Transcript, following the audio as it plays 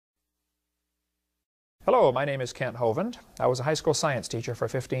Hello, my name is Kent Hovind. I was a high school science teacher for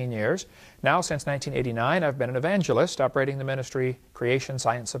 15 years. Now, since 1989, I've been an evangelist operating the ministry Creation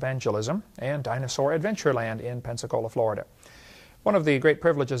Science Evangelism and Dinosaur Adventureland in Pensacola, Florida. One of the great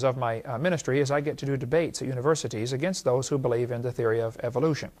privileges of my ministry is I get to do debates at universities against those who believe in the theory of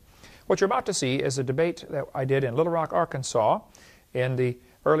evolution. What you're about to see is a debate that I did in Little Rock, Arkansas in the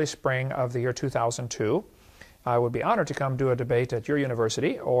early spring of the year 2002. I would be honored to come do a debate at your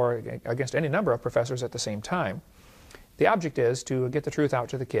university or against any number of professors at the same time. The object is to get the truth out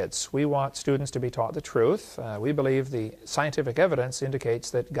to the kids. We want students to be taught the truth. We believe the scientific evidence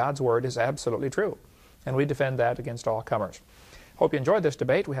indicates that God's Word is absolutely true, and we defend that against all comers. Hope you enjoyed this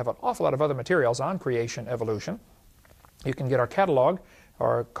debate. We have an awful lot of other materials on creation evolution. You can get our catalog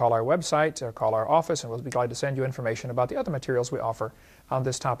or call our website or call our office, and we'll be glad to send you information about the other materials we offer on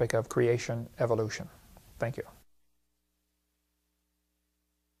this topic of creation evolution. Thank you.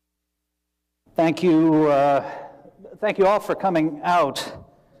 Thank you all for coming out.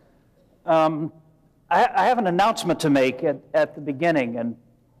 I have an announcement to make at the beginning, and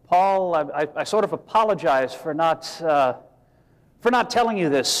Paul, I sort of apologize for not telling you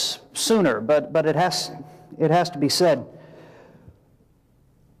this sooner, but it has to be said.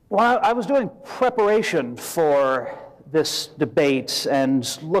 While I was doing preparation for this debate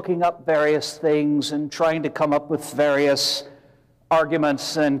and looking up various things and trying to come up with various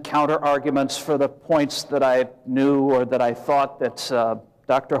arguments and counter-arguments for the points that I knew or that I thought that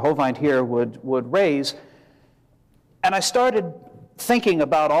Dr. Hovind here would raise, and I started thinking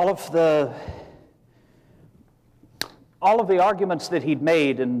about all of the arguments that he'd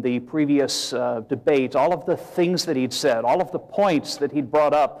made in the previous debate, all of the things that he'd said, all of the points that he'd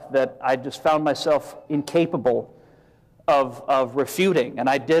brought up that I just found myself incapable of refuting. And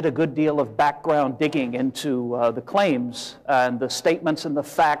I did a good deal of background digging into the claims and the statements and the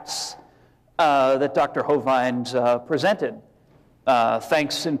facts that Dr. Hovind presented,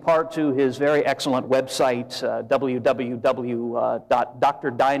 thanks in part to his very excellent website,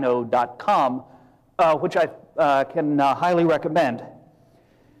 www.drdino.com, which I can highly recommend.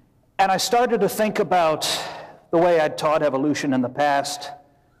 And I started to think about the way I'd taught evolution in the past,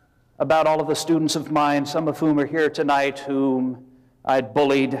 about all of the students of mine, some of whom are here tonight, whom I'd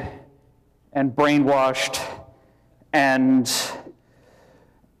bullied and brainwashed and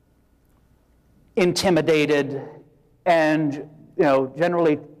intimidated and,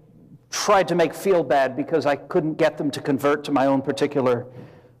 generally tried to make feel bad because I couldn't get them to convert to my own particular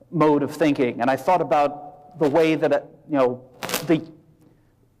mode of thinking. And I thought about the way that,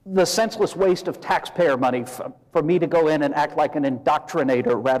 the senseless waste of taxpayer money for me to go in and act like an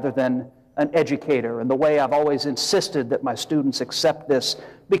indoctrinator rather than an educator, and the way I've always insisted that my students accept this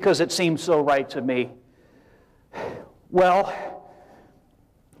because it seems so right to me. Well,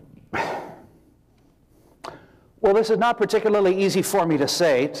 this is not particularly easy for me to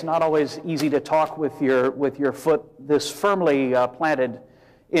say. It's not always easy to talk with your foot this firmly planted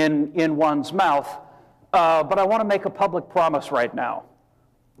in one's mouth, but I want to make a public promise right now.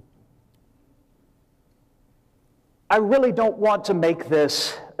 I really don't want to make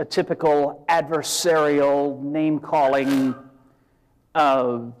this a typical adversarial, name-calling,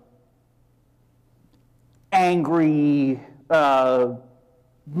 angry,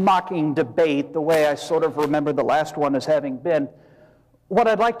 mocking debate the way I sort of remember the last one as having been. What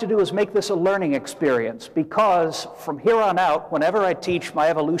I'd like to do is make this a learning experience, because from here on out, whenever I teach my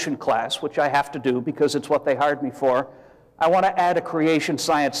evolution class, which I have to do because it's what they hired me for, I want to add a creation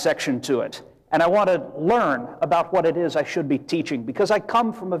science section to it. And I want to learn about what it is I should be teaching, because I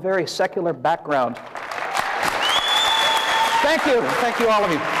come from a very secular background. Thank you. Thank you, all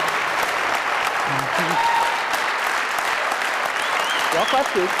of you. Well, clap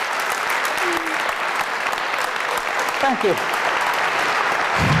too. Thank you.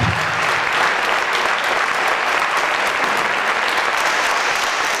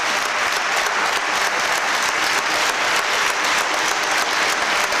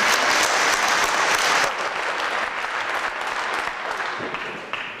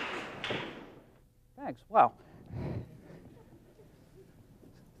 Wow.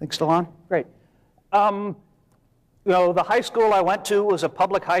 Think still on? Great. The high school I went to was a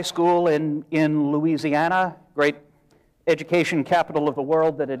public high school in Louisiana, great education capital of the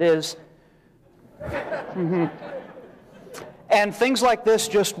world that it is. And things like this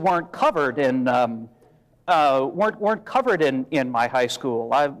just weren't covered in weren't covered in my high school.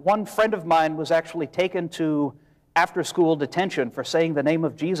 One friend of mine was actually taken to after-school detention for saying the name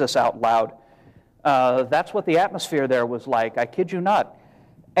of Jesus out loud. That's what the atmosphere there was like, I kid you not.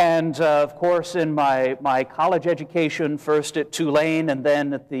 And of course, in my college education, first at Tulane and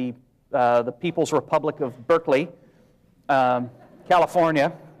then at the the People's Republic of Berkeley,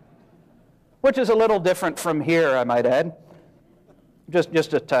 California, which is a little different from here, I might add,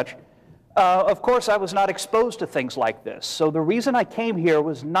 just a touch. Of course, I was not exposed to things like this. So the reason I came here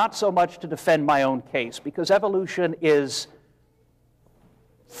was not so much to defend my own case, because evolution is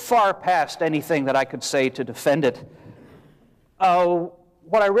far past anything that I could say to defend it.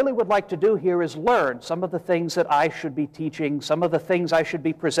 What I really would like to do here is learn some of the things that I should be teaching, some of the things I should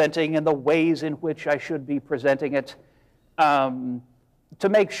be presenting, and the ways in which I should be presenting it, to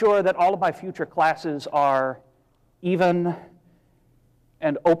make sure that all of my future classes are even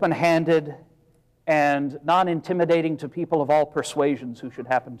and open-handed and non-intimidating to people of all persuasions who should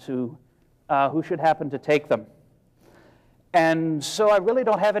happen to take them. And so I really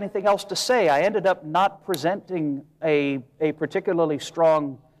don't have anything else to say. I ended up not presenting a particularly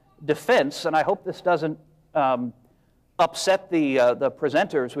strong defense, and I hope this doesn't upset the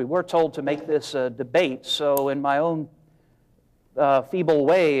presenters. We were told to make this a debate, so in my own feeble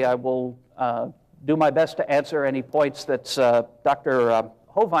way, I will do my best to answer any points that Dr.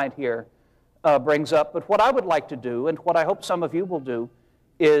 Hovind here brings up. But what I would like to do, and what I hope some of you will do,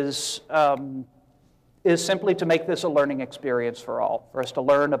 is simply to make this a learning experience for all, for us to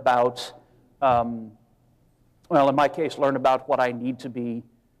learn about, well, in my case, learn about what I need to be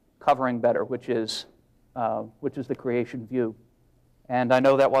covering better, which is the creation view. And I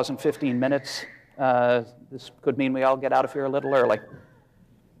know that wasn't 15 minutes. This could mean we all get out of here a little early.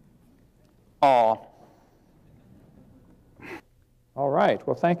 Aw. All right.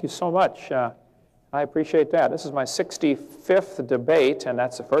 Well, thank you so much. I appreciate that. This is my 65th debate, and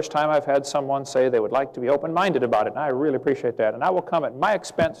that's the first time I've had someone say they would like to be open-minded about it, and I really appreciate that. And I will come at my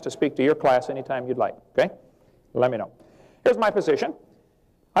expense to speak to your class anytime you'd like, okay? Let me know. Here's my position.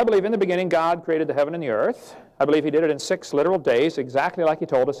 I believe in the beginning God created the heaven and the earth. I believe he did it in 6 literal days, exactly like he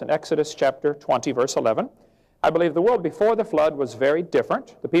told us in Exodus chapter 20, verse 11. I believe the world before the flood was very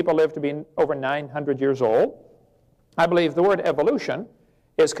different. The people lived to be over 900 years old. I believe the word evolution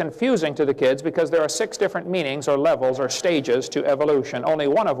is confusing to the kids because there are 6 different meanings or levels or stages to evolution, only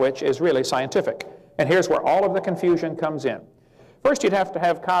one of which is really scientific. And here's where all of the confusion comes in. First, you'd have to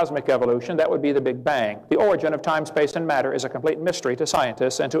have cosmic evolution. That would be the Big Bang. The origin of time, space, and matter is a complete mystery to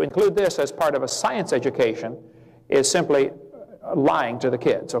scientists, and to include this as part of a science education is simply lying to the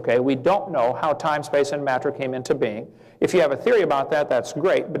kids, okay? We don't know how time, space, and matter came into being. If you have a theory about that, that's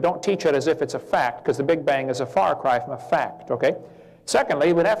great, but don't teach it as if it's a fact, because the Big Bang is a far cry from a fact, okay?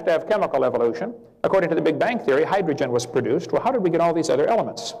 Secondly, we'd have to have chemical evolution. According to the Big Bang theory, hydrogen was produced. Well, how did we get all these other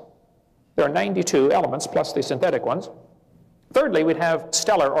elements? There are 92 elements plus the synthetic ones. Thirdly, we'd have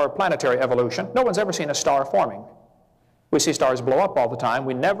stellar or planetary evolution. No one's ever seen a star forming. We see stars blow up all the time.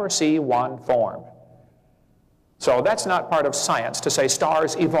 We never see one form. So that's not part of science to say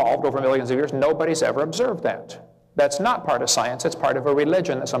stars evolved over millions of years. Nobody's ever observed that. That's not part of science. It's part of a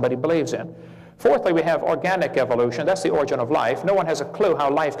religion that somebody believes in. Fourthly, we have organic evolution. That's the origin of life. No one has a clue how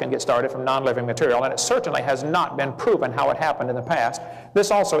life can get started from non-living material, and it certainly has not been proven how it happened in the past.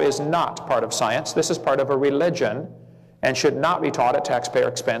 This also is not part of science. This is part of a religion and should not be taught at taxpayer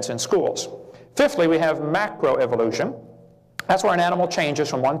expense in schools. Fifthly, we have macroevolution. That's where an animal changes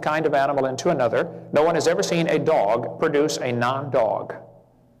from one kind of animal into another. No one has ever seen a dog produce a non-dog.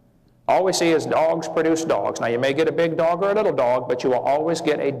 All we see is dogs produce dogs. Now, you may get a big dog or a little dog, but you will always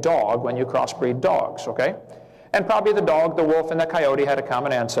get a dog when you crossbreed dogs, okay? And probably the dog, the wolf, and the coyote had a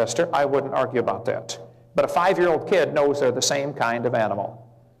common ancestor. I wouldn't argue about that. But a 5-year-old kid knows they're the same kind of animal.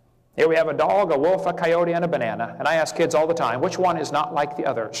 Here we have a dog, a wolf, a coyote, and a banana. And I ask kids all the time, which one is not like the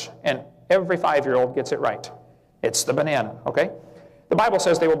others? And every 5-year-old gets it right. It's the banana, okay? The Bible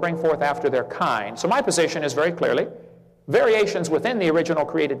says they will bring forth after their kind. So my position is very clearly, variations within the original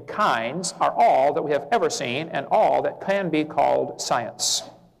created kinds are all that we have ever seen and all that can be called science.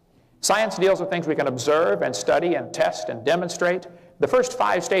 Science deals with things we can observe and study and test and demonstrate. The first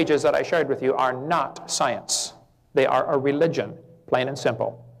 5 stages that I shared with you are not science. They are a religion, plain and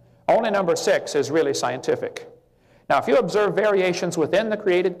simple. Only number 6 is really scientific. Now, if you observe variations within the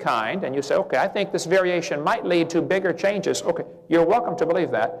created kind and you say, okay, I think this variation might lead to bigger changes, okay, you're welcome to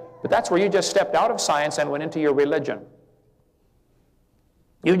believe that, but that's where you just stepped out of science and went into your religion.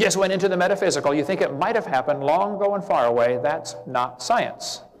 You just went into the metaphysical. You think it might have happened long ago and far away. That's not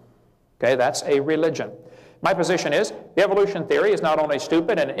science. Okay, that's a religion. My position is the evolution theory is not only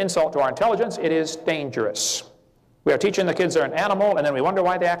stupid and an insult to our intelligence, it is dangerous. We are teaching the kids they're an animal, and then we wonder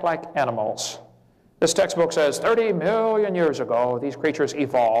why they act like animals. This textbook says 30 million years ago, these creatures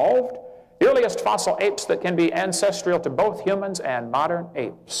evolved. The earliest fossil apes that can be ancestral to both humans and modern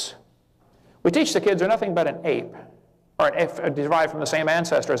apes. We teach the kids they're nothing but an ape. or derived from the same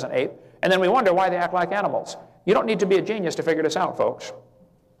ancestor as an ape, and then we wonder why they act like animals. You don't need to be a genius to figure this out, folks.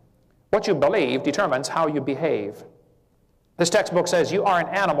 What you believe determines how you behave. This textbook says you are an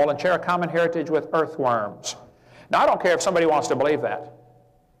animal and share a common heritage with earthworms. Now, I don't care if somebody wants to believe that,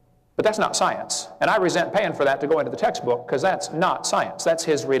 but that's not science. And I resent paying for that to go into the textbook, because that's not science. That's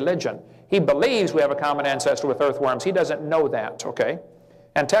his religion. He believes we have a common ancestor with earthworms. He doesn't know that, okay?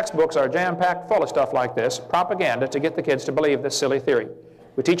 And textbooks are jam-packed full of stuff like this, propaganda to get the kids to believe this silly theory.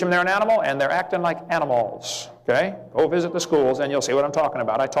 We teach them they're an animal, and they're acting like animals, okay? Go visit the schools, and you'll see what I'm talking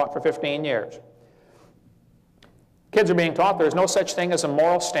about. I taught for 15 years. Kids are being taught there is no such thing as a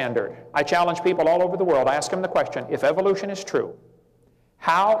moral standard. I challenge people all over the world. I ask them the question, if evolution is true,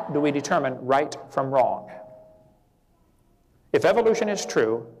 how do we determine right from wrong? If evolution is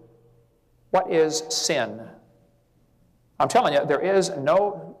true, what is sin? I'm telling you, there is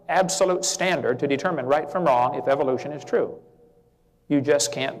no absolute standard to determine right from wrong if evolution is true. You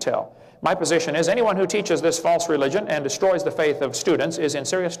just can't tell. My position is anyone who teaches this false religion and destroys the faith of students is in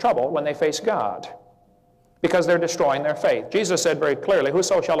serious trouble when they face God, because they're destroying their faith. Jesus said very clearly,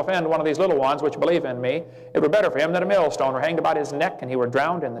 whoso shall offend one of these little ones which believe in me, it were better for him that a millstone were hanged about his neck and he were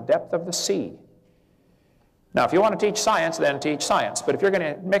drowned in the depth of the sea. Now, if you want to teach science, then teach science. But if you're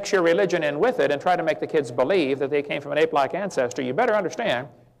going to mix your religion in with it and try to make the kids believe that they came from an ape-like ancestor, you better understand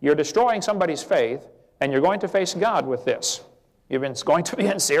you're destroying somebody's faith, and you're going to face God with this. You're going to be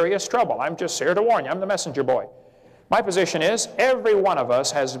in serious trouble. I'm just here to warn you. I'm the messenger boy. My position is every one of us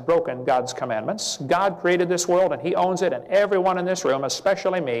has broken God's commandments. God created this world, and He owns it, and everyone in this room,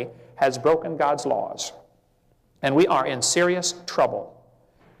 especially me, has broken God's laws. And we are in serious trouble.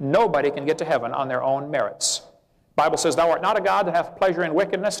 Nobody can get to heaven on their own merits. The Bible says, thou art not a God that hath pleasure in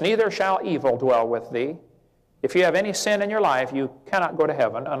wickedness, neither shall evil dwell with thee. If you have any sin in your life, you cannot go to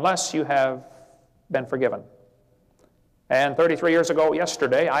heaven unless you have been forgiven. And 33 years ago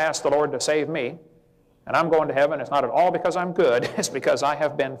yesterday, I asked the Lord to save me, and I'm going to heaven. It's not at all because I'm good. It's because I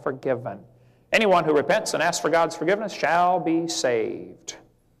have been forgiven. Anyone who repents and asks for God's forgiveness shall be saved.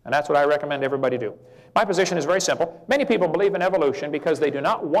 And that's what I recommend everybody do. My position is very simple. Many people believe in evolution because they do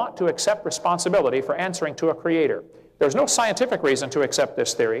not want to accept responsibility for answering to a creator. There's no scientific reason to accept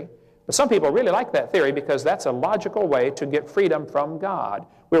this theory, but some people really like that theory because that's a logical way to get freedom from God.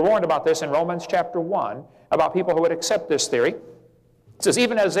 We were warned about this in Romans chapter 1, about people who would accept this theory. It says,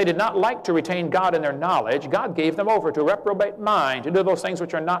 even as they did not like to retain God in their knowledge, God gave them over to a reprobate mind, to do those things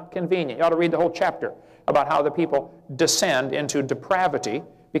which are not convenient. You ought to read the whole chapter about how the people descend into depravity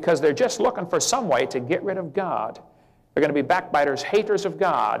because they're just looking for some way to get rid of God. They're going to be backbiters, haters of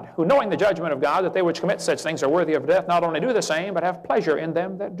God, who knowing the judgment of God, that they which commit such things are worthy of death, not only do the same, but have pleasure in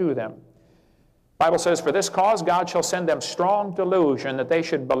them that do them. The Bible says, for this cause God shall send them strong delusion, that they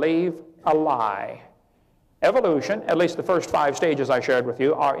should believe a lie. Evolution, at least the first 5 stages I shared with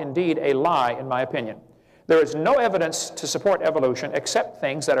you, are indeed a lie in my opinion. There is no evidence to support evolution except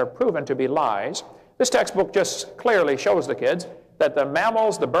things that are proven to be lies. This textbook just clearly shows the kids that the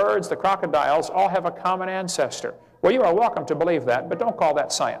mammals, the birds, the crocodiles all have a common ancestor. Well, you are welcome to believe that, but don't call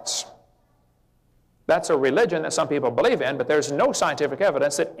that science. That's a religion that some people believe in, but there's no scientific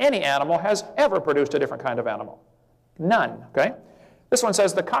evidence that any animal has ever produced a different kind of animal. None, okay? This one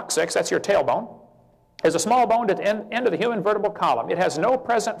says the coccyx, that's your tailbone, is a small bone at the end of the human vertebral column. It has no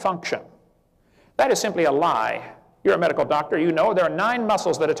present function. That is simply a lie. You're a medical doctor. You know there are 9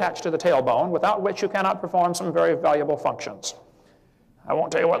 muscles that attach to the tailbone, without which you cannot perform some very valuable functions. I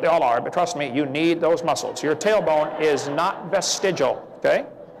won't tell you what they all are, but trust me, you need those muscles. Your tailbone is not vestigial, okay?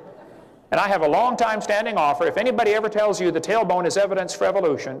 And I have a long-time standing offer. If anybody ever tells you the tailbone is evidence for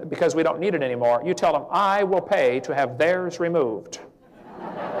evolution because we don't need it anymore, you tell them, I will pay to have theirs removed.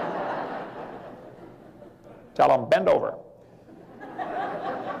 Tell them, bend over.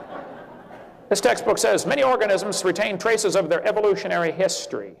 This textbook says, many organisms retain traces of their evolutionary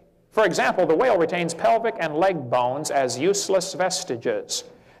history. For example, the whale retains pelvic and leg bones as useless vestiges.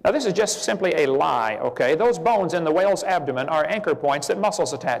 Now, this is just simply a lie, okay? Those bones in the whale's abdomen are anchor points that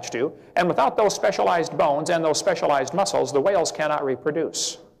muscles attach to, and without those specialized bones and those specialized muscles, the whales cannot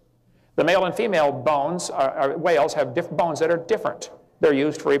reproduce. The male and female whales have bones that are different. They're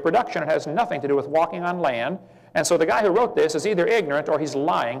used for reproduction. It has nothing to do with walking on land. And so the guy who wrote this is either ignorant or he's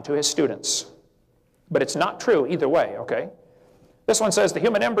lying to his students. But it's not true either way, okay? This one says the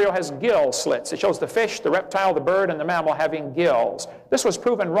human embryo has gill slits. It shows the fish, the reptile, the bird, and the mammal having gills. This was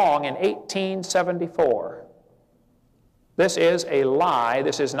proven wrong in 1874. This is a lie.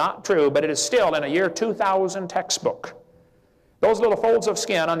 This is not true, but it is still in a year 2000 textbook. Those little folds of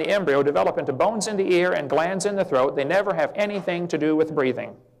skin on the embryo develop into bones in the ear and glands in the throat. They never have anything to do with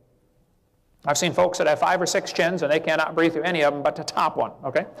breathing. I've seen folks that have 5 or 6 chins and they cannot breathe through any of them but the top one,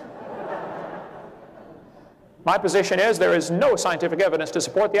 okay? My position is there is no scientific evidence to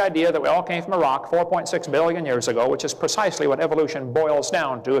support the idea that we all came from a rock 4.6 billion years ago, which is precisely what evolution boils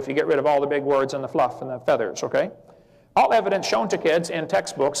down to if you get rid of all the big words and the fluff and the feathers, okay? All evidence shown to kids in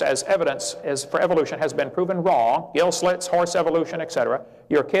textbooks as evidence for evolution has been proven wrong. Gill slits, horse evolution, etc.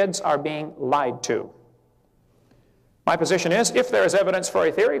 Your kids are being lied to. My position is if there is evidence for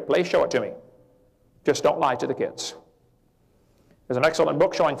a theory, please show it to me. Just don't lie to the kids. There's an excellent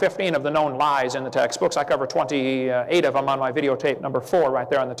book showing 15 of the known lies in the textbooks. I cover 28 of them on my videotape number 4 right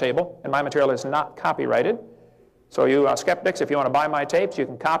there on the table, and my material is not copyrighted. So you skeptics, if you want to buy my tapes, you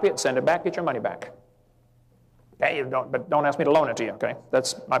can copy it, send it back, get your money back. Okay, but don't ask me to loan it to you, okay?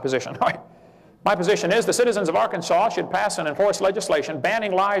 That's my position. All right. My position is the citizens of Arkansas should pass and enforce legislation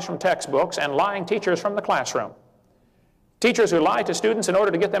banning lies from textbooks and lying teachers from the classroom. Teachers who lie to students in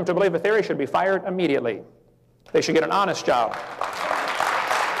order to get them to believe a theory should be fired immediately. They should get an honest job.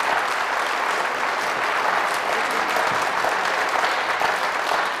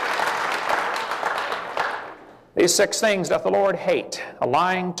 These 6 things doth the Lord hate: a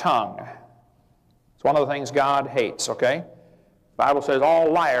lying tongue. It's one of the things God hates, okay? The Bible says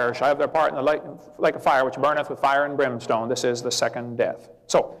all liars shall have their part in the lake of fire, which burneth with fire and brimstone. This is the second death.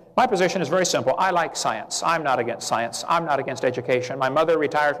 So my position is very simple. I like science. I'm not against science. I'm not against education. My mother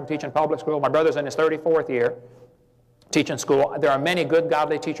retired from teaching public school. My brother's in his 34th year teaching school. There are many good,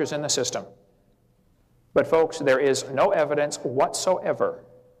 godly teachers in the system. But folks, there is no evidence whatsoever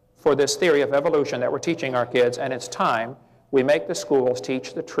for this theory of evolution that we're teaching our kids, and it's time we make the schools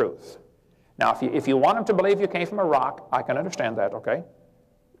teach the truth. Now, if you want them to believe you came from a rock, I can understand that, okay?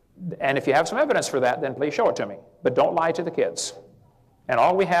 And if you have some evidence for that, then please show it to me. But don't lie to the kids. And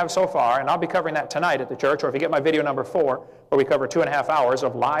all we have so far, and I'll be covering that tonight at the church, or if you get my video number 4, where we cover 2.5 hours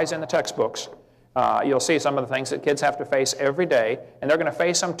of lies in the textbooks, you'll see some of the things that kids have to face every day, and they're going to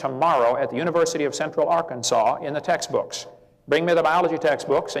face them tomorrow at the University of Central Arkansas in the textbooks. Bring me the biology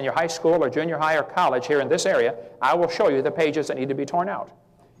textbooks in your high school or junior high or college here in this area. I will show you the pages that need to be torn out.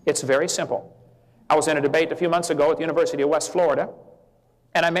 It's very simple. I was in a debate a few months ago at the University of West Florida,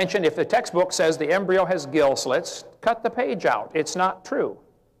 and I mentioned if the textbook says the embryo has gill slits, cut the page out. It's not true.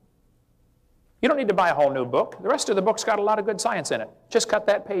 You don't need to buy a whole new book. The rest of the book's got a lot of good science in it. Just cut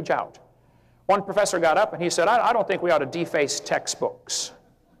that page out. One professor got up and he said, I don't think we ought to deface textbooks.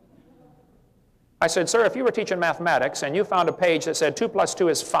 I said, sir, if you were teaching mathematics and you found a page that said 2 + 2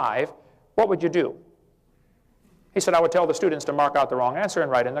 is 5, what would you do? He said, I would tell the students to mark out the wrong answer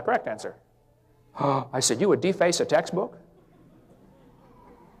and write in the correct answer. I said, you would deface a textbook?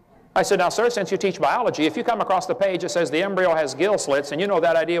 I said, now, sir, since you teach biology, if you come across the page that says the embryo has gill slits, and you know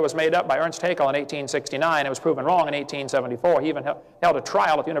that idea was made up by Ernst Haeckel in 1869, it was proven wrong in 1874. He even held a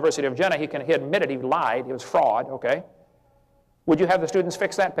trial at the University of Jena. He admitted he lied. He was fraud, okay? Would you have the students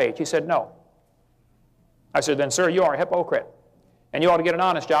fix that page? He said, no. I said, then, sir, you are a hypocrite. And you ought to get an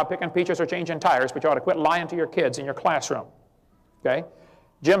honest job picking peaches or changing tires, but you ought to quit lying to your kids in your classroom, okay?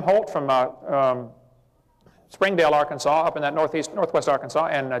 Jim Holt from Springdale, Arkansas, up in that northwest Arkansas,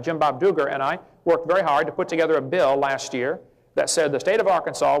 and Jim Bob Duger and I worked very hard to put together a bill last year that said the state of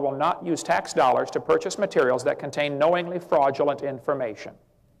Arkansas will not use tax dollars to purchase materials that contain knowingly fraudulent information.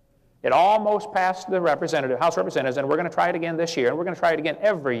 It almost passed the House of Representatives, and we're going to try it again this year, and we're going to try it again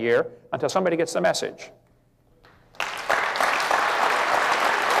every year until somebody gets the message.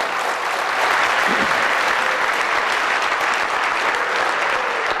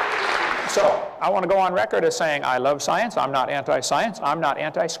 So, I want to go on record as saying I love science, I'm not anti-science, I'm not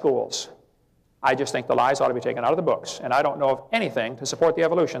anti-schools. I just think the lies ought to be taken out of the books, and I don't know of anything to support the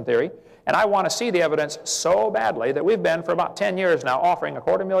evolution theory, and I want to see the evidence so badly that we've been for about 10 years now offering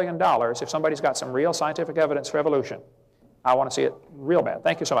 $250,000 if somebody's got some real scientific evidence for evolution. I want to see it real bad.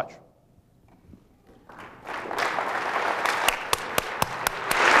 Thank you so much.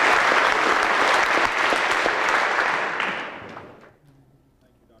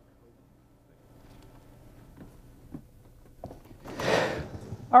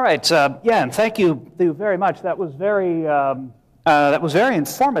 All right, yeah, and thank you very much. That was very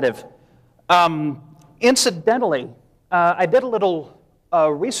informative. Incidentally, I did a little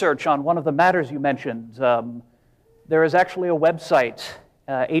research on one of the matters you mentioned. There is actually a website,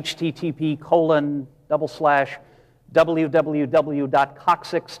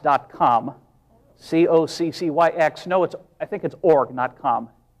 http://www.coccyx.com, COCCYX. No, I think it's org, not com.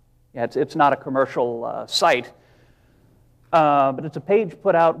 Yeah, it's not a commercial site. But it's a page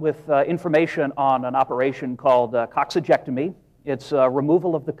put out with information on an operation called coccygectomy. It's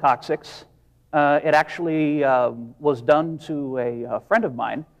removal of the coccyx. It actually was done to a friend of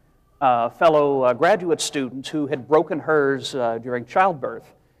mine fellow graduate student who had broken hers during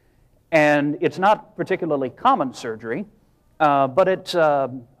childbirth. And it's not particularly common surgery, but it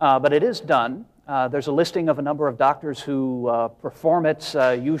is done. There's a listing of a number of doctors who perform it,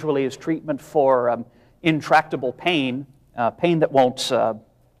 usually as treatment for intractable pain, pain that won't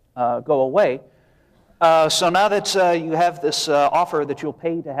go away. So now that you have this offer that you'll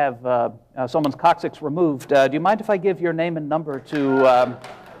pay to have someone's coccyx removed, do you mind if I give your name and number to...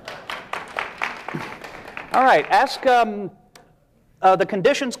 All right, ask... the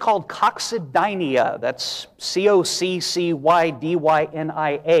condition's called coccydynia. That's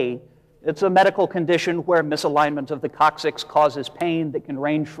C-O-C-C-Y-D-Y-N-I-A. It's a medical condition where misalignment of the coccyx causes pain that can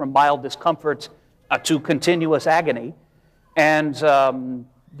range from mild discomfort to continuous agony. And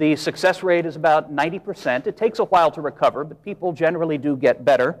the success rate is about 90%. It takes a while to recover, but people generally do get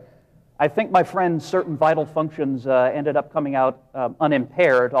better. I think my friend's certain vital functions ended up coming out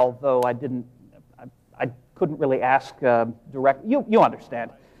unimpaired, although I couldn't really ask direct. You understand.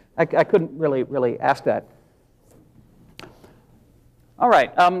 I couldn't really ask that. All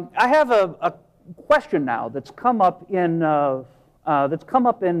right. I have a question now that's come up in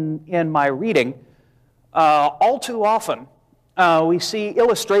my reading. All too often, we see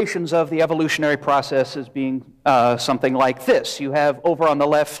illustrations of the evolutionary process as being something like this. You have over on the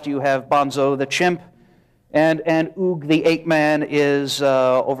left, you have Bonzo the chimp, and Oog the ape man is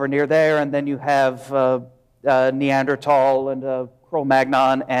over near there, and then you have Neanderthal and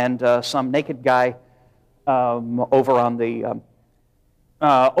Cro-Magnon and some naked guy over on the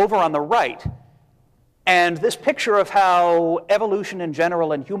right. And this picture of how evolution in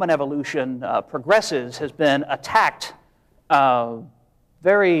general and human evolution progresses has been attacked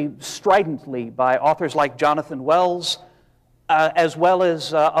very stridently by authors like Jonathan Wells, as well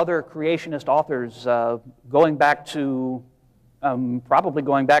as other creationist authors going back to, probably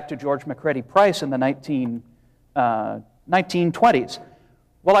going back to George McCready Price in the 1920s.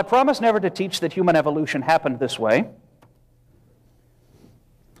 Well, I promise never to teach that human evolution happened this way.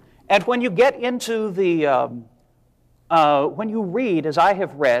 And when you get into the, when you read, as I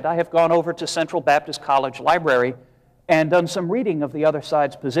have read, I have gone over to Central Baptist College Library and done some reading of the other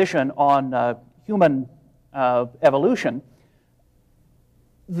side's position on human evolution.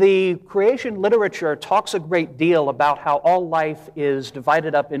 The creation literature talks a great deal about how all life is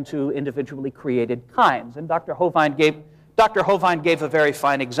divided up into individually created kinds. And Dr. Hovind gave a very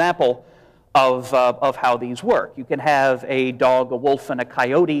fine example of how these work. You can have a dog, a wolf, and a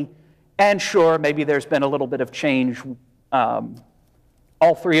coyote, and sure, maybe there's been a little bit of change.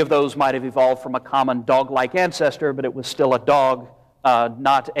 All three of those might have evolved from a common dog-like ancestor, but it was still a dog,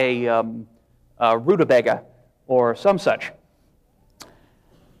 not a rutabaga or some such.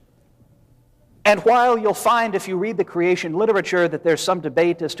 And while you'll find, if you read the creation literature, that there's some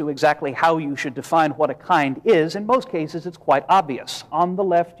debate as to exactly how you should define what a kind is, in most cases it's quite obvious. On the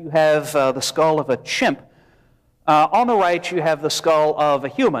left you have the skull of a chimp. On the right you have the skull of a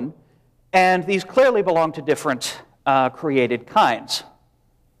human. And these clearly belong to different created kinds.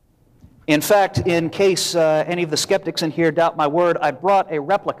 In fact, in case any of the skeptics in here doubt my word, I brought a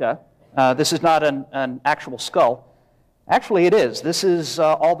replica. This is not an actual skull. Actually, it is. This is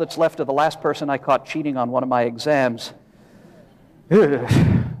all that's left of the last person I caught cheating on one of my exams.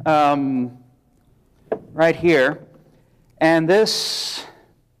 Right here. And this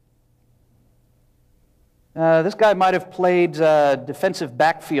guy might have played defensive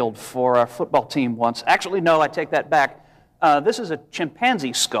backfield for our football team once. Actually, no, I take that back. This is a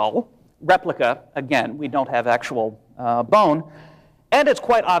chimpanzee skull, replica. Again, we don't have actual bone. And it's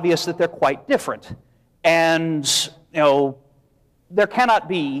quite obvious that they're quite different. And, you know, there cannot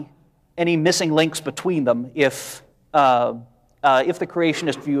be any missing links between them if the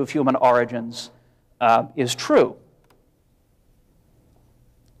creationist view of human origins is true.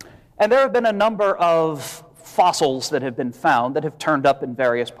 And there have been a number of fossils that have been found that have turned up in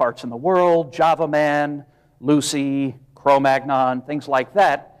various parts in the world, Java Man, Lucy, Cro-Magnon, things like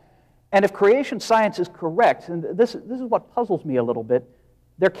that. And if creation science is correct, and this is what puzzles me a little bit,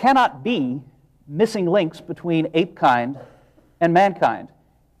 there cannot be missing links between ape kind and mankind.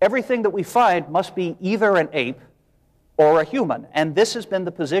 Everything that we find must be either an ape or a human. And this has been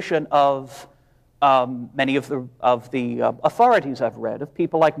the position of many of the authorities I've read, of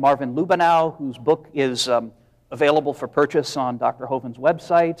people like Marvin Lubenow, whose book is available for purchase on Dr. Hovind's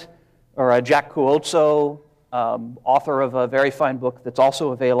website, or Jack Cuozzo, author of a very fine book that's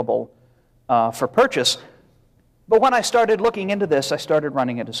also available for purchase. But when I started looking into this, I started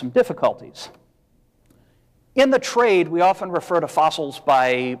running into some difficulties. In the trade, we often refer to fossils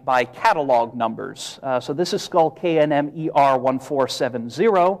by catalog numbers. So this is skull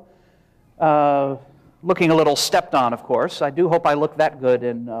KNMER1470. looking a little stepped on, of course. I do hope I look that good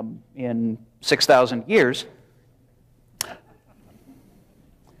in 6,000 years.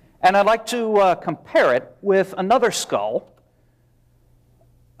 And I'd like to compare it with another skull,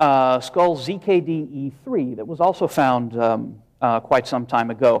 skull ZKD-E3, that was also found quite some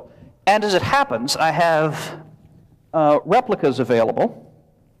time ago. And as it happens, I have replicas available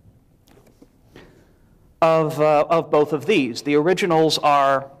of both of these. The originals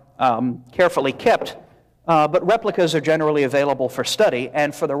are carefully kept, but replicas are generally available for study.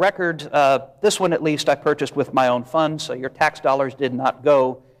 And for the record, this one at least I purchased with my own funds, so your tax dollars did not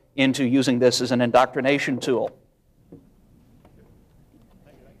go into using this as an indoctrination tool.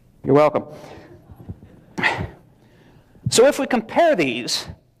 You're welcome. So if we compare these,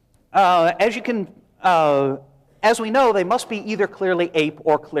 as we know, they must be either clearly ape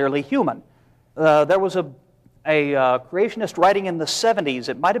or clearly human. There was a creationist writing in the 70s,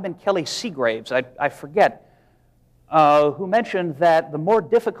 it might have been Kelly Seagraves, I forget, who mentioned that the more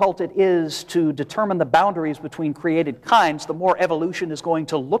difficult it is to determine the boundaries between created kinds, the more evolution is going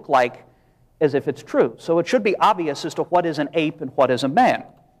to look like as if it's true. So it should be obvious as to what is an ape and what is a man.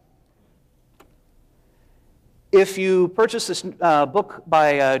 If you purchase this book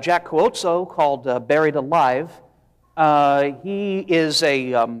by Jack Cuozzo called Buried Alive, he is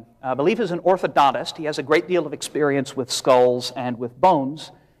I believe he's an orthodontist. He has a great deal of experience with skulls and with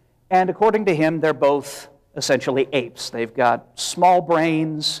bones. And according to him, they're both essentially apes. They've got small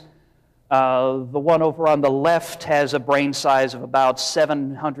brains. The one over on the left has a brain size of about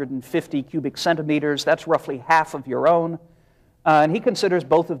 750 cubic centimeters. That's roughly half of your own. And he considers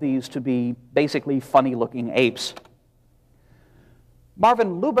both of these to be basically funny-looking apes.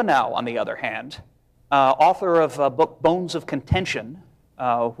 Marvin Lubenow, on the other hand, author of a book Bones of Contention,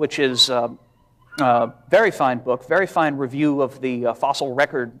 which is a very fine book, very fine review of the fossil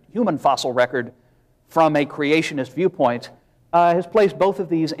record, human fossil record, from a creationist viewpoint, has placed both of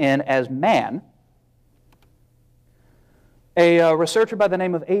these in as man. A researcher by the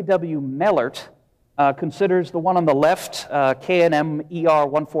name of A.W. Mellert considers the one on the left,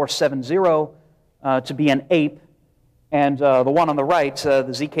 KNM-ER1470, to be an ape, and the one on the right, the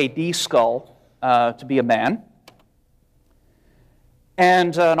ZKD skull, to be a man.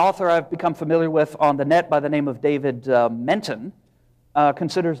 And an author I've become familiar with on the net by the name of David Menton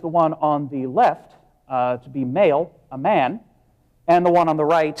considers the one on the left to be male, a man, and the one on the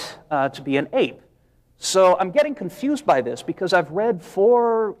right to be an ape. So I'm getting confused by this because I've read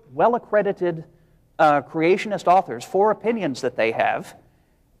 4 well-accredited creationist authors, 4 opinions that they have,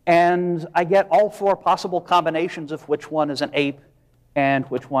 and I get all 4 possible combinations of which one is an ape and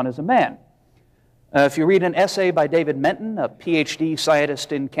which one is a man. If you read an essay by David Menton, a PhD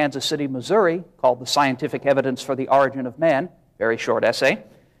scientist in Kansas City, Missouri, called The Scientific Evidence for the Origin of Man, very short essay,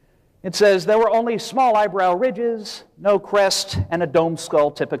 it says, there were only small eyebrow ridges, no crest, and a domed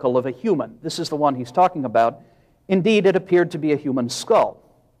skull typical of a human. This is the one he's talking about. Indeed, it appeared to be a human skull.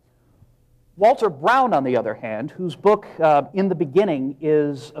 Walter Brown, on the other hand, whose book In the Beginning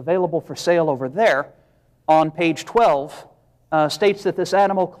is available for sale over there, on page 12, states that this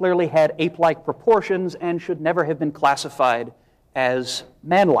animal clearly had ape-like proportions and should never have been classified as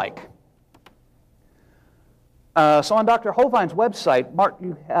man-like. So on Dr. Hovind's website,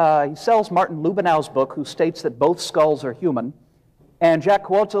 he sells Martin Lubenau's book, who states that both skulls are human, and Jack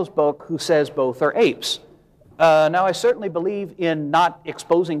Cuozzo's book, who says both are apes. Now, I certainly believe in not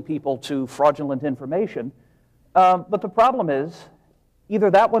exposing people to fraudulent information, but the problem is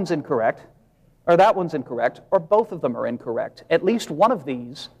either that one's incorrect, or that one's incorrect, or both of them are incorrect. At least one of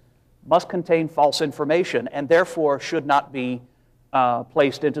these must contain false information and therefore should not be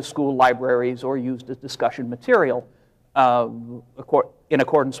placed into school libraries or used as discussion material in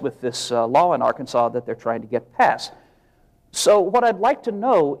accordance with this law in Arkansas that they're trying to get passed. So what I'd like to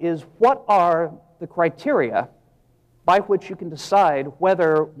know is what are the criteria by which you can decide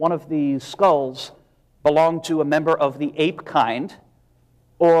whether one of these skulls belong to a member of the ape kind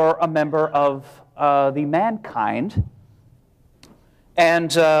or a member of the mankind.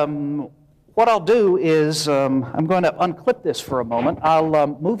 And what I'll do is I'm going to unclip this for a moment. I'll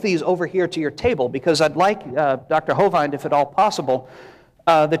move these over here to your table because I'd like, Dr. Hovind, if at all possible,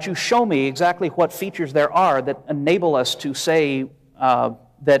 that you show me exactly what features there are that enable us to say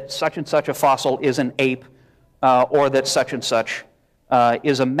that such and such a fossil is an ape or that such and such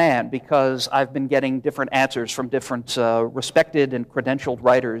is a man, because I've been getting different answers from different respected and credentialed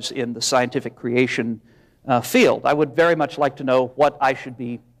writers in the scientific creation field. I would very much like to know what I should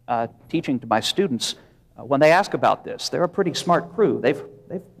be teaching to my students when they ask about this. They're a pretty smart crew.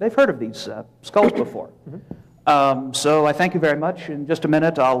 They've heard of these skulls before. So I thank you very much. In just a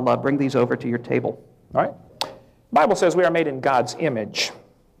minute, I'll bring these over to your table. All right. The Bible says we are made in God's image.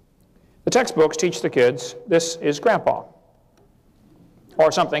 The textbooks teach the kids this is Grandpa,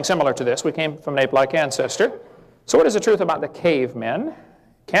 or something similar to this. We came from an ape-like ancestor. So what is the truth about the cavemen?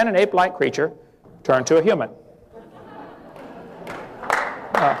 Can an ape-like creature turn to a human?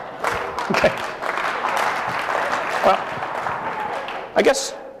 Okay. Well, I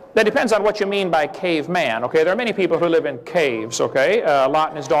guess that depends on what you mean by caveman. Okay, there are many people who live in caves. Okay, Lot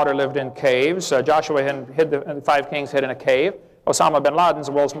and his daughter lived in caves. Joshua hid the 5 kings hid in a cave. Osama bin Laden's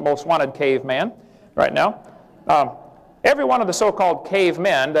the world's most wanted caveman right now. Every one of the so-called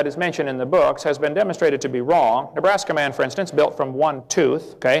cavemen that is mentioned in the books has been demonstrated to be wrong. Nebraska man, for instance, built from one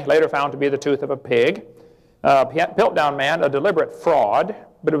tooth, okay, later found to be the tooth of a pig. Piltdown man, a deliberate fraud,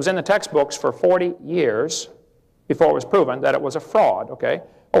 but it was in the textbooks for 40 years before it was proven that it was a fraud, okay?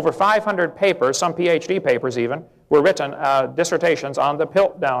 Over 500 papers, some PhD papers even, were written, dissertations on the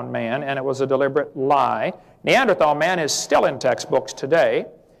Piltdown man, and it was a deliberate lie. Neanderthal man is still in textbooks today,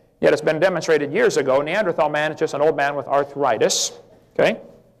 yet it's been demonstrated years ago. Neanderthal man is just an old man with arthritis, okay,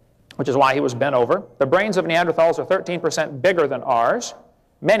 which is why he was bent over. The brains of Neanderthals are 13% bigger than ours.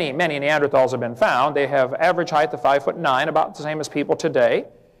 Many, many Neanderthals have been found. They have average height of 5'9", about the same as people today.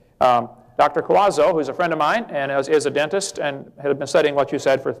 Dr. Coazo, who's a friend of mine and is a dentist and had been studying what you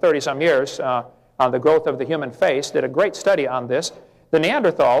said for 30-some years on the growth of the human face, did a great study on this. The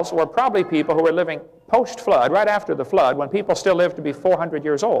Neanderthals were probably people who were living post-flood, right after the flood, when people still lived to be 400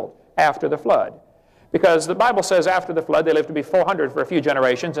 years old after the flood. Because the Bible says after the flood they lived to be 400 for a few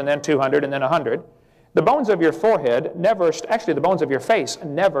generations, and then 200, and then 100. The bones of your forehead never, actually the bones of your face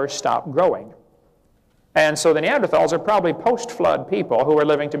never stop growing. And so the Neanderthals are probably post-flood people who are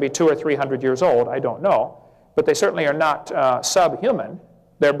living to be 200 or 300 years old. I don't know. But they certainly are not subhuman.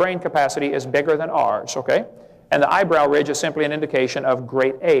 Their brain capacity is bigger than ours, okay? And the eyebrow ridge is simply an indication of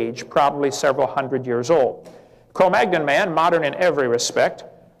great age, probably several hundred years old. Cro-Magnon man, modern in every respect.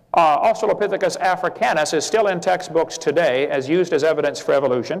 Australopithecus africanus is still in textbooks today as used as evidence for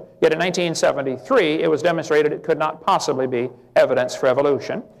evolution. Yet in 1973, it was demonstrated it could not possibly be evidence for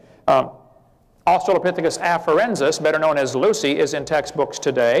evolution. Australopithecus afarensis, better known as Lucy, is in textbooks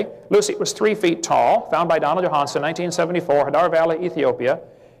today. Lucy was 3 feet tall, found by Donald Johanson, 1974, Hadar Valley, Ethiopia.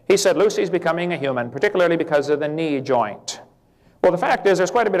 He said Lucy's becoming a human, particularly because of the knee joint. Well, the fact is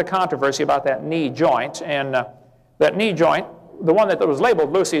there's quite a bit of controversy about that knee joint, and that knee joint, the one that was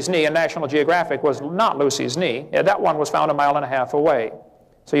labeled Lucy's knee in National Geographic was not Lucy's knee. Yeah, that one was found 1.5 miles away.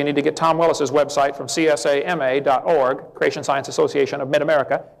 So you need to get Tom Willis's website from csama.org, Creation Science Association of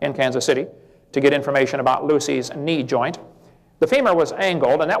Mid-America in Kansas City, to get information about Lucy's knee joint. The femur was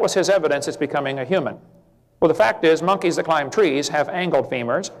angled, and that was his evidence it's becoming a human. Well, the fact is monkeys that climb trees have angled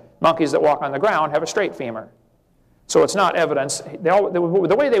femurs. Monkeys that walk on the ground have a straight femur. So it's not evidence.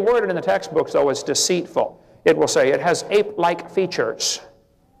 The way they word it in the textbooks, though, is deceitful. It will say it has ape-like features.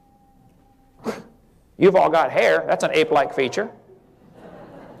 You've all got hair. That's an ape-like feature.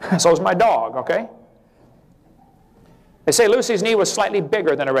 So is my dog, okay? They say Lucy's knee was slightly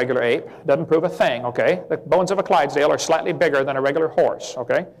bigger than a regular ape. Doesn't prove a thing, okay? The bones of a Clydesdale are slightly bigger than a regular horse,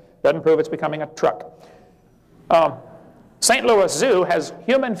 okay? Doesn't prove it's becoming a truck. St. Louis Zoo has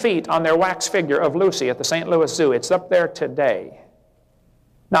human feet on their wax figure of Lucy at the St. Louis Zoo. It's up there today.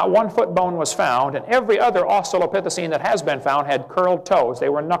 Not one foot bone was found, and every other Australopithecine that has been found had curled toes. They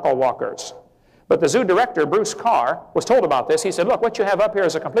were knuckle walkers. But the zoo director, Bruce Carr, was told about this. He said, look, what you have up here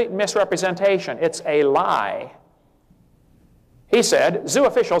is a complete misrepresentation. It's a lie. He said, zoo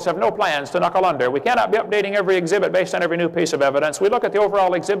officials have no plans to knuckle under. We cannot be updating every exhibit based on every new piece of evidence. We look at the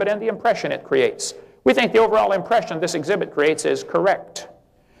overall exhibit and the impression it creates. We think the overall impression this exhibit creates is correct.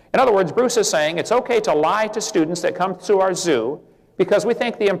 In other words, Bruce is saying it's okay to lie to students that come to our zoo because we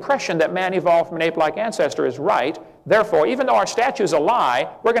think the impression that man evolved from an ape-like ancestor is right. Therefore, even though our statue's a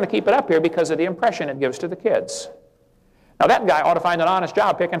lie, we're going to keep it up here because of the impression it gives to the kids. Now that guy ought to find an honest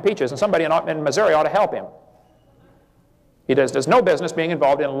job picking peaches, and somebody in Missouri ought to help him. He does no business being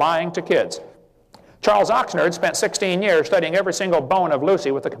involved in lying to kids. Charles Oxnard spent 16 years studying every single bone of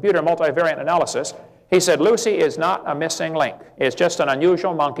Lucy with the computer multivariate analysis. He said, Lucy is not a missing link. It's just an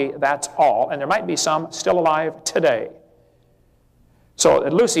unusual monkey, that's all. And there might be some still alive today. So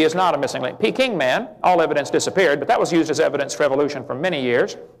Lucy is not a missing link. Peking man, all evidence disappeared, but that was used as evidence for evolution for many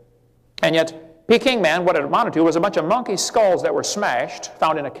years. And yet, Peking man, what it amounted to was a bunch of monkey skulls that were smashed,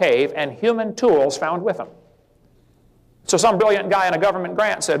 found in a cave, and human tools found with them. So some brilliant guy in a government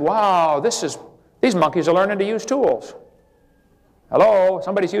grant said, wow, these monkeys are learning to use tools. Hello,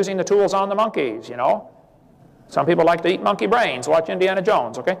 somebody's using the tools on the monkeys, you know. Some people like to eat monkey brains, watch Indiana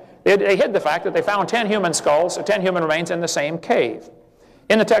Jones, okay? They hid the fact that they found 10 human skulls, 10 human remains in the same cave.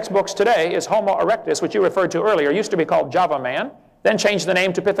 In the textbooks today is Homo erectus, which you referred to earlier, used to be called Java man, then changed the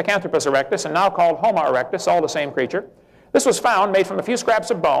name to Pithecanthropus erectus, and now called Homo erectus, all the same creature. This was found, made from a few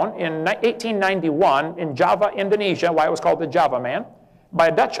scraps of bone, in 1891 in Java, Indonesia, why it was called the Java man, by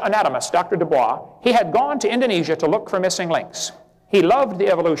a Dutch anatomist, Dr. Dubois. He had gone to Indonesia to look for missing links. He loved the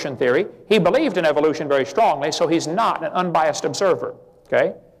evolution theory. He believed in evolution very strongly, so he's not an unbiased observer,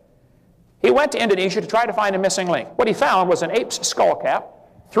 okay? He went to Indonesia to try to find a missing link. What he found was an ape's skull cap,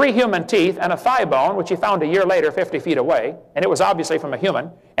 3 human teeth, and a thigh bone, which he found a year later 50 feet away, and it was obviously from a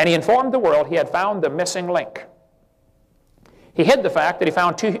human, and he informed the world he had found the missing link. He hid the fact that he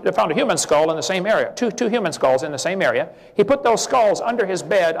found a human skull in the same area, two human skulls in the same area. He put those skulls under his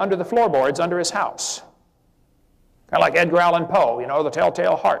bed, under the floorboards, under his house. Kind of like Edgar Allan Poe, you know, the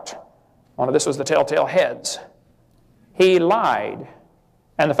telltale heart. Only this was the telltale heads. He lied.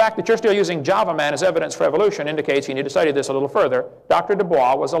 And the fact that you're still using Java man as evidence for evolution indicates you need to study this a little further. Dr.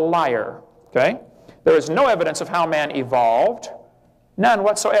 Dubois was a liar, okay? There is no evidence of how man evolved, none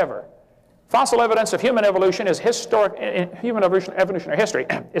whatsoever. Fossil evidence of human evolution is human evolutionary history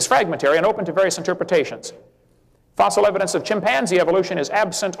is fragmentary and open to various interpretations. Fossil evidence of chimpanzee evolution is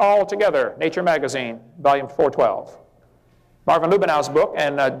absent altogether. Nature magazine, volume 412. Marvin Lubinau's book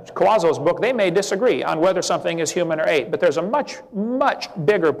and Coazo's book, they may disagree on whether something is human or ape, but there's a much, much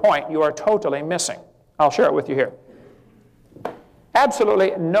bigger point you are totally missing. I'll share it with you here.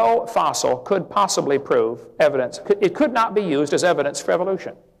 Absolutely no fossil could possibly prove evidence. It could not be used as evidence for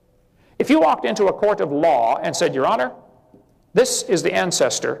evolution. If you walked into a court of law and said, Your Honor, this is the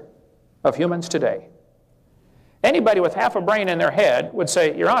ancestor of humans today, anybody with half a brain in their head would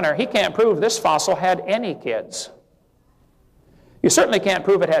say, Your Honor, he can't prove this fossil had any kids. You certainly can't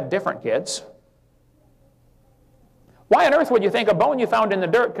prove it had different kids. Why on earth would you think a bone you found in the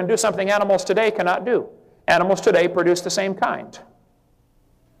dirt can do something animals today cannot do? Animals today produce the same kind.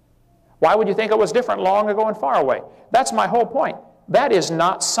 Why would you think it was different long ago and far away? That's my whole point. That is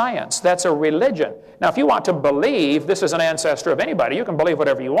not science. That's a religion. Now, if you want to believe this is an ancestor of anybody, you can believe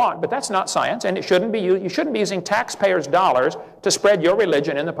whatever you want, but that's not science, and it shouldn't be you shouldn't be using taxpayers' dollars to spread your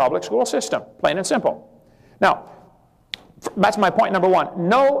religion in the public school system, plain and simple. Now, that's my point number one.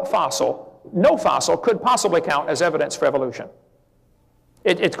 No fossil could possibly count as evidence for evolution.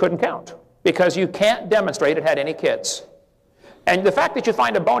 It couldn't count, because you can't demonstrate it had any kids. And the fact that you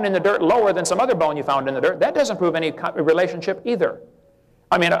find a bone in the dirt lower than some other bone you found in the dirt, that doesn't prove any relationship either.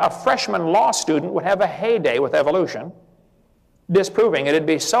 I mean, a freshman law student would have a heyday with evolution, disproving it. It'd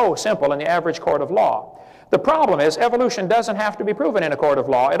be so simple in the average court of law. The problem is, evolution doesn't have to be proven in a court of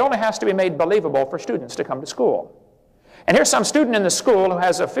law. It only has to be made believable for students to come to school. And here's some student in the school who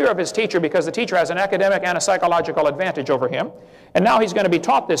has a fear of his teacher because the teacher has an academic and a psychological advantage over him. And now he's going to be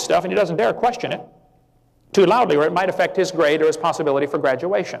taught this stuff, and he doesn't dare question it too loudly, or it might affect his grade or his possibility for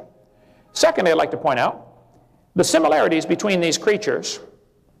graduation. Secondly, I'd like to point out the similarities between these creatures.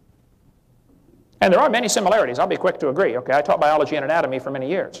 And there are many similarities. I'll be quick to agree. Okay, I taught biology and anatomy for many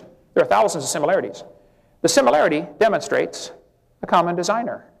years. There are thousands of similarities. The similarity demonstrates a common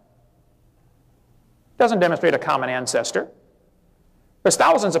designer. It doesn't demonstrate a common ancestor. There's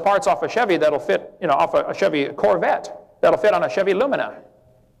thousands of parts off a Chevy that'll fit, off a Chevy Corvette that'll fit on a Chevy Lumina.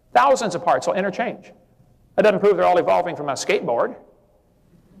 Thousands of parts will interchange. That doesn't prove they're all evolving from a skateboard.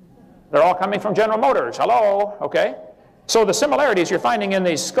 They're all coming from General Motors. Hello, okay? So the similarities you're finding in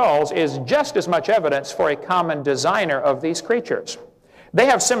these skulls is just as much evidence for a common designer of these creatures. They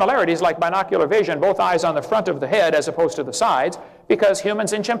have similarities like binocular vision, both eyes on the front of the head as opposed to the sides, because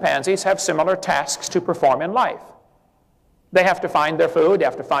humans and chimpanzees have similar tasks to perform in life. They have to find their food, they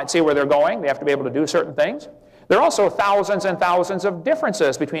have to see where they're going, they have to be able to do certain things. There are also thousands and thousands of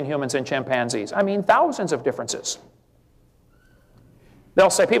differences between humans and chimpanzees. I mean, thousands of differences.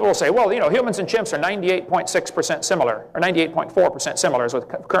 People will say, well, humans and chimps are 98.6% similar, or 98.4% similar with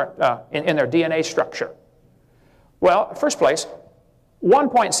current, in their DNA structure. Well, first place,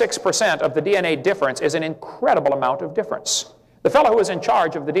 1.6% of the DNA difference is an incredible amount of difference. The fellow who was in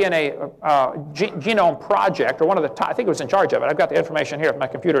charge of the DNA genome project, or one of the I think he was in charge of it. I've got the information here if my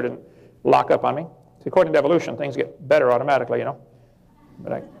computer didn't lock up on me. See, according to evolution, things get better automatically,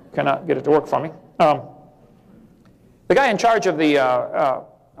 but I cannot get it to work for me. The guy in charge of the,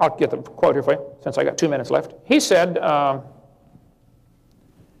 I'll get the quote here for you, since I got 2 minutes left. He said,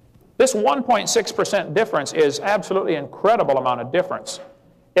 this 1.6% difference is absolutely incredible amount of difference.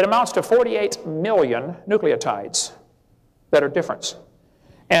 It amounts to 48 million nucleotides that are different.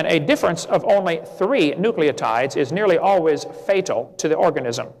 And a difference of only 3 nucleotides is nearly always fatal to the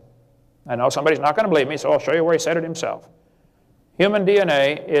organism. I know somebody's not going to believe me, so I'll show you where he said it himself. Human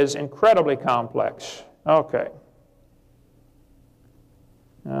DNA is incredibly complex. Okay.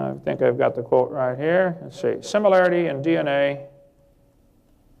 I think I've got the quote right here. Let's see. Similarity in DNA.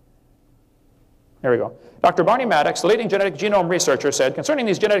 Here we go. Dr. Barney Maddox, the leading genetic genome researcher, said, concerning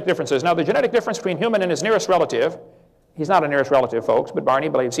these genetic differences, now the genetic difference between human and his nearest relative, he's not a nearest relative, folks, but Barney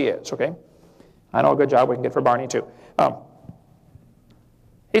believes he is, okay? I know a good job we can get for Barney, too.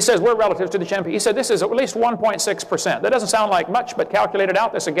 He says, we're relatives to the chimpanzee. He said, this is at least 1.6%. That doesn't sound like much, but calculated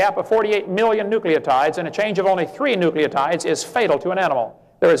out, there's a gap of 48 million nucleotides, and a change of only 3 nucleotides is fatal to an animal.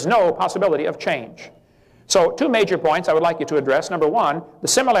 There is no possibility of change. So 2 major points I would like you to address. Number 1, the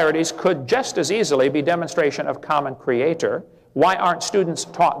similarities could just as easily be demonstration of common creator. Why aren't students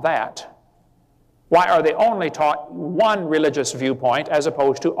taught that? Why are they only taught one religious viewpoint as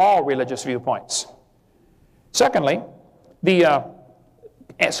opposed to all religious viewpoints? Secondly, the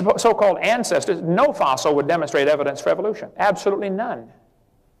so-called ancestors, no fossil would demonstrate evidence for evolution. Absolutely none.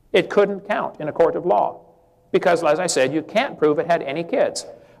 It couldn't count in a court of law because, as I said, you can't prove it had any kids.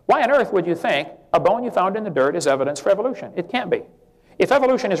 Why on earth would you think a bone you found in the dirt is evidence for evolution? It can't be. If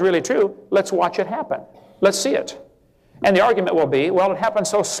evolution is really true, let's watch it happen. Let's see it. And the argument will be, well, it happens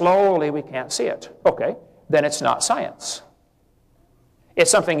so slowly we can't see it. Okay, then it's not science. It's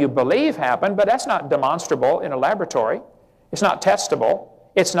something you believe happened, but that's not demonstrable in a laboratory. It's not testable.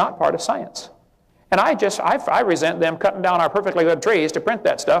 It's not part of science. And I resent them cutting down our perfectly good trees to print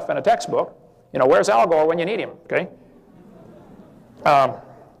that stuff in a textbook. You know, where's Al Gore when you need him, okay?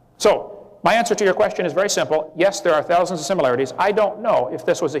 So my answer to your question is very simple. Yes, there are thousands of similarities. I don't know if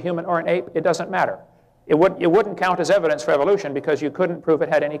this was a human or an ape. It doesn't matter. It wouldn't count as evidence for evolution because you couldn't prove it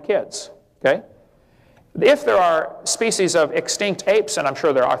had any kids, okay? If there are species of extinct apes, and I'm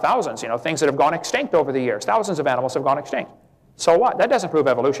sure there are thousands, you know, things that have gone extinct over the years, thousands of animals have gone extinct. So what? That doesn't prove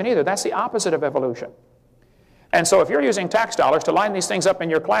evolution either. That's the opposite of evolution. And so if you're using tax dollars to line these things up in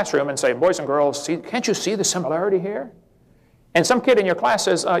your classroom and say, boys and girls, can't you see the similarity here? And some kid in your class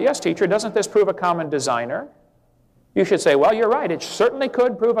says, yes, teacher, doesn't this prove a common designer? You should say, well, you're right. It certainly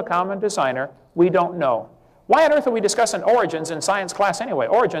could prove a common designer. We don't know. Why on earth are we discussing origins in science class anyway?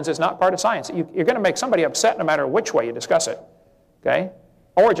 Origins is not part of science. You're going to make somebody upset no matter which way you discuss it. Okay?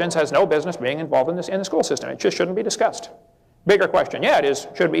 Origins has no business being involved in the school system. It just shouldn't be discussed. Bigger question, yeah, it is,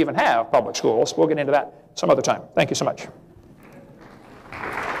 should we even have public schools? We'll get into that some other time. Thank you so much.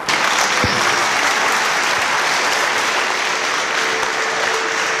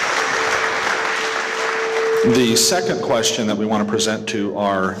 The second question that we want to present to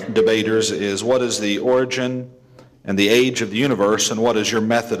our debaters is, what is the origin and the age of the universe, and what is your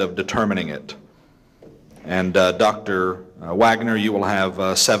method of determining it? And Dr. Waggoner, you will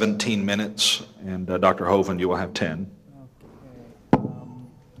have 17 minutes, and Dr. Hovind, you will have 10.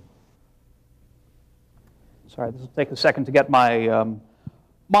 Sorry, this will take a second to get my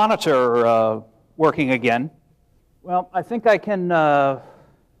monitor working again. Well, I think I can, let's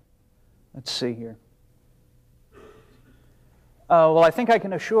see here. Well, I think I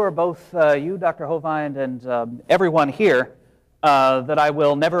can assure both you, Dr. Hovind, and everyone here that I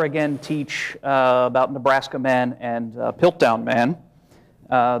will never again teach about Nebraska Man and Piltdown Man.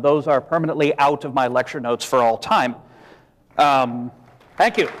 Those are permanently out of my lecture notes for all time.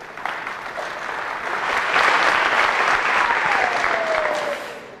 Thank you.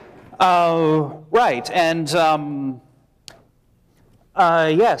 Right, and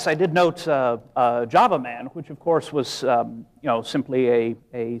yes, I did note Java Man, which of course was, simply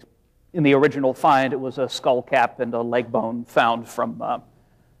in the original find, it was a skull cap and a leg bone found a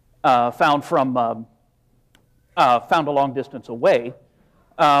long distance away.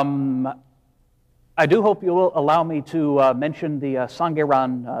 I do hope you will allow me to mention the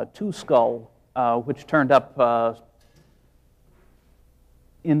Sangeran II skull, which turned up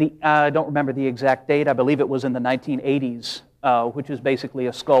I don't remember the exact date. I believe it was in the 1980s, which is basically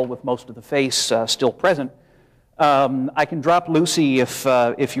a skull with most of the face still present. I can drop Lucy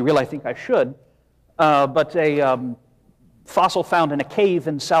if you really think I should, but a fossil found in a cave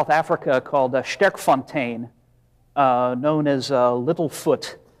in South Africa called Sterkfontein, known as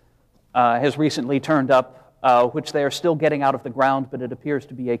Littlefoot, has recently turned up, which they are still getting out of the ground, but it appears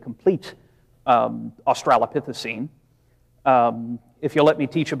to be a complete Australopithecine. If you'll let me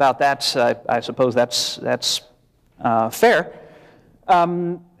teach about that, I suppose that's fair.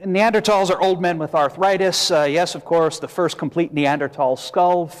 Neanderthals are old men with arthritis. Yes, of course, the first complete Neanderthal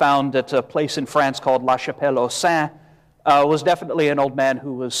skull found at a place in France called La Chapelle-aux-Saints was definitely an old man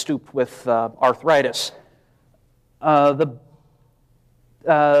who was stooped with arthritis. The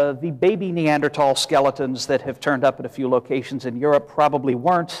the baby Neanderthal skeletons that have turned up at a few locations in Europe probably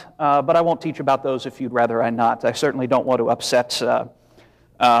weren't, but I won't teach about those if you'd rather I not. I certainly don't want to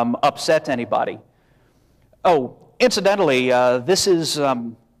upset anybody. Oh, incidentally, this is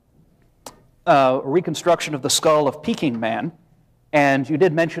a reconstruction of the skull of Peking Man, and you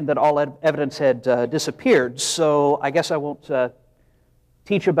did mention that all evidence had disappeared, so I guess I won't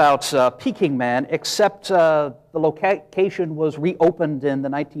teach about Peking Man, except the location was reopened in the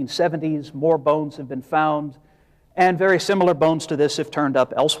 1970s. More bones have been found, and very similar bones to this have turned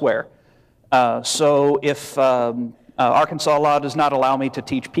up elsewhere. So if Arkansas law does not allow me to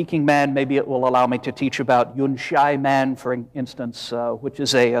teach Peking Man, maybe it will allow me to teach about Yunshai Man, for instance, which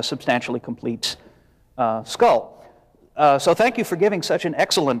is a substantially complete skull. So thank you for giving such an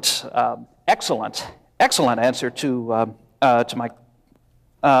excellent answer to my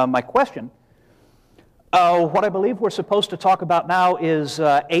question. What I believe we're supposed to talk about now is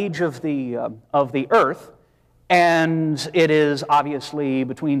age of the Earth, and it is obviously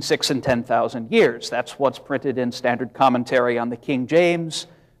between 6,000 and 10,000 years. That's what's printed in standard commentary on the King James.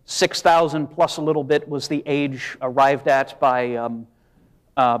 6,000 plus a little bit was the age arrived at by an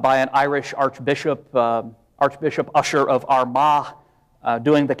Irish archbishop, Archbishop Usher of Armagh,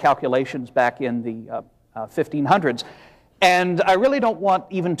 doing the calculations back in the 1500s. And I really don't want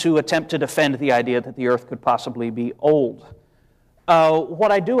even to attempt to defend the idea that the Earth could possibly be old.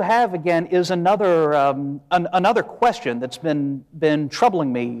 What I do have, again, is another question that's been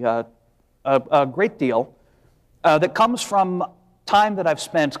troubling me a great deal, that comes from time that I've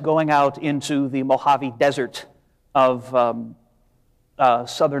spent going out into the Mojave Desert of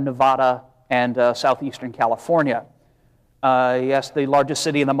southern Nevada and southeastern California. Yes, the largest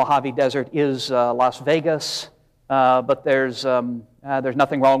city in the Mojave Desert is Las Vegas. But there's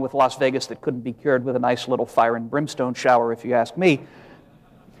nothing wrong with Las Vegas that couldn't be cured with a nice little fire and brimstone shower, if you ask me.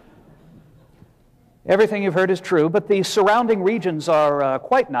 Everything you've heard is true, but the surrounding regions are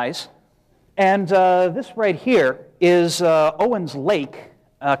quite nice. And this right here is Owens Lake,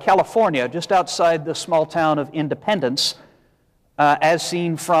 California, just outside the small town of Independence, as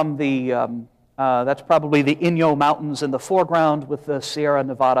seen from the, that's probably the Inyo Mountains in the foreground with the Sierra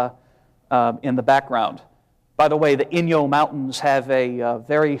Nevada in the background. By the way, the Inyo Mountains have a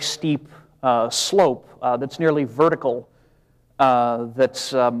very steep slope that's nearly vertical,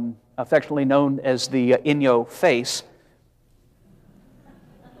 that's affectionately known as the Inyo Face.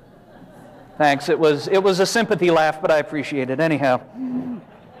 Thanks. It was a sympathy laugh, but I appreciate it anyhow.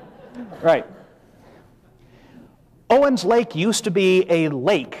 Right. Owens Lake used to be a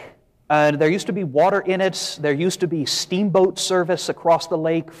lake. There used to be water in it. There used to be steamboat service across the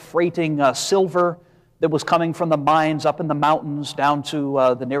lake, freighting silver that was coming from the mines up in the mountains down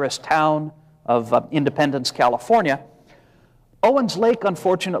to the nearest town of Independence, California. Owens Lake,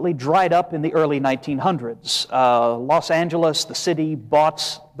 unfortunately, dried up in the early 1900s. Los Angeles, the city,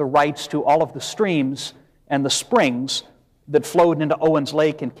 bought the rights to all of the streams and the springs that flowed into Owens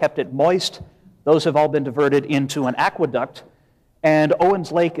Lake and kept it moist. Those have all been diverted into an aqueduct. And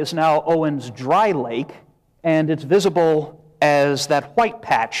Owens Lake is now Owens Dry Lake, and it's visible as that white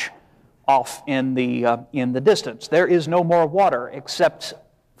patch off in the distance. There is no more water except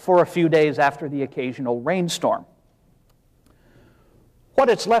for a few days after the occasional rainstorm. What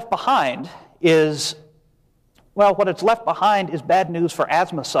it's left behind is, well, what it's left behind is bad news for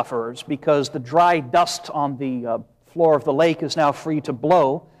asthma sufferers, because the dry dust on the floor of the lake is now free to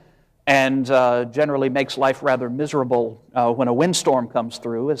blow, and generally makes life rather miserable when a windstorm comes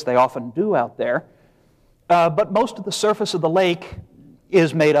through, as they often do out there. But most of the surface of the lake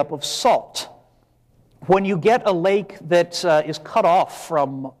is made up of salt. When you get a lake that is cut off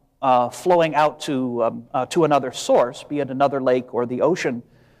from flowing out to another source, be it another lake or the ocean,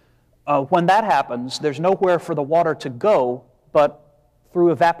 when that happens, there's nowhere for the water to go but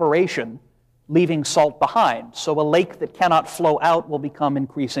through evaporation, leaving salt behind. So a lake that cannot flow out will become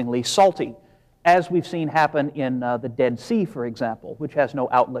increasingly salty, as we've seen happen in the Dead Sea, for example, which has no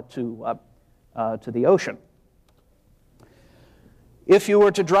outlet to the ocean. If you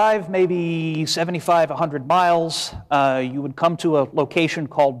were to drive maybe 75, 100 miles, you would come to a location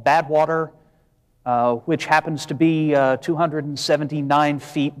called Badwater, which happens to be 279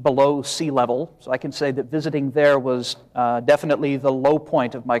 feet below sea level. So I can say that visiting there was definitely the low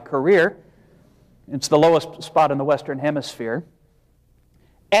point of my career. It's the lowest spot in the Western Hemisphere.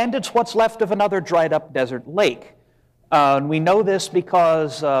 And it's what's left of another dried up desert lake. And we know this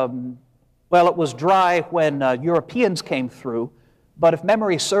because, well, it was dry when Europeans came through. But if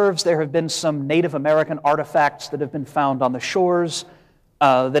memory serves, there have been some Native American artifacts that have been found on the shores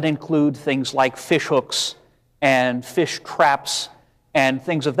that include things like fish hooks and fish traps and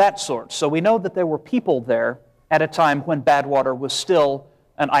things of that sort. So we know that there were people there at a time when Badwater was still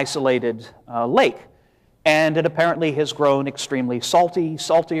an isolated lake. And it apparently has grown extremely salty,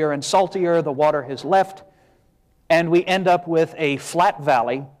 saltier and saltier. The water has left, and we end up with a flat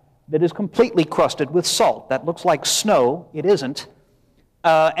valley that is completely crusted with salt. That looks like snow. It isn't.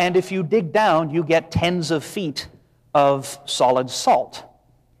 And if you dig down, you get tens of feet of solid salt.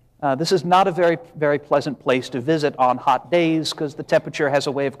 This is not a very, very pleasant place to visit on hot days because the temperature has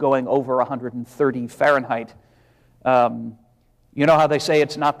a way of going over 130 Fahrenheit. You know how they say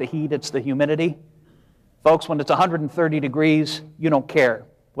it's not the heat, it's the humidity? Folks, when it's 130 degrees, you don't care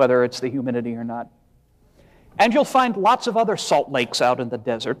whether it's the humidity or not. And you'll find lots of other salt lakes out in the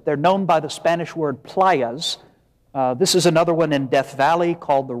desert. They're known by the Spanish word playas. This is another one in Death Valley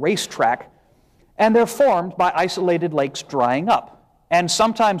called the Racetrack. And they're formed by isolated lakes drying up. And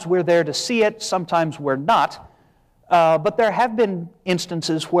sometimes we're there to see it, sometimes we're not. But there have been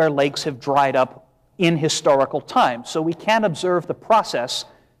instances where lakes have dried up in historical times. So we can observe the process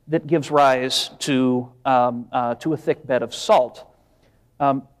that gives rise to a thick bed of salt.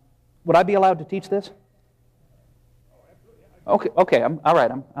 Would I be allowed to teach this? Okay, all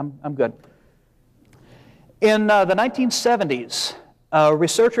right, I'm good. In the 1970s, a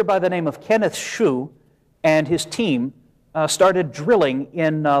researcher by the name of Kenneth Shue and his team started drilling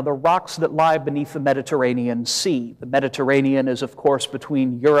in the rocks that lie beneath the Mediterranean Sea. The Mediterranean is, of course,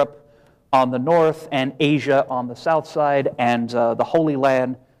 between Europe on the north and Asia on the south side, and the Holy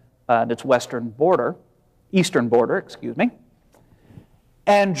Land and its eastern border, excuse me.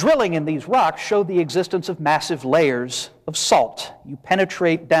 And drilling in these rocks showed the existence of massive layers of salt. You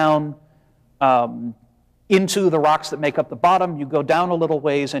penetrate down into the rocks that make up the bottom, you go down a little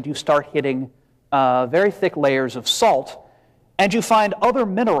ways, and you start hitting very thick layers of salt. And you find other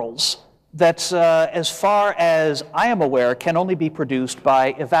minerals that, as far as I am aware, can only be produced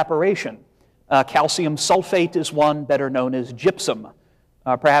by evaporation. Calcium sulfate is one, better known as gypsum,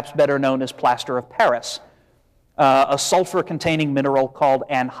 perhaps better known as plaster of Paris. A sulfur-containing mineral called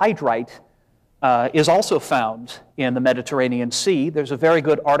anhydrite is also found in the Mediterranean Sea. There's a very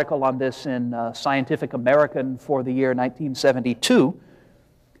good article on this in Scientific American for the year 1972.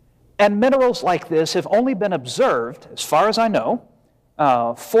 And minerals like this have only been observed, as far as I know,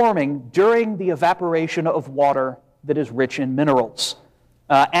 forming during the evaporation of water that is rich in minerals.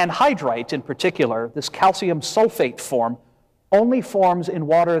 Anhydrite, in particular, this calcium sulfate form, only forms in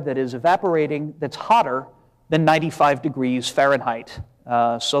water that is evaporating, that's hotter than 95 degrees Fahrenheit.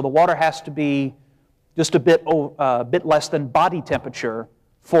 So the water has to be just a bit less than body temperature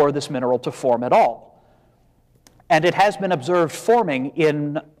for this mineral to form at all. And it has been observed forming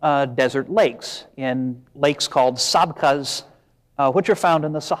in desert lakes, in lakes called sabkhas, which are found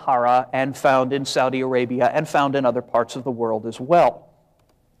in the Sahara and found in Saudi Arabia and found in other parts of the world as well.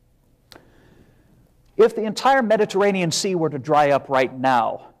 If the entire Mediterranean Sea were to dry up right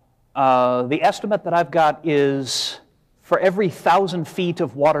now, the estimate that I've got is for every 1,000 feet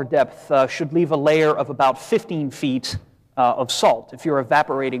of water depth should leave a layer of about 15 feet of salt if you're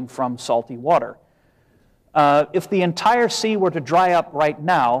evaporating from salty water. If the entire sea were to dry up right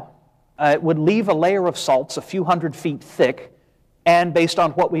now, it would leave a layer of salts a few hundred feet thick, and based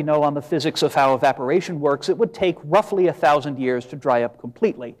on what we know on the physics of how evaporation works, it would take roughly 1,000 years to dry up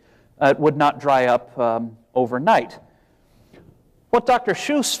completely. It would not dry up overnight. What Dr.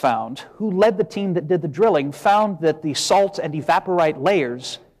 Schuss found, who led the team that did the drilling, found that the salt and evaporite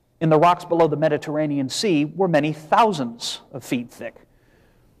layers in the rocks below the Mediterranean Sea were many thousands of feet thick.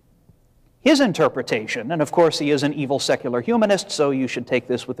 His interpretation, and of course he is an evil secular humanist, so you should take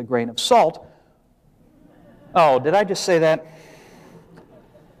this with a grain of salt. Oh, did I just say that?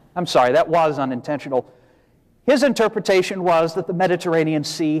 I'm sorry, that was unintentional. His interpretation was that the Mediterranean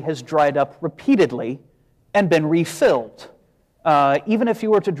Sea has dried up repeatedly and been refilled. Even if you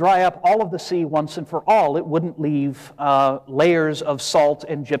were to dry up all of the sea once and for all, it wouldn't leave layers of salt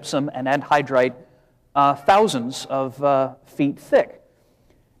and gypsum and anhydrite thousands of feet thick.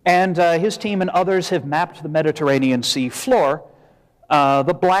 And his team and others have mapped the Mediterranean Sea floor.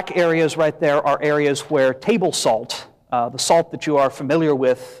 The black areas right there are areas where table salt, the salt that you are familiar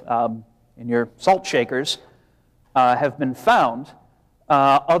with in your salt shakers, have been found.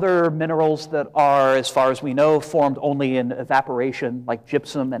 Other minerals that are, as far as we know, formed only in evaporation, like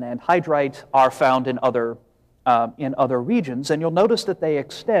gypsum and anhydrite, are found in other regions. And you'll notice that they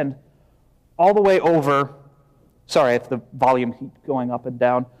extend all the way over, sorry if the volume keeps going up and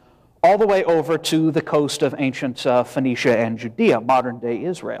down, all the way over to the coast of ancient Phoenicia and Judea, modern-day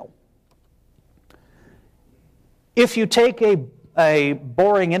Israel. If you take a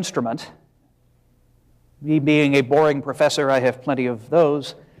boring instrument Me being a boring professor, I have plenty of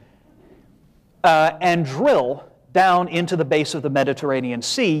those, and drill down into the base of the Mediterranean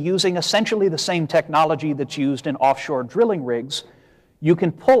Sea using essentially the same technology that's used in offshore drilling rigs. You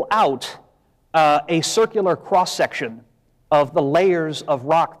can pull out a circular cross-section of the layers of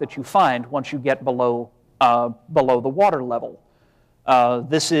rock that you find once you get below the water level.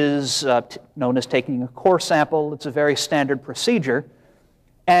 This is known as taking a core sample. It's a very standard procedure.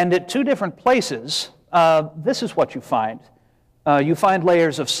 And at two different places, this is what you find. You find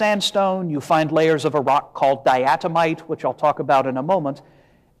layers of sandstone, you find layers of a rock called diatomite, which I'll talk about in a moment,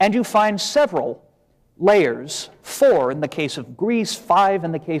 and you find several layers, 4 in the case of Greece, 5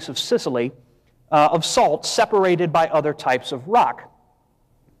 in the case of Sicily, of salt separated by other types of rock.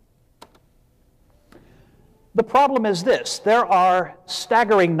 The problem is this: there are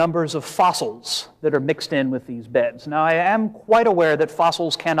staggering numbers of fossils that are mixed in with these beds. Now, I am quite aware that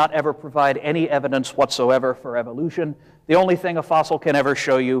fossils cannot ever provide any evidence whatsoever for evolution. The only thing a fossil can ever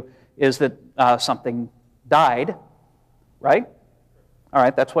show you is that something died, right? All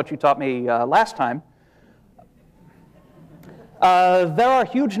right, that's what you taught me last time. There are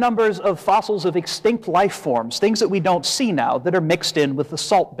huge numbers of fossils of extinct life forms, things that we don't see now, that are mixed in with the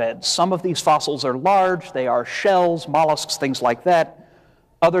salt beds. Some of these fossils are large, they are shells, mollusks, things like that.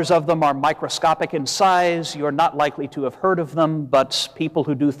 Others of them are microscopic in size. You're not likely to have heard of them, but people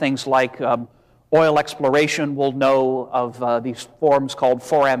who do things like oil exploration will know of these forms called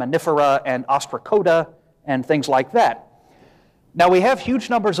foraminifera and ostracoda and things like that. Now, we have huge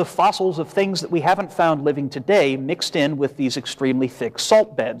numbers of fossils of things that we haven't found living today mixed in with these extremely thick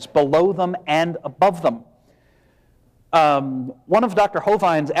salt beds, below them and above them. One of Dr.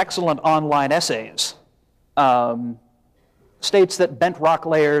 Hovind's excellent online essays states that bent rock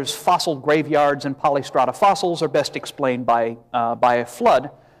layers, fossil graveyards, and polystrata fossils are best explained by a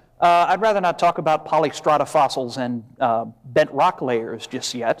flood. I'd rather not talk about polystrata fossils and bent rock layers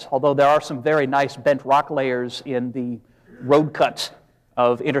just yet, although there are some very nice bent rock layers in the road cut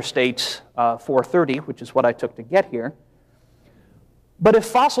of Interstate 430, which is what I took to get here. But if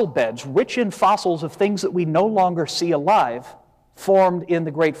fossil beds, rich in fossils of things that we no longer see alive, formed in the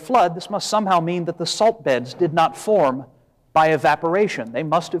Great Flood, this must somehow mean that the salt beds did not form by evaporation. They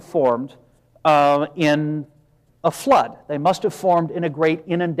must have formed in a flood. They must have formed in a great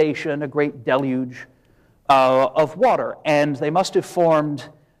inundation, a great deluge of water. And they must have formed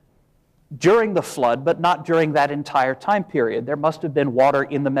during the flood, but not during that entire time period. There must have been water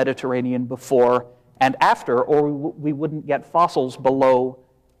in the Mediterranean before and after, or we wouldn't get fossils below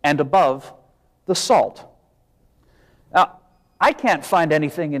and above the salt. Now, I can't find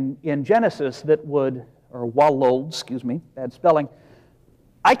anything in Genesis that would, or Wallold, excuse me, bad spelling.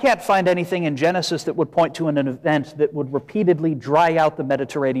 I can't find anything in Genesis that would point to an event that would repeatedly dry out the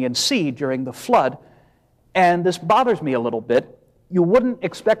Mediterranean Sea during the flood, and this bothers me a little bit. You wouldn't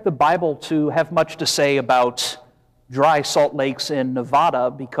expect the Bible to have much to say about dry salt lakes in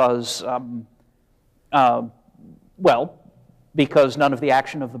Nevada because, because none of the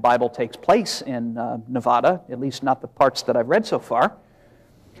action of the Bible takes place in Nevada, at least not the parts that I've read so far.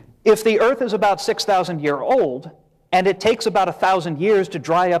 If the earth is about 6,000 years old, and it takes about 1,000 years to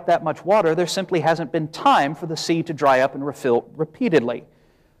dry up that much water, there simply hasn't been time for the sea to dry up and refill repeatedly.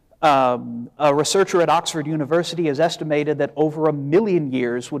 A researcher at Oxford University has estimated that over 1 million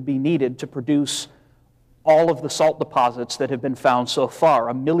years would be needed to produce all of the salt deposits that have been found so far,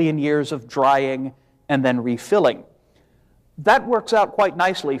 1 million years of drying and then refilling. That works out quite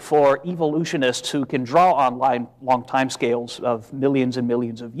nicely for evolutionists who can draw on long timescales of millions and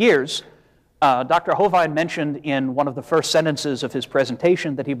millions of years. Dr. Hovind mentioned in one of the first sentences of his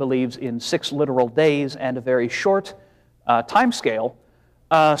presentation that he believes in 6 literal days and a very short timescale.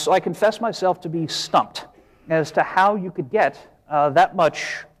 So I confess myself to be stumped as to how you could get that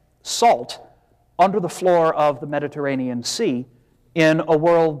much salt under the floor of the Mediterranean Sea in a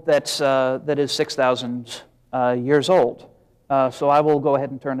world that is 6,000 years old. So I will go ahead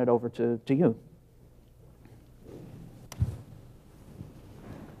and turn it over to you.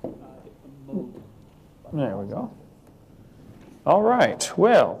 There we go. All right.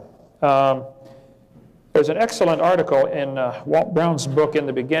 Well, there's an excellent article in Walt Brown's book in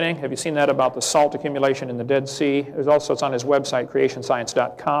the beginning. Have you seen that about the salt accumulation in the Dead Sea? There's also, it's on his website,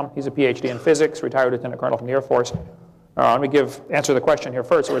 creationscience.com. He's a PhD in physics, retired lieutenant colonel from the Air Force. Let me answer the question here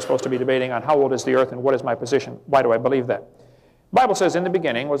first. We're supposed to be debating on how old is the earth and what is my position. Why do I believe that? The Bible says in the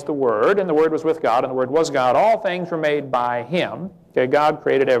beginning was the Word, and the Word was with God, and the Word was God. All things were made by Him. Okay, God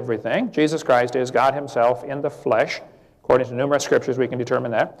created everything. Jesus Christ is God Himself in the flesh. According to numerous scriptures, we can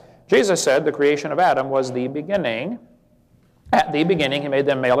determine that. Jesus said the creation of Adam was the beginning At the beginning, he made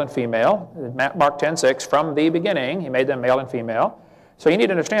them male and female. Mark 10:6, from the beginning, he made them male and female. So you need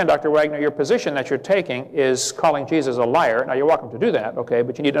to understand, Dr. Waggoner, your position that you're taking is calling Jesus a liar. Now, you're welcome to do that, okay,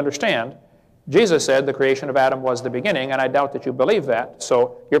 but you need to understand, Jesus said the creation of Adam was the beginning, and I doubt that you believe that.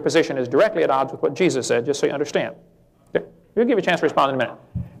 So your position is directly at odds with what Jesus said, just so you understand. Okay? We'll give you a chance to respond in a minute.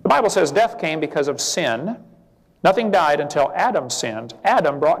 The Bible says death came because of sin. Nothing died until Adam sinned.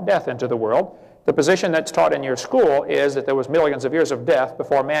 Adam brought death into the world. The position that's taught in your school is that there was millions of years of death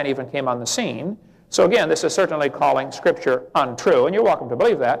before man even came on the scene. So again, this is certainly calling Scripture untrue, and you're welcome to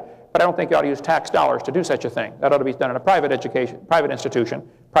believe that, but I don't think you ought to use tax dollars to do such a thing. That ought to be done in a private institution,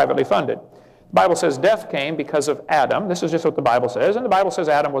 privately funded. The Bible says death came because of Adam. This is just what the Bible says, and the Bible says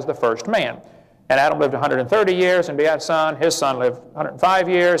Adam was the first man. And Adam lived 130 years, and his son lived 105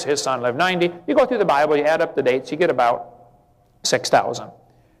 years, his son lived 90. You go through the Bible, you add up the dates, you get about 6,000.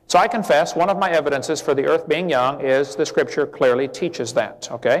 So I confess one of my evidences for the earth being young is the Scripture clearly teaches that,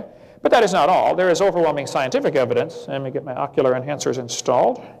 okay? But that is not all. There is overwhelming scientific evidence. Let me get my ocular enhancers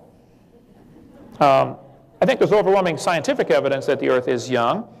installed. I think there's overwhelming scientific evidence that the earth is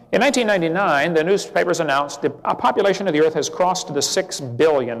young. In 1999, the newspapers announced the population of the earth has crossed the 6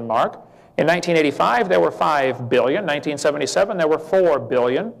 billion mark. In 1985, there were 5 billion. 1977, there were 4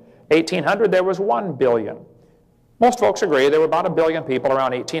 billion. 1800, there was 1 billion. Most folks agree there were about 1 billion people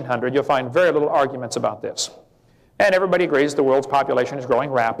around 1800. You'll find very little arguments about this. And everybody agrees the world's population is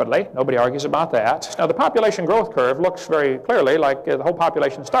growing rapidly. Nobody argues about that. Now, the population growth curve looks very clearly like the whole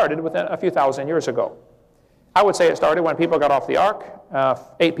population started within a few thousand years ago. I would say it started when people got off the ark.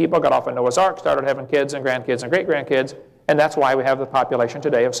 8 people got off of Noah's ark, started having kids and grandkids and great-grandkids, and that's why we have the population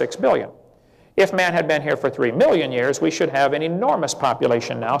today of 6 billion. If man had been here for 3 million years, we should have an enormous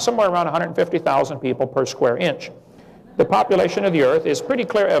population now, somewhere around 150,000 people per square inch. The population of the earth is pretty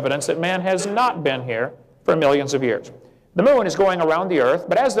clear evidence that man has not been here for millions of years. The moon is going around the earth,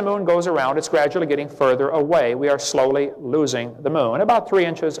 but as the moon goes around, it's gradually getting further away. We are slowly losing the moon, about 3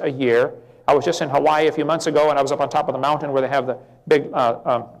 inches a year. I was just in Hawaii a few months ago, and I was up on top of the mountain where they have the big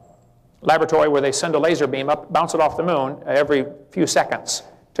laboratory where they send a laser beam up, bounce it off the moon every few seconds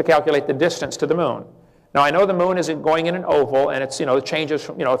to calculate the distance to the moon. Now, I know the moon isn't going in an oval, and it's, it changes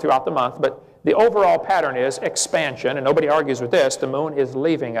throughout the month, but the overall pattern is expansion, and nobody argues with this. The moon is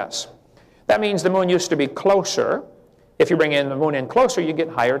leaving us. That means the moon used to be closer. If you bring the moon in closer, you get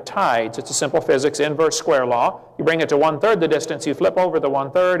higher tides. It's a simple physics, inverse square law. You bring it to 1/3 the distance, you flip over the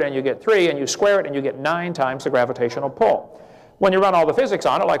 1/3, and you get 3, and you square it, and you get 9 times the gravitational pull. When you run all the physics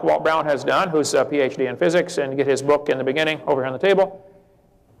on it, like Walt Brown has done, who's a PhD in physics, and get his book in the beginning over here on the table,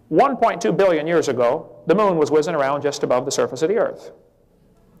 1.2 billion years ago, the moon was whizzing around just above the surface of the earth,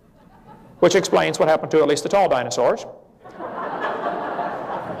 which explains what happened to at least the tall dinosaurs.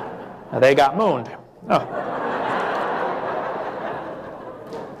 They got mooned. Oh.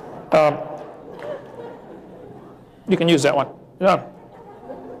 You can use that one. The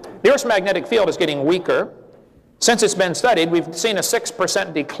Earth's magnetic field is getting weaker. Since it's been studied, we've seen a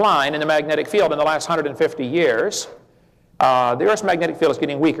 6% decline in the magnetic field in the last 150 years. The Earth's magnetic field is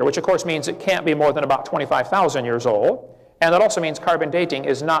getting weaker, which of course means it can't be more than about 25,000 years old. And that also means carbon dating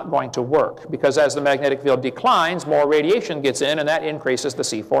is not going to work, because as the magnetic field declines, more radiation gets in, and that increases the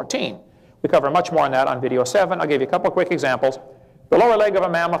C14. We cover much more on that on video 7. I'll give you a couple of quick examples. The lower leg of a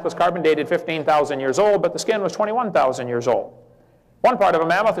mammoth was carbon dated 15,000 years old, but the skin was 21,000 years old. One part of a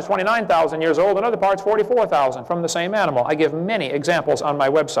mammoth is 29,000 years old, another part's 44,000 from the same animal. I give many examples on my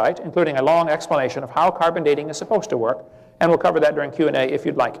website, including a long explanation of how carbon dating is supposed to work, and we'll cover that during Q&A if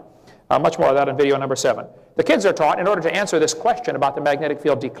you'd like. Much more of that in video number 7. The kids are taught, in order to answer this question about the magnetic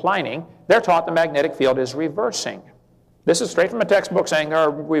field declining, they're taught the magnetic field is reversing. This is straight from a textbook saying there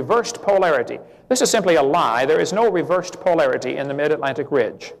are reversed polarity. This is simply a lie. There is no reversed polarity in the mid-Atlantic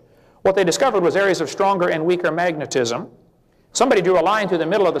ridge. What they discovered was areas of stronger and weaker magnetism. Somebody drew a line through the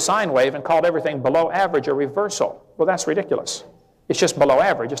middle of the sine wave and called everything below average a reversal. Well, that's ridiculous. It's just below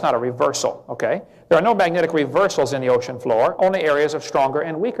average. It's not a reversal, okay? There are no magnetic reversals in the ocean floor, only areas of stronger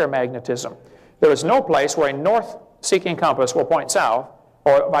and weaker magnetism. There is no place where a north-seeking compass will point south,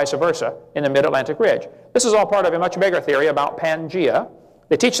 or vice versa, in the mid-Atlantic ridge. This is all part of a much bigger theory about Pangea.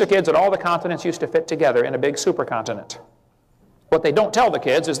 They teach the kids that all the continents used to fit together in a big supercontinent. What they don't tell the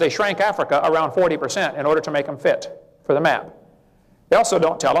kids is they shrank Africa around 40% in order to make them fit for the map. They also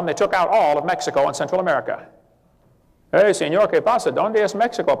don't tell them they took out all of Mexico and Central America. Hey, señor, ¿qué pasa? ¿Dónde es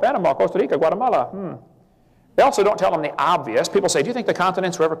Mexico? Panama, Costa Rica, Guatemala. They also don't tell them the obvious. People say, do you think the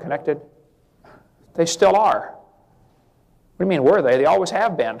continents were ever connected? They still are. What do you mean, were they? They always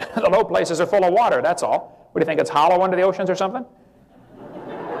have been. The low places are full of water, that's all. What do you think, it's hollow under the oceans or something?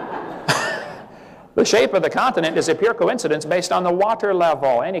 The shape of the continent is a pure coincidence based on the water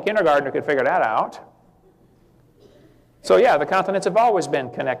level. Any kindergartner could figure that out. So yeah, the continents have always been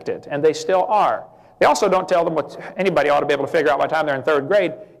connected, and they still are. They also don't tell them what anybody ought to be able to figure out by the time they're in 3rd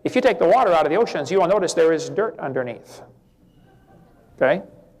grade. If you take the water out of the oceans, you will notice there is dirt underneath. Okay?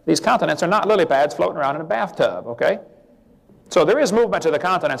 These continents are not lily pads floating around in a bathtub, okay? So there is movement to the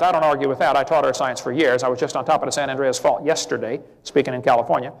continents. I don't argue with that. I taught earth science for years. I was just on top of the San Andreas Fault yesterday, speaking in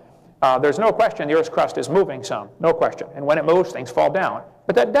California. There's no question the Earth's crust is moving some, no question. And when it moves, things fall down.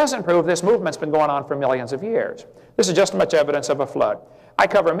 But that doesn't prove this movement's been going on for millions of years. This is just as much evidence of a flood. I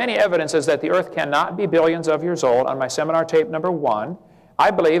cover many evidences that the Earth cannot be billions of years old on my seminar tape number 1.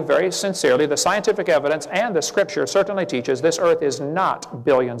 I believe very sincerely the scientific evidence and the Scripture certainly teaches this Earth is not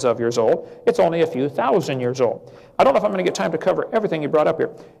billions of years old. It's only a few thousand years old. I don't know if I'm going to get time to cover everything you brought up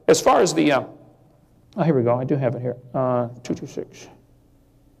here. As far as the, oh, here we go. I do have it here. 226.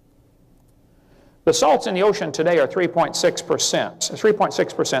 The salts in the ocean today are 3.6%.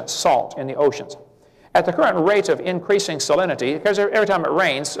 3.6% salt in the oceans. At the current rate of increasing salinity, because every time it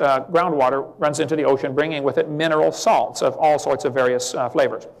rains, groundwater runs into the ocean, bringing with it mineral salts of all sorts of various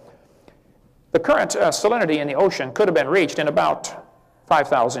flavors. The current salinity in the ocean could have been reached in about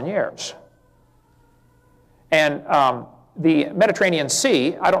 5,000 years. And the Mediterranean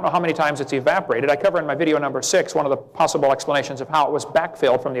Sea, I don't know how many times it's evaporated. I cover in my video number 6 one of the possible explanations of how it was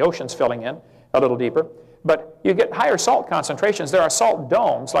backfilled from the oceans filling in a little deeper. But you get higher salt concentrations. There are salt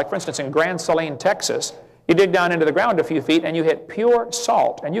domes, like for instance in Grand Saline, Texas. You dig down into the ground a few feet and you hit pure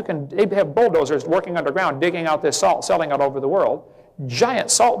salt. And they have bulldozers working underground digging out this salt, selling it over the world.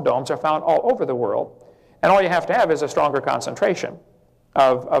 Giant salt domes are found all over the world. And all you have to have is a stronger concentration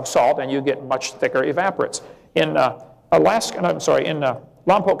of salt, and you get much thicker evaporates. In Lompoc,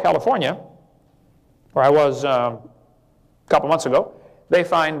 California, where I was a couple months ago, they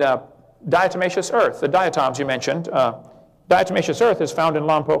find diatomaceous earth, the diatoms you mentioned. Diatomaceous earth is found in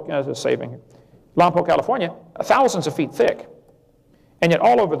Lompoc, Lompoc, California, thousands of feet thick. And yet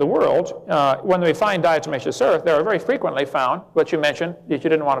all over the world, when we find diatomaceous earth, there are very frequently found, what you mentioned, that you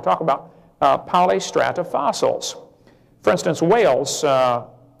didn't want to talk about, polystrata fossils. For instance, whales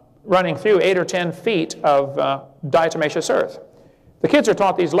running through 8 or 10 feet of diatomaceous earth. The kids are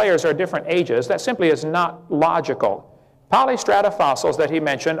taught these layers are different ages. That simply is not logical. Polystrata fossils that he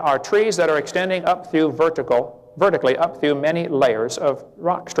mentioned are trees that are extending up through vertically up through many layers of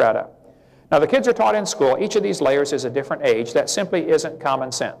rock strata. Now the kids are taught in school each of these layers is a different age. That simply isn't common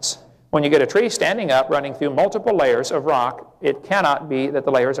sense. When you get a tree standing up running through multiple layers of rock, it cannot be that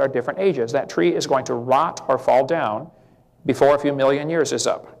the layers are different ages. That tree is going to rot or fall down before a few million years is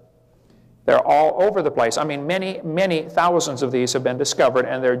up. They're all over the place. I mean, many thousands of these have been discovered,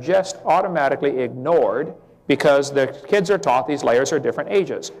 and they're just automatically ignored because the kids are taught these layers are different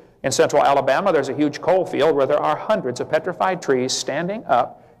ages. In central Alabama, there's a huge coal field where there are hundreds of petrified trees standing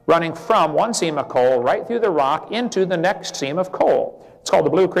up, running from one seam of coal right through the rock into the next seam of coal. It's called the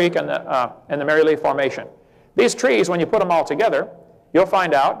Blue Creek and the Mary Lee Formation. These trees, when you put them all together, you'll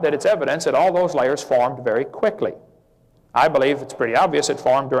find out that it's evidence that all those layers formed very quickly. I believe it's pretty obvious it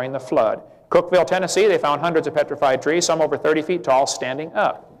formed during the flood. Cookeville, Tennessee, they found hundreds of petrified trees, some over 30 feet tall, standing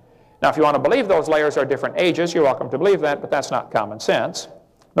up. Now, if you want to believe those layers are different ages, you're welcome to believe that, but that's not common sense.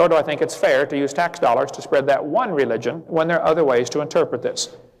 Nor do I think it's fair to use tax dollars to spread that one religion when there are other ways to interpret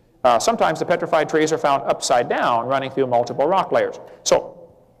this. Sometimes the petrified trees are found upside down, running through multiple rock layers. So,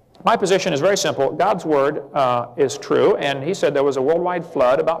 my position is very simple. God's word is true, and he said there was a worldwide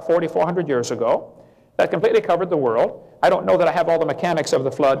flood about 4,400 years ago that completely covered the world. I don't know that I have all the mechanics of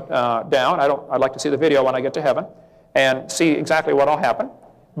the flood down. I'd like to see the video when I get to heaven and see exactly what all happened.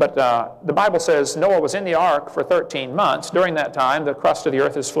 But the Bible says Noah was in the ark for 13 months. During that time, the crust of the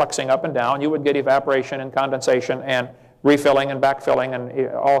earth is fluxing up and down. You would get evaporation and condensation and refilling and backfilling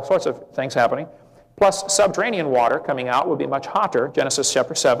and all sorts of things happening. Plus, subterranean water coming out would be much hotter. Genesis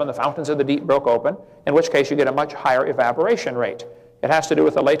chapter 7, the fountains of the deep broke open, in which case you get a much higher evaporation rate. It has to do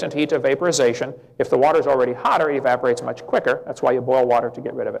with the latent heat of vaporization. If the water is already hotter, it evaporates much quicker. That's why you boil water to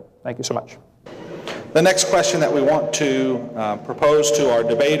get rid of it. Thank you so much. The next question that we want to propose to our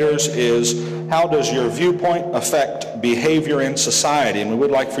debaters is, how does your viewpoint affect behavior in society? And we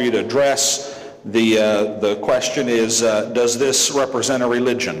would like for you to address the question is, does this represent a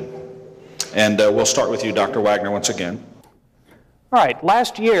religion? And we'll start with you, Dr. Waggoner, once again. All right.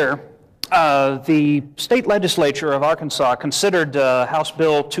 Last year, the state legislature of Arkansas considered House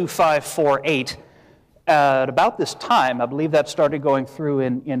Bill 2548. At about this time, I believe that started going through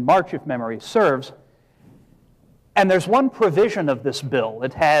in March, if memory serves. And there's one provision of this bill.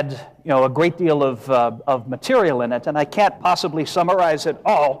 It had, a great deal of material in it, and I can't possibly summarize it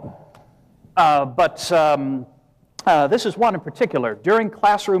all This is one in particular. During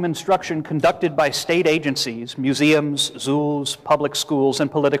classroom instruction conducted by state agencies, museums, zoos, public schools,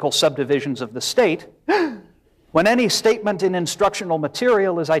 and political subdivisions of the state, when any statement in instructional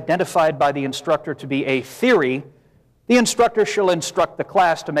material is identified by the instructor to be a theory, the instructor shall instruct the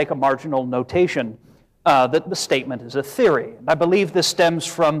class to make a marginal notation that the statement is a theory. And I believe this stems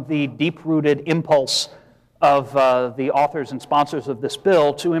from the deep-rooted impulse of the authors and sponsors of this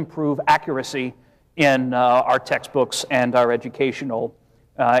bill to improve accuracy in our textbooks and our educational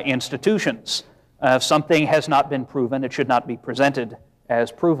institutions. If something has not been proven, it should not be presented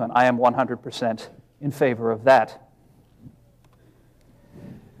as proven. I am 100% in favor of that.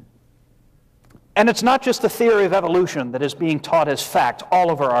 And it's not just the theory of evolution that is being taught as fact all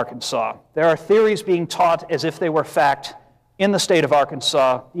over Arkansas. There are theories being taught as if they were fact in the state of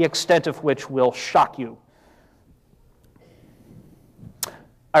Arkansas, the extent of which will shock you.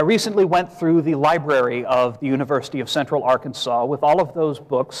 I recently went through the library of the University of Central Arkansas with all of those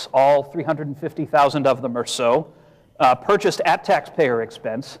books, all 350,000 of them or so, purchased at taxpayer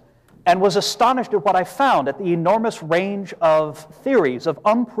expense, and was astonished at what I found, at the enormous range of theories, of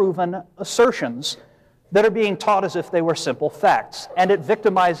unproven assertions that are being taught as if they were simple facts. And it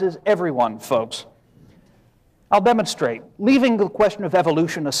victimizes everyone, folks. I'll demonstrate. Leaving the question of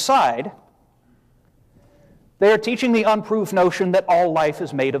evolution aside, they are teaching the unproved notion that all life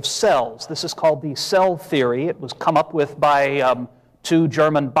is made of cells. This is called the cell theory. It was come up with by two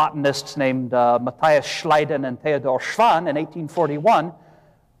German botanists named Matthias Schleiden and Theodor Schwann in 1841.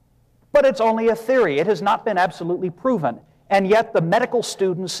 But it's only a theory. It has not been absolutely proven. And yet the medical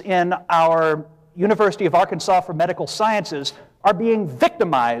students in our University of Arkansas for Medical Sciences are being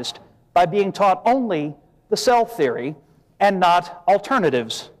victimized by being taught only the cell theory and not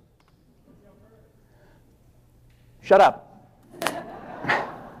alternatives. Shut up.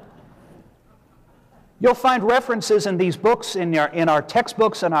 You'll find references in these books, in our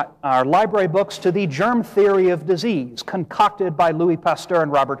textbooks and our library books, to the germ theory of disease concocted by Louis Pasteur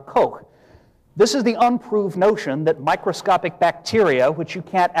and Robert Koch. This is the unproved notion that microscopic bacteria, which you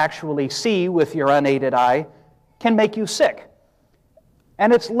can't actually see with your unaided eye, can make you sick.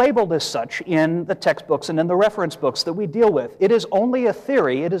 And it's labeled as such in the textbooks and in the reference books that we deal with. It is only a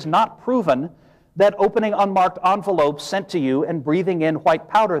theory. It is not proven that opening unmarked envelopes sent to you and breathing in white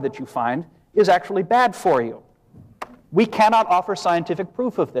powder that you find is actually bad for you. We cannot offer scientific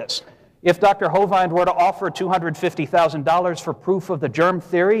proof of this. If Dr. Hovind were to offer $250,000 for proof of the germ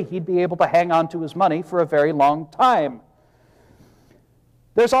theory, he'd be able to hang on to his money for a very long time.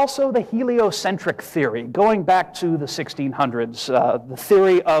 There's also the heliocentric theory, going back to the 1600s, the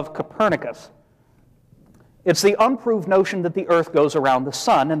theory of Copernicus. It's the unproved notion that the Earth goes around the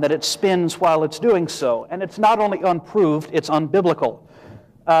sun and that it spins while it's doing so. And it's not only unproved, it's unbiblical.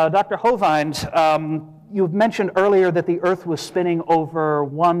 Dr. Hovind, you mentioned earlier that the Earth was spinning over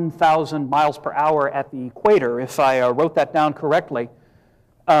 1,000 miles per hour at the equator, if I wrote that down correctly.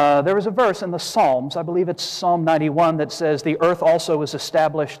 There is a verse in the Psalms, I believe it's Psalm 91, that says, "The earth also is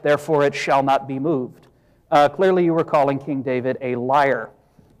established, therefore it shall not be moved." Clearly you were calling King David a liar.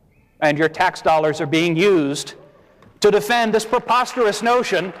 And your tax dollars are being used to defend this preposterous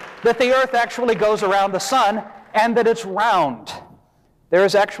notion that the earth actually goes around the sun and that it's round. There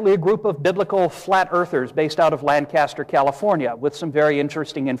is actually a group of biblical flat earthers based out of Lancaster, California, with some very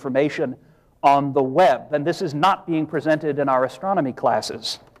interesting information on the web. And this is not being presented in our astronomy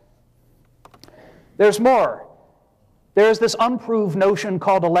classes. There's more. There's this unproved notion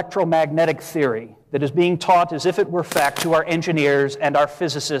called electromagnetic theory that is being taught as if it were fact to our engineers and our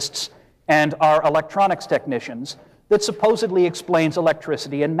physicists and our electronics technicians that supposedly explains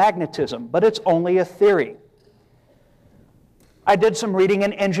electricity and magnetism, but it's only a theory. I did some reading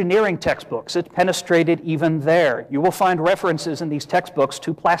in engineering textbooks. It penetrated even there. You will find references in these textbooks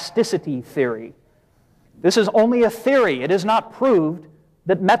to plasticity theory. This is only a theory. It is not proved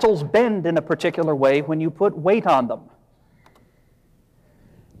that metals bend in a particular way when you put weight on them.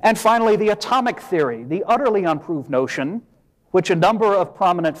 And finally, the atomic theory, the utterly unproved notion, which a number of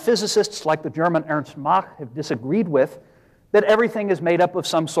prominent physicists like the German Ernst Mach have disagreed with, that everything is made up of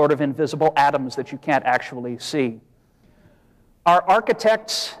some sort of invisible atoms that you can't actually see. Our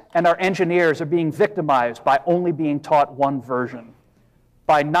architects and our engineers are being victimized by only being taught one version,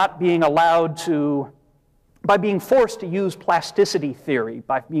 by not being allowed to, by being forced to use plasticity theory,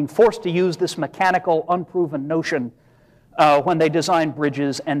 by being forced to use this mechanical, unproven notion when they design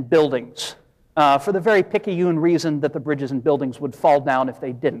bridges and buildings, for the very picayune reason that the bridges and buildings would fall down if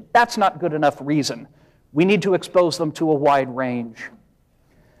they didn't. That's not good enough reason. We need to expose them to a wide range.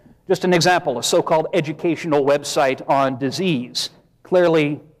 Just an example, a so-called educational website on disease.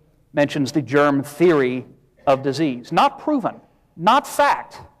 Clearly, mentions the germ theory of disease. Not proven, not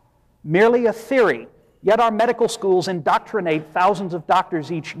fact, merely a theory. Yet our medical schools indoctrinate thousands of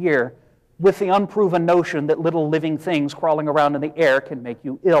doctors each year with the unproven notion that little living things crawling around in the air can make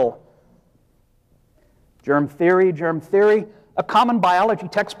you ill. Germ theory, germ theory. A common biology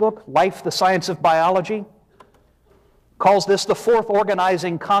textbook, Life, the Science of Biology, calls this the fourth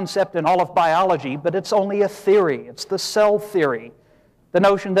organizing concept in all of biology, but it's only a theory. It's the cell theory, the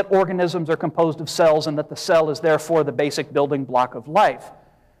notion that organisms are composed of cells and that the cell is therefore the basic building block of life.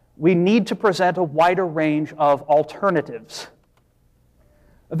 We need to present a wider range of alternatives.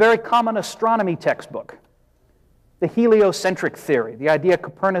 A very common astronomy textbook, the heliocentric theory, the idea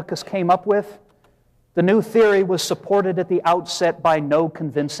Copernicus came up with. The new theory was supported at the outset by no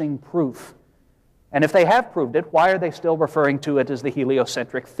convincing proof. And if they have proved it, why are they still referring to it as the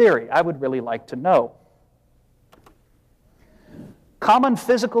heliocentric theory? I would really like to know. Common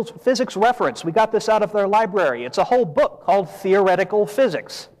physics reference. We got this out of their library. It's a whole book called Theoretical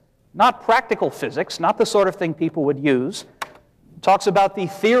Physics. Not practical physics, not the sort of thing people would use. It talks about the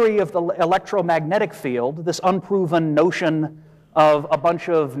theory of the electromagnetic field, this unproven notion of a bunch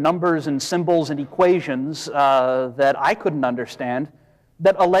of numbers and symbols and equations that I couldn't understand,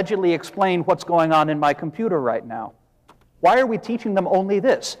 that allegedly explain what's going on in my computer right now. Why are we teaching them only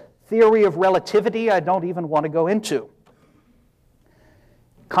this? Theory of relativity, I don't even want to go into.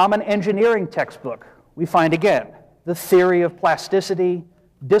 Common engineering textbook, we find again, the theory of plasticity,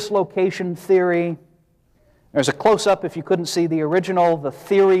 dislocation theory. There's a close-up, if you couldn't see the original, the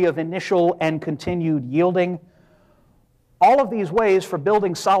theory of initial and continued yielding. All of these ways for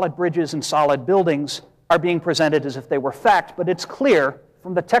building solid bridges and solid buildings are being presented as if they were fact, but it's clear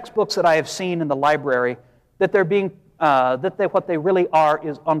from the textbooks that I have seen in the library that what they really are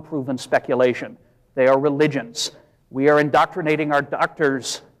is unproven speculation. They are religions. We are indoctrinating our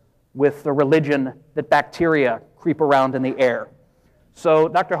doctors with the religion that bacteria creep around in the air. So,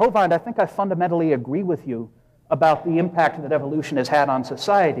 Dr. Hovind, I think I fundamentally agree with you about the impact that evolution has had on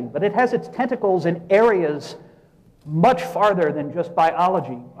society, but it has its tentacles in areas much farther than just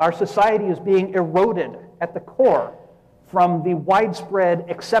biology. Our society is being eroded at the core from the widespread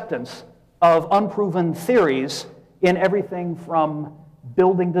acceptance of unproven theories in everything from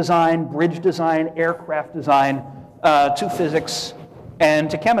building design, bridge design, aircraft design, to physics and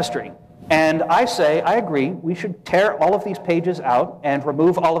to chemistry. And I say, I agree, we should tear all of these pages out and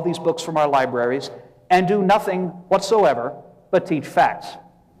remove all of these books from our libraries and do nothing whatsoever but teach facts.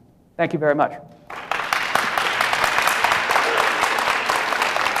 Thank you very much.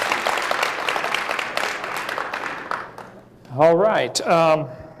 All right.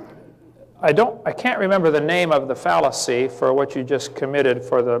 I can't remember the name of the fallacy for what you just committed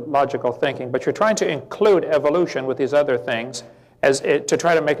for the logical thinking, but you're trying to include evolution with these other things to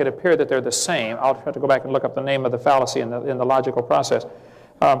try to make it appear that they're the same. I'll have to go back and look up the name of the fallacy in the logical process.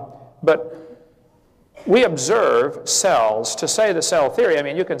 But we observe cells. To say the cell theory, I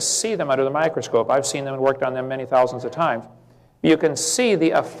mean, you can see them under the microscope. I've seen them and worked on them many thousands of times. You can see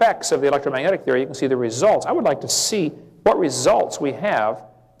the effects of the electromagnetic theory. You can see the results. I would like to see what results we have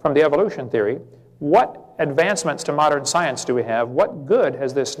from the evolution theory. What advancements to modern science do we have? What good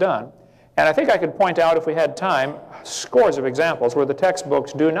has this done? And I think I could point out, if we had time, scores of examples where the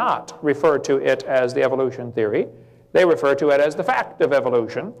textbooks do not refer to it as the evolution theory. They refer to it as the fact of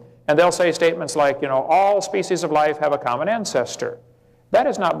evolution. And they'll say statements like, all species of life have a common ancestor. That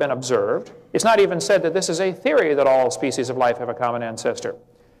has not been observed. It's not even said that this is a theory that all species of life have a common ancestor.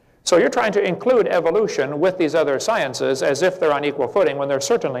 So you're trying to include evolution with these other sciences as if they're on equal footing when they're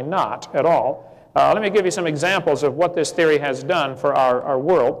certainly not at all. Let me give you some examples of what this theory has done for our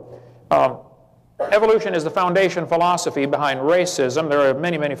world. Evolution is the foundation philosophy behind racism. There are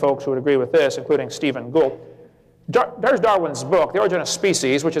many, many folks who would agree with this, including Stephen Gould. There's Darwin's book, The Origin of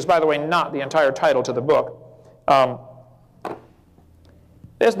Species, which is, by the way, not the entire title to the book.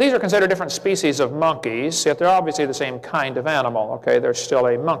 These are considered different species of monkeys, yet they're obviously the same kind of animal. Okay, they're still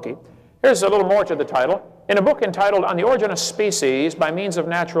a monkey. Here's a little more to the title. In a book entitled On the Origin of Species by Means of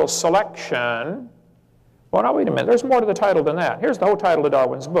Natural Selection. Well, now wait a minute. There's more to the title than that. Here's the whole title of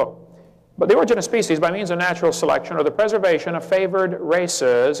Darwin's book. But the origin of species by means of natural selection, or the preservation of favored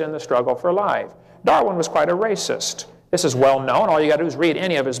races in the struggle for life. Darwin was quite a racist. This is well known. All you got to do is read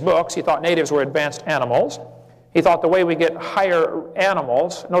any of his books. He thought natives were advanced animals. He thought the way we get higher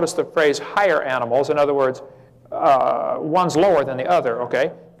animals, notice the phrase higher animals, in other words, one's lower than the other,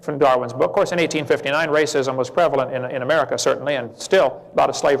 okay, from Darwin's book. Of course, in 1859, racism was prevalent in America, certainly, and still a lot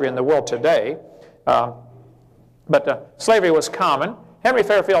of slavery in the world today. But slavery was common. Henry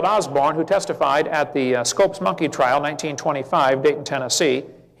Fairfield Osborn, who testified at the Scopes Monkey Trial, 1925, Dayton, Tennessee,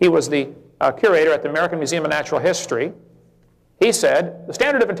 He was the curator at the American Museum of Natural History. He said, the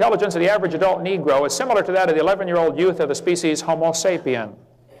standard of intelligence of the average adult Negro is similar to that of the 11-year-old youth of the species Homo sapien.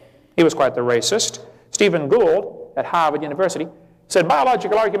 He was quite the racist. Stephen Gould at Harvard University said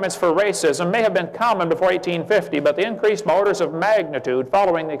biological arguments for racism may have been common before 1850, but they increased by orders of magnitude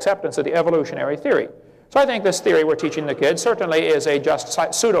following the acceptance of the evolutionary theory. So I think this theory we're teaching the kids certainly is a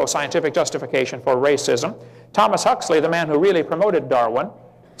pseudo-scientific justification for racism. Thomas Huxley, the man who really promoted Darwin,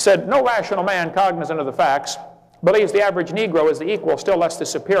 said no rational man cognizant of the facts believes the average Negro is the equal, still less the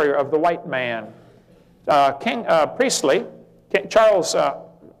superior, of the white man.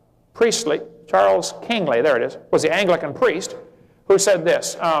 Charles Kingsley, there it is, was the Anglican priest who said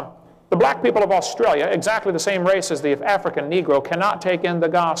this, the black people of Australia, exactly the same race as the African Negro, cannot take in the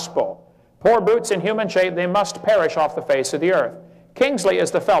gospel. Poor brutes in human shape, they must perish off the face of the earth. Kingsley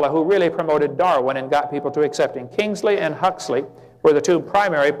is the fellow who really promoted Darwin and got people to accept him. Kingsley and Huxley were the two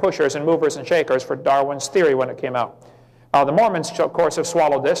primary pushers and movers and shakers for Darwin's theory when it came out. The Mormons, of course, have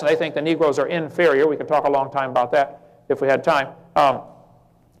swallowed this, and they think the Negroes are inferior. We could talk a long time about that if we had time.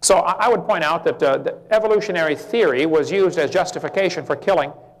 So I would point out that the evolutionary theory was used as justification for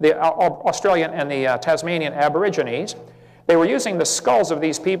killing the Australian and the Tasmanian Aborigines. They were using the skulls of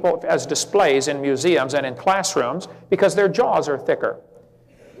these people as displays in museums and in classrooms because their jaws are thicker.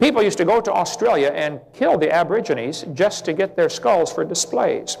 People used to go to Australia and kill the Aborigines just to get their skulls for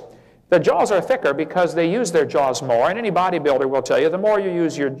displays. The jaws are thicker because they use their jaws more, and any bodybuilder will tell you the more you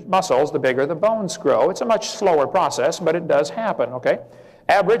use your muscles, the bigger the bones grow. It's a much slower process, but it does happen, okay?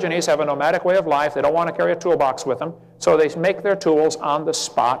 Aborigines have a nomadic way of life. They don't want to carry a toolbox with them, so they make their tools on the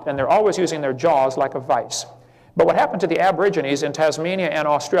spot, and they're always using their jaws like a vice. But what happened to the Aborigines in Tasmania and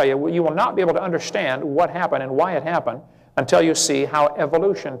Australia, you will not be able to understand what happened and why it happened until you see how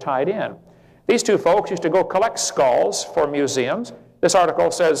evolution tied in. These two folks used to go collect skulls for museums. This article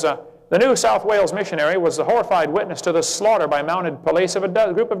says, the New South Wales missionary was the horrified witness to the slaughter by mounted police of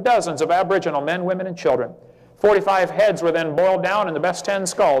a group of dozens of Aboriginal men, women, and children. 45 heads were then boiled down and the best 10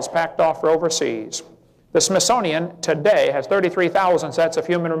 skulls packed off for overseas. The Smithsonian today has 33,000 sets of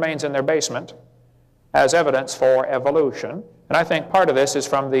human remains in their basement as evidence for evolution. And I think part of this is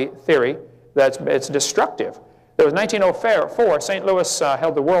from the theory that it's destructive. There was 1904, St. Louis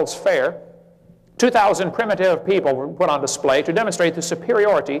held the World's Fair. 2,000 primitive people were put on display to demonstrate the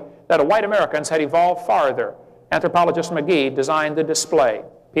superiority that white Americans had evolved farther. Anthropologist McGee designed the display.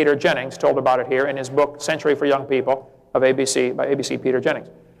 Peter Jennings told about it here in his book, Century for Young People, by ABC Peter Jennings.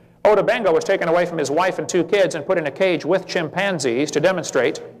 Oda Benga was taken away from his wife and 2 kids and put in a cage with chimpanzees to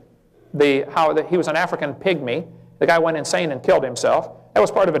demonstrate how he was an African pygmy. The guy went insane and killed himself. That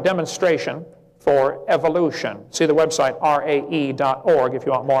was part of a demonstration for evolution. See the website rae.org if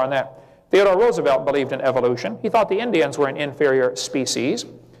you want more on that. Theodore Roosevelt believed in evolution. He thought the Indians were an inferior species.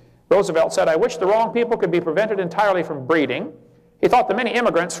 Roosevelt said, I wish the wrong people could be prevented entirely from breeding. He thought the many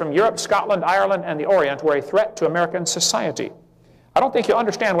immigrants from Europe, Scotland, Ireland, and the Orient were a threat to American society. I don't think you'll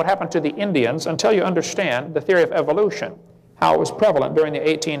understand what happened to the Indians until you understand the theory of evolution, how it was prevalent during the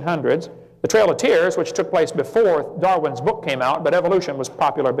 1800s. The Trail of Tears, which took place before Darwin's book came out, but evolution was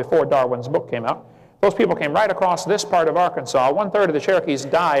popular before Darwin's book came out. Those people came right across this part of Arkansas. 1/3 of the Cherokees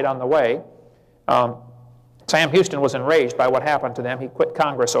died on the way. Sam Houston was enraged by what happened to them. He quit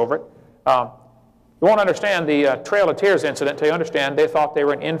Congress over it. You won't understand the Trail of Tears incident until you understand they thought they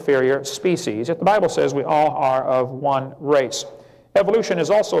were an inferior species. Yet the Bible says we all are of one race. Evolution is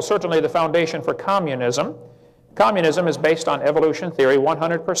also certainly the foundation for communism. Communism is based on evolution theory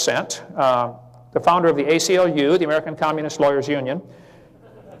 100%. The founder of the ACLU, the American Communist Lawyers Union,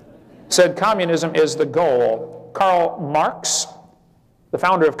 said communism is the goal. Karl Marx, the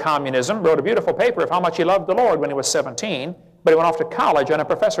founder of communism, wrote a beautiful paper of how much he loved the Lord when he was 17, but he went off to college and a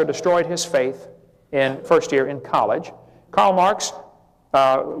professor destroyed his faith in first year in college. Karl Marx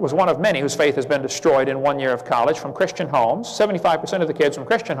was one of many whose faith has been destroyed in 1 year of college from Christian homes. 75% of the kids from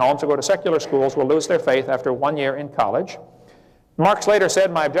Christian homes who go to secular schools will lose their faith after 1 year in college. Marx later said,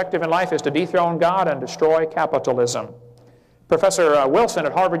 my objective in life is to dethrone God and destroy capitalism. Professor Wilson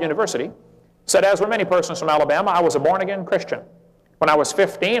at Harvard University said, as were many persons from Alabama, I was a born-again Christian. When I was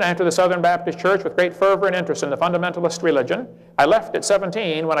 15, I entered the Southern Baptist Church with great fervor and interest in the fundamentalist religion. I left at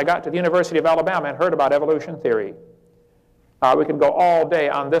 17 when I got to the University of Alabama and heard about evolution theory. We could go all day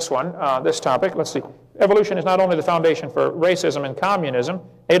on this one, this topic. Let's see. Evolution is not only the foundation for racism and communism.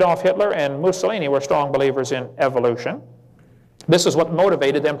 Adolf Hitler and Mussolini were strong believers in evolution. This is what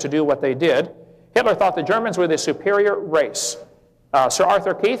motivated them to do what they did. Hitler thought the Germans were the superior race. Sir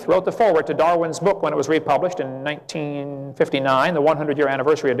Arthur Keith wrote the foreword to Darwin's book when it was republished in 1959, the 100-year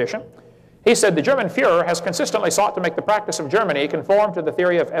anniversary edition. He said, the German Führer has consistently sought to make the practice of Germany conform to the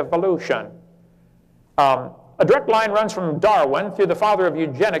theory of evolution. A direct line runs from Darwin through the father of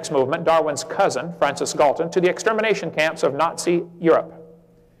eugenics movement, Darwin's cousin, Francis Galton, to the extermination camps of Nazi Europe.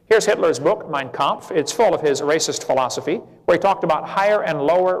 Here's Hitler's book, Mein Kampf. It's full of his racist philosophy, where he talked about higher and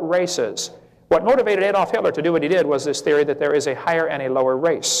lower races. What motivated Adolf Hitler to do what he did was this theory that there is a higher and a lower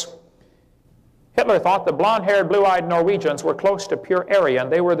race. Hitler thought the blonde-haired, blue-eyed Norwegians were close to pure Aryan.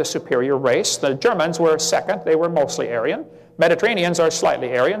 They were the superior race. The Germans were second. They were mostly Aryan. Mediterraneans are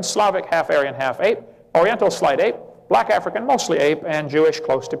slightly Aryan. Slavic, half Aryan, half ape. Oriental, slight ape. Black African, mostly ape. And Jewish,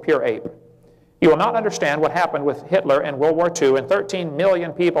 close to pure ape. You will not understand what happened with Hitler in World War II and 13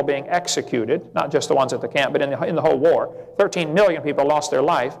 million people being executed, not just the ones at the camp, but in the whole war. 13 million people lost their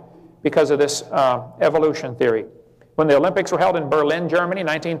life because of this evolution theory. When the Olympics were held in Berlin, Germany,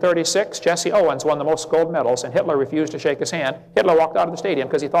 1936, Jesse Owens won the most gold medals, and Hitler refused to shake his hand. Hitler walked out of the stadium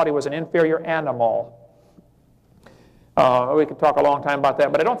because he thought he was an inferior animal. We could talk a long time about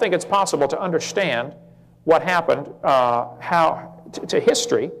that, but I don't think it's possible to understand what happened to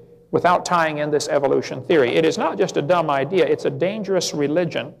history without tying in this evolution theory. It is not just a dumb idea, it's a dangerous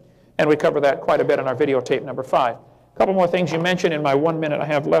religion, and we cover that quite a bit in our videotape number 5. A couple more things you mentioned in my 1 minute I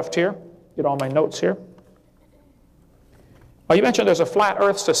have left here. Get all my notes here. You mentioned there's a Flat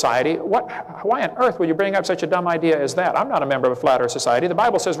Earth Society. Why on earth would you bring up such a dumb idea as that? I'm not a member of a Flat Earth Society. The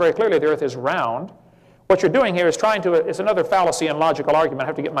Bible says very clearly the earth is round. What you're doing here is it's another fallacy in logical argument. I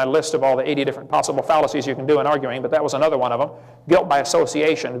have to get my list of all the 80 different possible fallacies you can do in arguing, but that was another one of them. Guilt by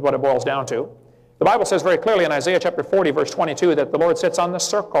association is what it boils down to. The Bible says very clearly in Isaiah chapter 40, verse 22, that the Lord sits on the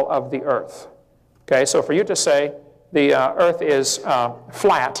circle of the earth. Okay, so for you to say the earth is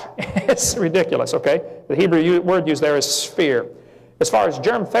flat, it's ridiculous, okay? The Hebrew word used there is sphere. As far as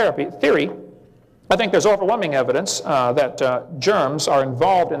germ theory, I think there's overwhelming evidence that germs are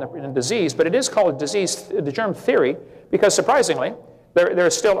involved in disease, but it is called the germ theory because surprisingly,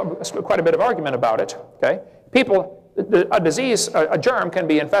 there's still quite a bit of argument about it, okay? A germ can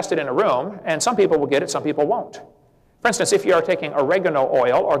be infested in a room, and some people will get it, some people won't. For instance, if you are taking oregano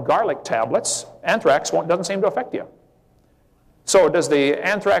oil or garlic tablets, anthrax doesn't seem to affect you. So does the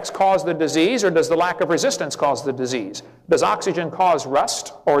anthrax cause the disease, or does the lack of resistance cause the disease? Does oxygen cause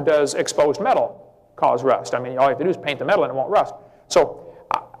rust, or does exposed metal cause rust? I mean, all you have to do is paint the metal and it won't rust. So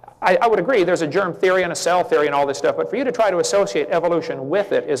I would agree there's a germ theory and a cell theory and all this stuff, but for you to try to associate evolution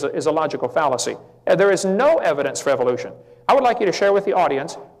with it is a logical fallacy. There is no evidence for evolution. I would like you to share with the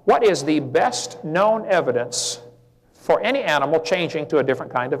audience what is the best known evidence for any animal changing to a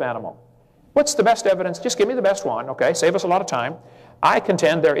different kind of animal. What's the best evidence? Just give me the best one, okay? Save us a lot of time. I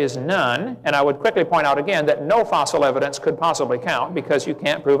contend there is none, and I would quickly point out again that no fossil evidence could possibly count because you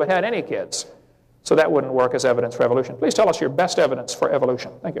can't prove it had any kids. So that wouldn't work as evidence for evolution. Please tell us your best evidence for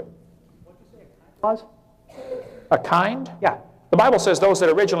evolution. Thank you. What did you say a kind was? A kind? Yeah. The Bible says those that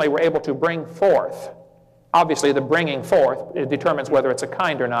originally were able to bring forth. Obviously, the bringing forth determines whether it's a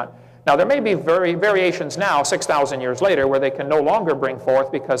kind or not. Now, there may be variations now, 6,000 years later, where they can no longer bring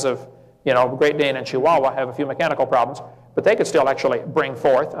forth because of, you know, Great Dane and Chihuahua have a few mechanical problems, but they could still actually bring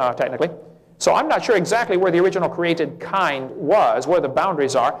forth, technically. So I'm not sure exactly where the original created kind was, where the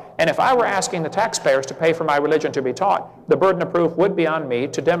boundaries are, and if I were asking the taxpayers to pay for my religion to be taught, the burden of proof would be on me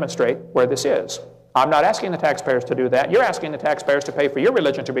to demonstrate where this is. I'm not asking the taxpayers to do that. You're asking the taxpayers to pay for your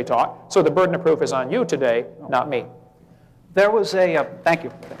religion to be taught, so the burden of proof is on you today, not me. There was a, thank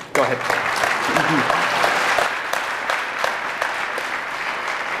you. Go ahead.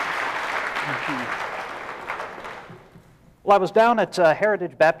 Well, I was down at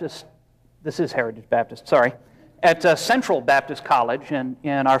Heritage Baptist, this is Heritage Baptist, sorry, at Central Baptist College in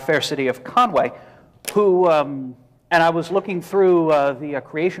our fair city of Conway, and I was looking through the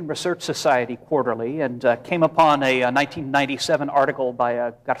Creation Research Society quarterly and came upon a 1997 article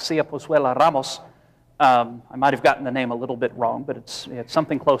by Garcia Pozuela Ramos. I might have gotten the name a little bit wrong, but it's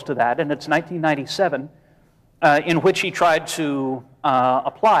something close to that, and it's 1997, in which he tried to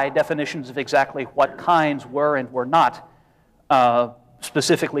apply definitions of exactly what kinds were and were not,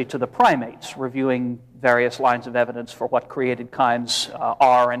 specifically to the primates, reviewing various lines of evidence for what created kinds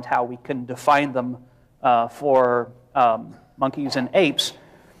are and how we can define them for monkeys and apes.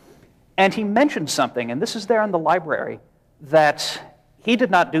 And he mentioned something, and this is there in the library, that he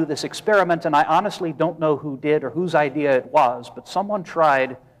did not do this experiment, and I honestly don't know who did or whose idea it was, but someone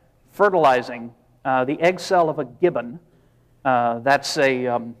tried fertilizing the egg cell of a gibbon, that's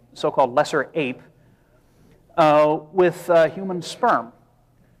a so-called lesser ape, with human sperm.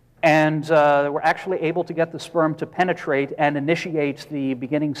 And they were actually able to get the sperm to penetrate and initiate the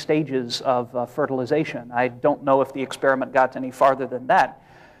beginning stages of fertilization. I don't know if the experiment got any farther than that.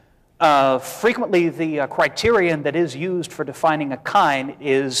 frequently the criterion that is used for defining a kind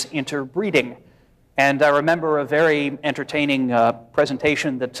is interbreeding. And I remember a very entertaining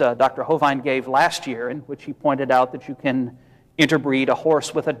presentation that Dr. Hovind gave last year, in which he pointed out that you can interbreed a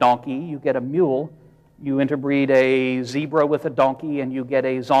horse with a donkey, you get a mule. You interbreed a zebra with a donkey, and you get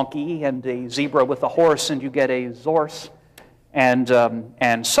a zonkey, and a zebra with a horse, and you get a zorse, and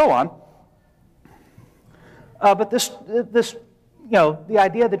so on. But this, the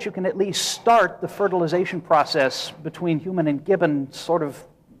idea that you can at least start the fertilization process between human and gibbon sort of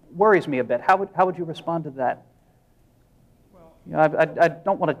worries me a bit. How would you respond to that? Well, I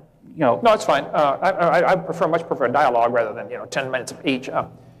don't want to, No, it's fine. I much prefer a dialogue rather than 10 minutes each.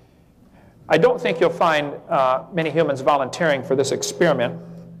 I don't think you'll find many humans volunteering for this experiment.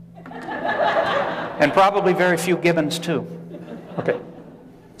 And probably very few gibbons, too. Okay.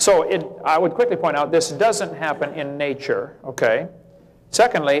 So I would quickly point out this doesn't happen in nature, okay?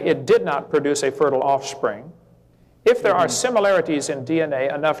 Secondly, it did not produce a fertile offspring. If there are similarities in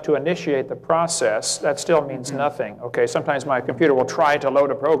DNA enough to initiate the process, that still means nothing, okay? Sometimes my computer will try to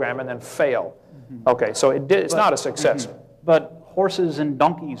load a program and then fail. Okay, so it's not a success. But horses and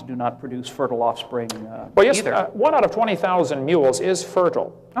donkeys do not produce fertile offspring well, yes, either. 1 out of 20,000 mules is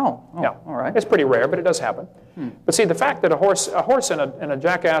fertile. Oh, yeah. All right. It's pretty rare, but it does happen. But see, the fact that a horse and a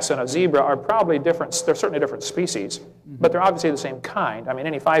jackass and a zebra are probably different, they're certainly different species, but they're obviously the same kind. I mean,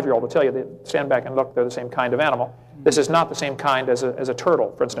 any 5-year-old will tell you, they stand back and look, they're the same kind of animal. This is not the same kind as a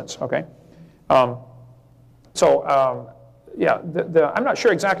turtle, for instance, okay? Yeah, I'm not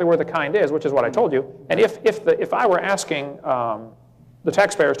sure exactly where the kind is, which is what I told you. And if I were asking the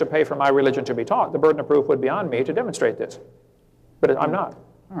taxpayers to pay for my religion to be taught, the burden of proof would be on me to demonstrate this. But I'm not.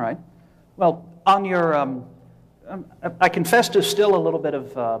 All right. Well, on your, I confess to still a little bit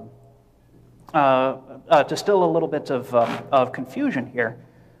of confusion here.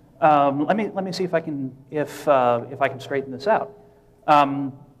 Let me see if I can straighten this out.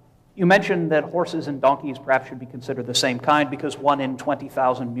 You mentioned that horses and donkeys perhaps should be considered the same kind because 1 in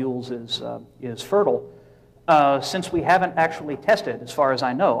 20,000 mules is fertile. Since we haven't actually tested, as far as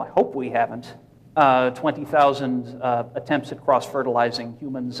I know, I hope we haven't, 20,000 attempts at cross-fertilizing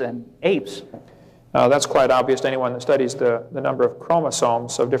humans and apes. That's quite obvious to anyone that studies the number of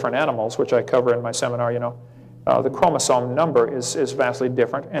chromosomes of different animals, which I cover in my seminar, The chromosome number is vastly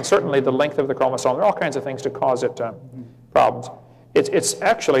different, and certainly the length of the chromosome. There are all kinds of things to cause it problems. It's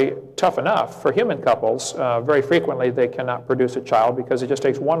actually tough enough for human couples. Very frequently they cannot produce a child because it just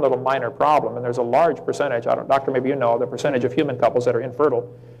takes one little minor problem, and there's a large percentage, doctor, maybe you know, the percentage of human couples that are infertile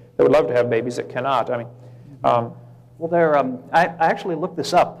that would love to have babies that cannot. I mean, well, I actually looked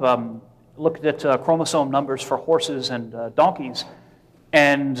this up, looked at chromosome numbers for horses and donkeys,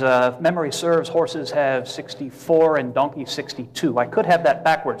 and if memory serves, horses have 64 and donkeys 62. I could have that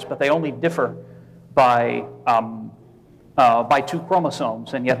backwards, but they only differ by 2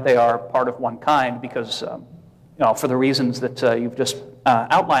 chromosomes, and yet they are part of one kind because, for the reasons that you've just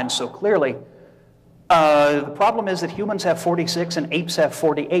outlined so clearly. The problem is that humans have 46 and apes have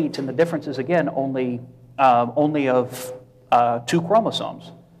 48, and the difference is, again, only of 2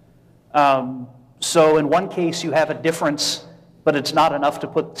 chromosomes. So in one case you have a difference, but it's not enough to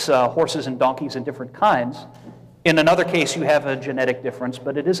put horses and donkeys in different kinds. In another case you have a genetic difference,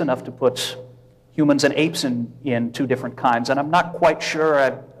 but it is enough to put humans and apes in 2 different kinds. And I'm not quite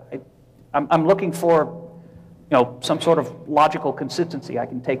sure, I'm looking for some sort of logical consistency I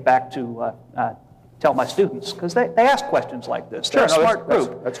can take back to tell my students, because they ask questions like this. They're a smart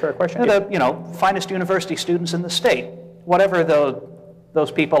group. That's a fair question. They're the finest university students in the state, whatever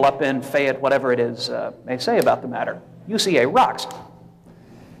those people up in Fayette, whatever it is, may say about the matter. UCA rocks.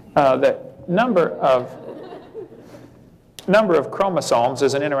 The number of chromosomes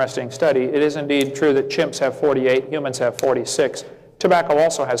is an interesting study. It is indeed true that chimps have 48, humans have 46. Tobacco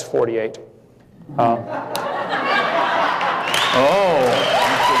also has 48.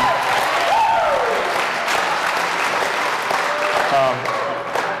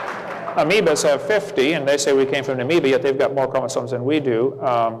 Amoebas have 50, and they say we came from an amoeba, yet they've got more chromosomes than we do.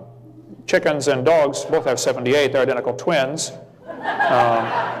 Chickens and dogs both have 78. They're identical twins.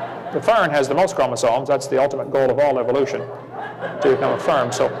 The fern has the most chromosomes. That's the ultimate goal of all evolution, to become a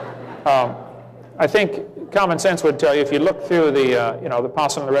fern. So I think common sense would tell you, if you look through the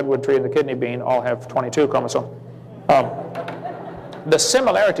possum, the redwood tree, and the kidney bean all have 22 chromosomes. The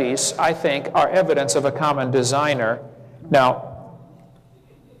similarities, I think, are evidence of a common designer. Now,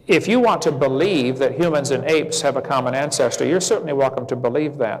 if you want to believe that humans and apes have a common ancestor, you're certainly welcome to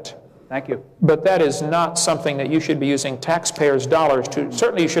believe that. Thank you. But that is not something that you should be using taxpayers' dollars to.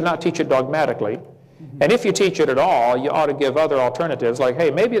 Certainly you should not teach it dogmatically. And if you teach it at all, you ought to give other alternatives, like, hey,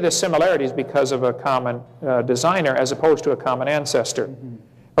 maybe the similarity is because of a common designer as opposed to a common ancestor.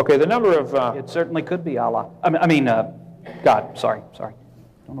 Okay, the number of... it certainly could be Allah. God, sorry.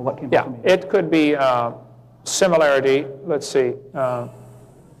 Don't know what came up for me. It could be similarity. Let's see.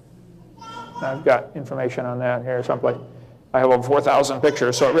 I've got information on that here someplace. I have over 4,000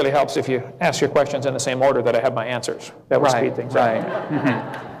 pictures, so it really helps if you ask your questions in the same order that I have my answers. That will speed things up.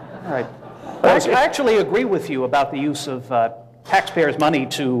 All right. I actually agree with you about the use of taxpayers' money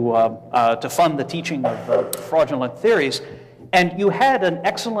to fund the teaching of fraudulent theories. And you had an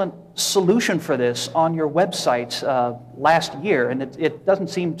excellent solution for this on your website last year, and it doesn't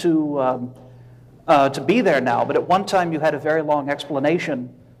seem to be there now. But at one time, you had a very long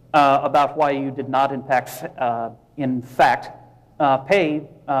explanation about why you did not, in fact, pay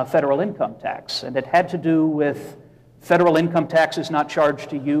federal income tax, and it had to do with federal income tax is not charged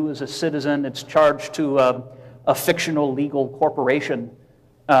to you as a citizen; it's charged to a fictional legal corporation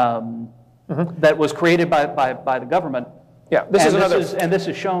that was created by the government. Yeah, this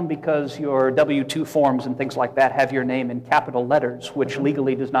is shown because your W-2 forms and things like that have your name in capital letters, which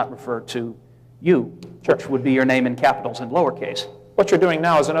legally does not refer to you, which would be your name in capitals and lowercase. What you're doing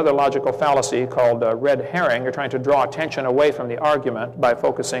now is another logical fallacy called red herring. You're trying to draw attention away from the argument by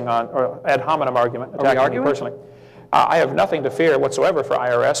focusing on, or ad hominem argument, attacking me personally. I have nothing to fear whatsoever for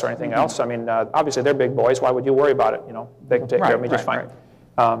IRS or anything else. I mean, obviously they're big boys. Why would you worry about it? You know, they can take care of me just fine.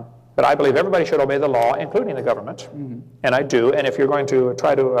 But I believe everybody should obey the law, including the government, and I do. And if you're going to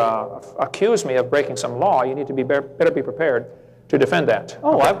try to accuse me of breaking some law, you need to better be prepared to defend that.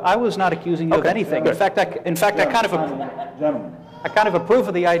 Oh, okay. I was not accusing you of anything. In fact, I kind of approve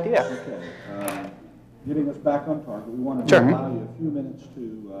of the idea. Okay. Getting us back on target, we want to allow you a few minutes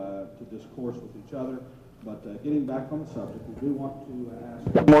to discourse with each other. But getting back on the subject, we do want to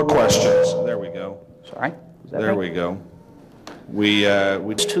ask more questions. There we go. Sorry? There we go.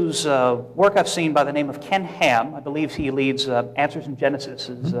 Whose work I've seen by the name of Ken Ham. I believe he leads Answers in Genesis.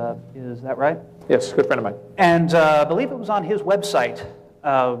 Is that right? Yes, good friend of mine. And I believe it was on his website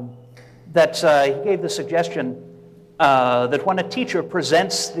that he gave the suggestion that when a teacher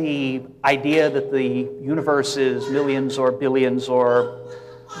presents the idea that the universe is millions or billions or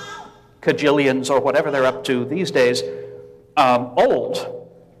cajillions or whatever they're up to these days, old,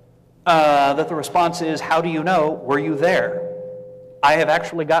 that the response is, how do you know? Were you there? I have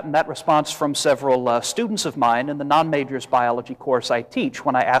actually gotten that response from several students of mine in the non-majors biology course I teach.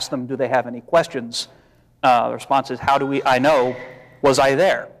 When I ask them, do they have any questions? The response is, how do I know? Was I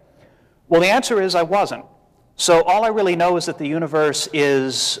there? Well, the answer is I wasn't. So all I really know is that the universe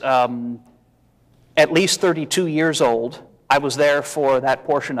is at least 32 years old. I was there for that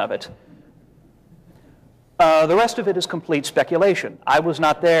portion of it. The rest of it is complete speculation. I was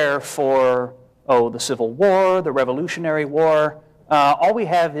not there for, the Civil War, the Revolutionary War. All we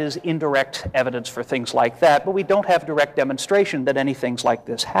have is indirect evidence for things like that, but we don't have direct demonstration that any things like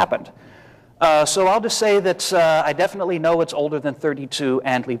this happened. So I'll just say that I definitely know it's older than 32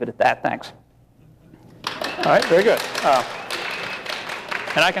 and leave it at that. Thanks. All right, very good.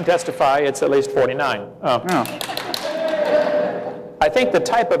 And I can testify it's at least 49. I think the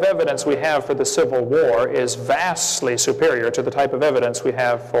type of evidence we have for the Civil War is vastly superior to the type of evidence we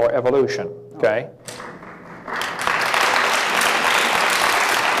have for evolution, okay?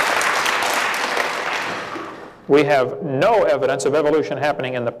 We have no evidence of evolution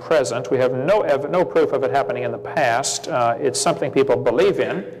happening in the present. We have no proof of it happening in the past. It's something people believe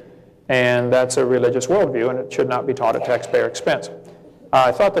in, and that's a religious worldview, and it should not be taught at taxpayer expense.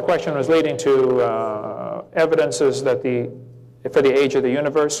 I thought the question was leading to evidences that for the age of the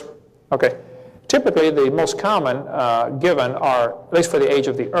universe. Okay. Typically, the most common given are, at least for the age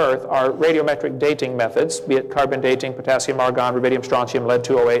of the Earth, are radiometric dating methods, be it carbon dating, potassium, argon, rubidium, strontium,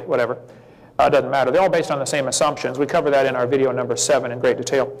 lead-208, whatever. Doesn't matter. They're all based on the same assumptions. We cover that in our video number 7 in great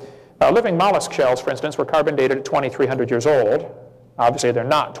detail. Living mollusk shells, for instance, were carbon dated at 2,300 years old. Obviously, they're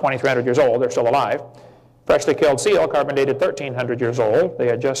not 2,300 years old. They're still alive. Freshly killed seal, carbon dated 1,300 years old. They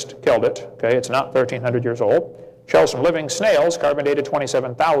had just killed it. Okay, it's not 1,300 years old. Shells from living snails, carbon dated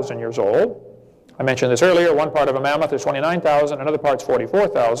 27,000 years old. I mentioned this earlier. One part of a mammoth is 29,000. Another part's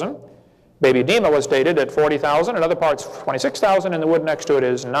 44,000. Baby Dima was dated at 40,000. Another part's 26,000. And the wood next to it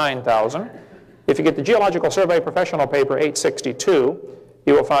is 9,000. If you get the Geological Survey Professional Paper 862,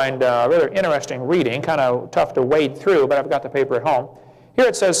 you will find rather interesting reading, kind of tough to wade through, but I've got the paper at home. Here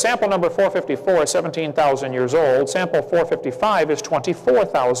it says sample number 454 is 17,000 years old. Sample 455 is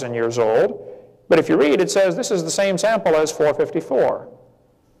 24,000 years old. But if you read, it says this is the same sample as 454.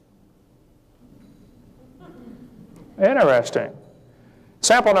 Interesting.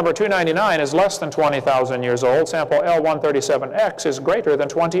 Sample number 299 is less than 20,000 years old. Sample L137X is greater than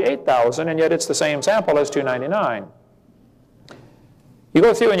 28,000, and yet it's the same sample as 299. You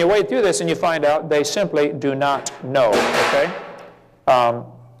go through and you wade through this and you find out they simply do not know, okay?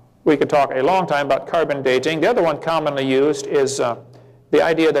 We could talk a long time about carbon dating. The other one commonly used is the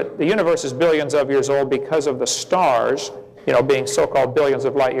idea that the universe is billions of years old because of the stars, you know, being so-called billions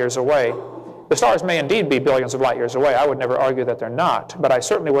of light years away. The stars may indeed be billions of light years away. I would never argue that they're not, but I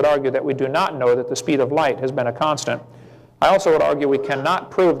certainly would argue that we do not know that the speed of light has been a constant. I also would argue we cannot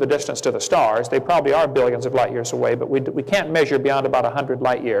prove the distance to the stars. They probably are billions of light years away, but we can't measure beyond about 100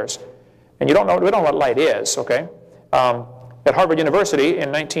 light years. And we don't know what light is, okay? At Harvard University in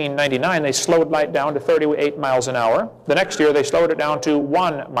 1999, they slowed light down to 38 miles an hour. The next year, they slowed it down to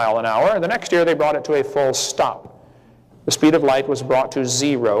 1 mile an hour. The next year, they brought it to a full stop. The speed of light was brought to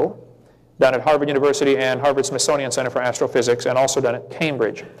 0, done at Harvard University and Harvard Smithsonian Center for Astrophysics, and also done at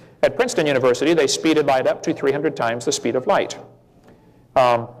Cambridge. At Princeton University, they speeded light up to 300 times the speed of light.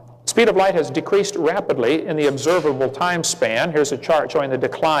 Speed of light has decreased rapidly in the observable time span. Here's a chart showing the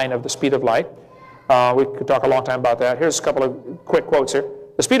decline of the speed of light. We could talk a long time about that. Here's a couple of quick quotes here.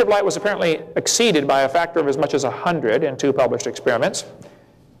 The speed of light was apparently exceeded by a factor of as much as 100 in 2 published experiments.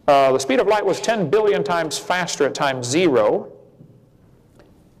 The speed of light was 10 billion times faster at time 0.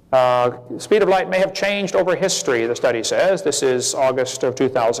 Speed of light may have changed over history, the study says. This is August of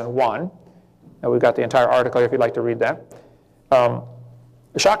 2001. We've got the entire article here if you'd like to read that.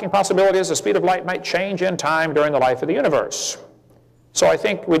 The shocking possibility is the speed of light might change in time during the life of the universe. So I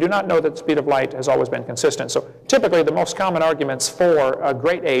think we do not know that the speed of light has always been consistent. So typically the most common arguments for a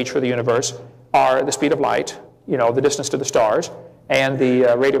great age for the universe are the speed of light, you know, the distance to the stars, and the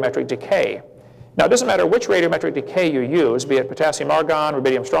radiometric decay. Now it doesn't matter which radiometric decay you use, be it potassium argon,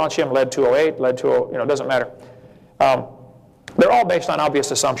 rubidium strontium, lead 208, lead 20, you know, it doesn't matter. They're all based on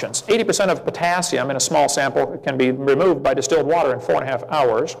obvious assumptions. 80% of potassium in a small sample can be removed by distilled water in 4.5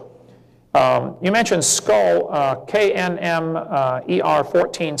 hours. You mentioned skull KNM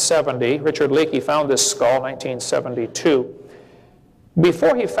ER1470. Richard Leakey found this skull in 1972.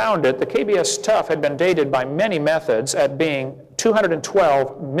 Before he found it, the KBS Tough had been dated by many methods at being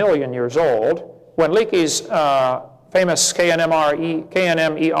 212 million years old. When Leakey's famous KNM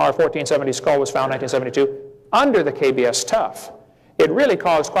ER1470 skull was found in 1972, under the KBS Tough, it really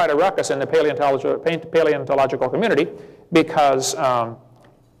caused quite a ruckus in the paleontological community because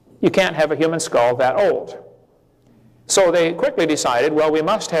you can't have a human skull that old. So they quickly decided, well, we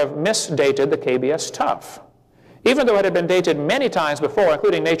must have misdated the KBS Tough. Even though it had been dated many times before,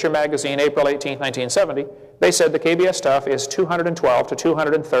 including Nature magazine, April 18, 1970, they said the KBS Tough is 212 to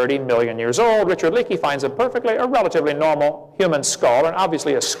 230 million years old. Richard Leakey finds a relatively normal human skull, and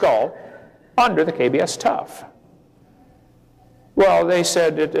obviously a skull, under the KBS Tough. Well, they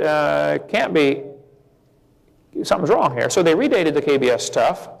said it can't be, something's wrong here. So they redated the KBS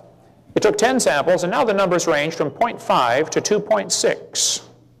Tough. It took 10 samples, and now the numbers range from 0.5 to 2.6.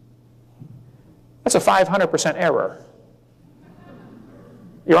 That's a 500% error.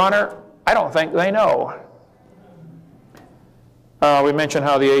 Your Honor, I don't think they know. We mentioned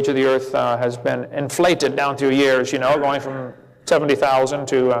how the age of the Earth has been inflated down through years, you know, going from 70,000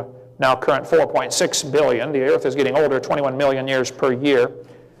 to now current 4.6 billion. The Earth is getting older, 21 million years per year.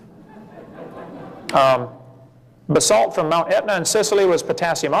 Basalt from Mount Etna in Sicily was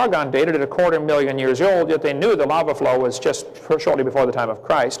potassium argon dated at 250,000 years old, yet they knew the lava flow was just shortly before the time of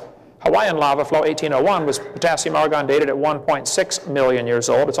Christ. Hawaiian lava flow, 1801, was potassium argon dated at 1.6 million years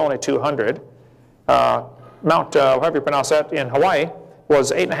old. It's only 200. Mount, however you pronounce that, in Hawaii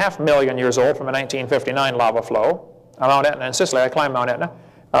was 8.5 million years old from a 1959 lava flow. Mount Etna in Sicily, I climbed Mount Etna,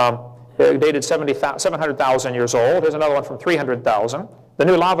 dated 700,000 years old. Here's another one from 300,000. The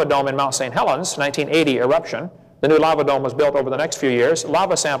new lava dome in Mount St. Helens, 1980 eruption. The new lava dome was built over the next few years.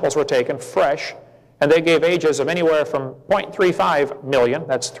 Lava samples were taken fresh, and they gave ages of anywhere from 0.35 million,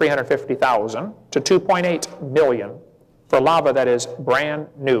 that's 350,000, to 2.8 million for lava that is brand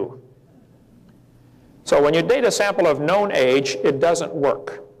new. So when you date a sample of known age, it doesn't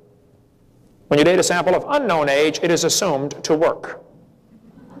work. When you date a sample of unknown age, it is assumed to work.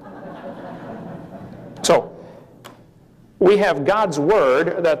 So we have God's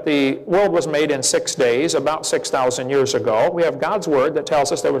word that the world was made in 6 days, about 6,000 years ago. We have God's word that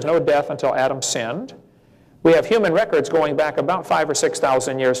tells us there was no death until Adam sinned. We have human records going back about 5,000 or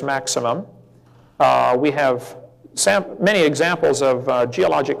 6,000 years maximum. We have many examples of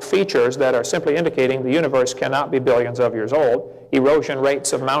geologic features that are simply indicating the universe cannot be billions of years old. Erosion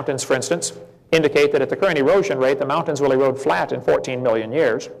rates of mountains, for instance, indicate that at the current erosion rate, the mountains will erode flat in 14 million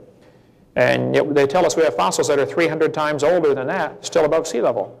years. And yet they tell us we have fossils that are 300 times older than that, still above sea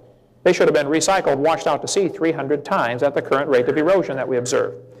level. They should have been recycled, washed out to sea 300 times at the current rate of erosion that we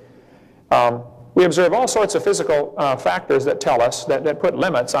observe. We observe all sorts of physical factors that tell us, that put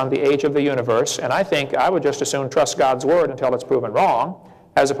limits on the age of the universe, and I think I would just as soon trust God's word until it's proven wrong,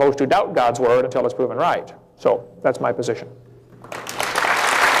 as opposed to doubt God's word until it's proven right. So that's my position.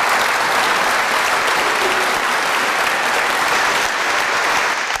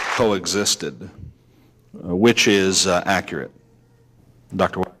 Coexisted, which is accurate?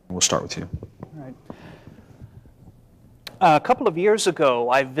 Dr. Waggoner, we'll start with you. All right. A couple of years ago,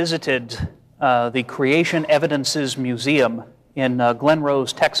 I visited the Creation Evidences Museum in Glen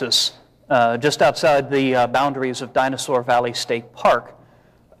Rose, Texas, just outside the boundaries of Dinosaur Valley State Park,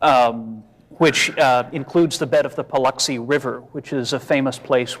 which includes the bed of the Paluxy River, which is a famous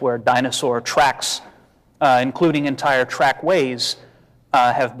place where dinosaur tracks, including entire trackways,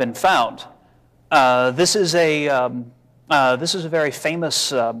 have been found. This is a very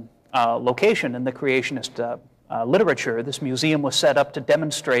famous location in the creationist literature. This museum was set up to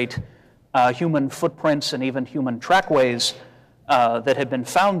demonstrate human footprints and even human trackways that had been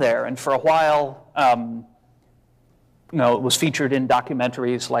found there. And for a while, it was featured in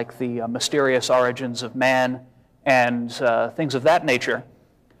documentaries like The Mysterious Origins of Man and things of that nature.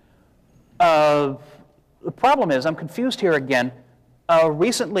 The problem is, I'm confused here again.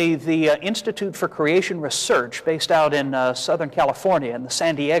 Recently, the Institute for Creation Research, based out in Southern California, in the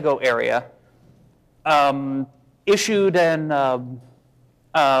San Diego area, issued a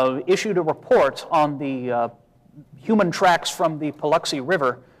report on the human tracks from the Paluxy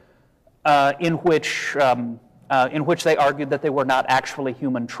River, in which they argued that they were not actually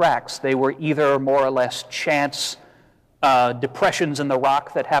human tracks. They were either more or less chance depressions in the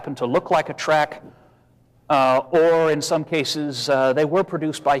rock that happened to look like a track, or in some cases, they were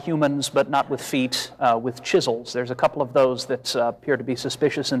produced by humans, but not with feet, with chisels. There's a couple of those that appear to be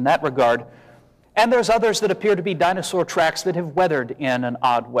suspicious in that regard. And there's others that appear to be dinosaur tracks that have weathered in an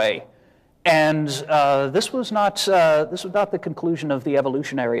odd way. And this was not the conclusion of the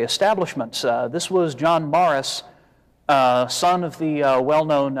evolutionary establishment. This was John Morris, son of the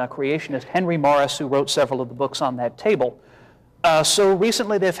well-known creationist Henry Morris, who wrote several of the books on that table. So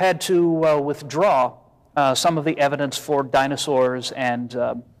recently they've had to withdraw some of the evidence for dinosaurs and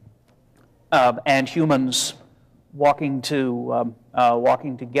humans walking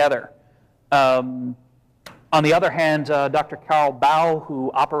together. On the other hand, Dr. Carl Baugh,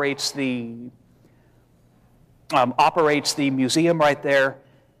 who operates the museum right there,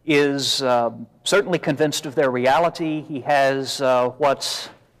 is certainly convinced of their reality. He has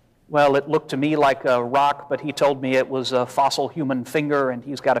well, it looked to me like a rock, but he told me it was a fossil human finger, and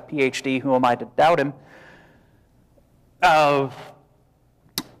he's got a PhD. Who am I to doubt him? So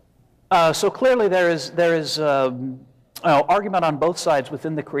clearly there is argument on both sides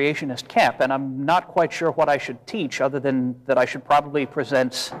within the creationist camp, and I'm not quite sure what I should teach, other than that I should probably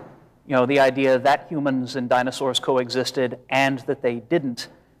present, the idea that humans and dinosaurs coexisted and that they didn't,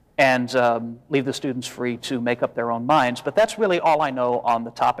 and leave the students free to make up their own minds. But that's really all I know on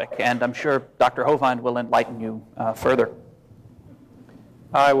the topic, and I'm sure Dr. Hovind will enlighten you further.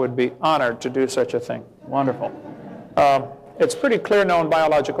 I would be honored to do such a thing. Wonderful. It's pretty clear known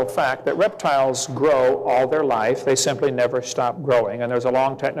biological fact that reptiles grow all their life. They simply never stop growing, and there's a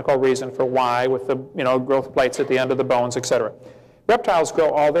long technical reason for why, with the growth plates at the end of the bones, etc. Reptiles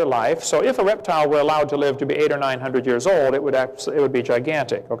grow all their life, so if a reptile were allowed to live to be 800 or 900 years old, it would be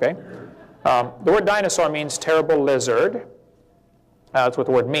gigantic. Okay, the word dinosaur means terrible lizard. That's what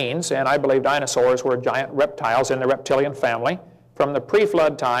the word means, and I believe dinosaurs were giant reptiles in the reptilian family from the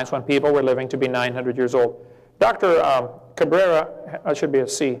pre-flood times when people were living to be 900 years old. Dr. Cabrera, should be a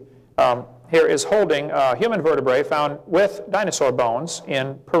C, here is holding human vertebrae found with dinosaur bones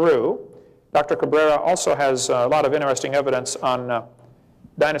in Peru. Dr. Cabrera also has a lot of interesting evidence on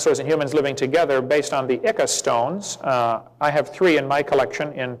dinosaurs and humans living together based on the Ica stones. I have 3 in my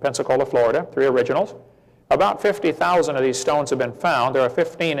collection in Pensacola, Florida, 3 originals. About 50,000 of these stones have been found. There are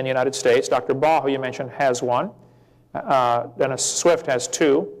 15 in the United States. Dr. Baugh, who you mentioned, has 1. Dennis Swift has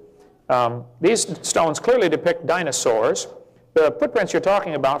 2. These stones clearly depict dinosaurs. The footprints you're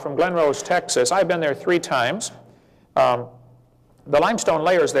talking about from Glen Rose, Texas, I've been there 3 times. The limestone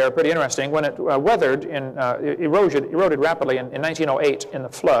layers there are pretty interesting. When it weathered, eroded rapidly in 1908 in the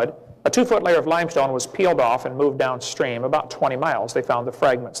flood, a 2-foot layer of limestone was peeled off and moved downstream. About 20 miles, they found the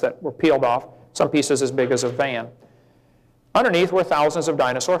fragments that were peeled off, some pieces as big as a van. Underneath were thousands of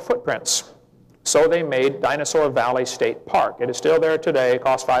dinosaur footprints. So they made Dinosaur Valley State Park. It is still there today. It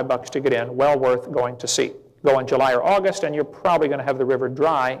costs $5 to get in. Well worth going to see. Go in July or August, and you're probably going to have the river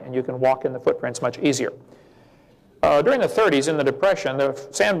dry, and you can walk in the footprints much easier. During the 30s, in the Depression, the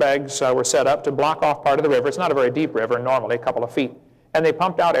sandbags were set up to block off part of the river. It's not a very deep river, normally a couple of feet. And they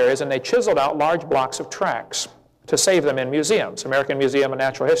pumped out areas, and they chiseled out large blocks of tracks to save them in museums. American Museum of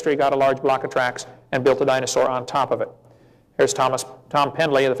Natural History got a large block of tracks and built a dinosaur on top of it. Here's Tom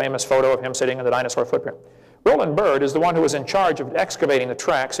Pendley, the famous photo of him sitting in the dinosaur footprint. Roland Byrd is the one who was in charge of excavating the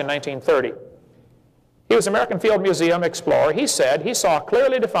tracks in 1930. He was an American Field Museum explorer. He said he saw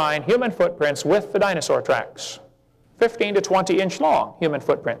clearly defined human footprints with the dinosaur tracks, 15 to 20 inch long human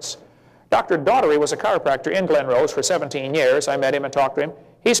footprints. Dr. Daugherty was a chiropractor in Glen Rose for 17 years. I met him and talked to him.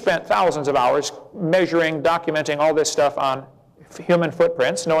 He spent thousands of hours measuring, documenting all this stuff on human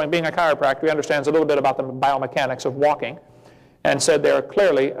footprints. Knowing, being a chiropractor, he understands a little bit about the biomechanics of walking, and said there are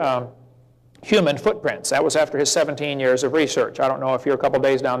clearly human footprints. That was after his 17 years of research. I don't know if your couple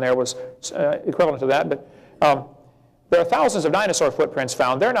days down there was equivalent to that, but there are thousands of dinosaur footprints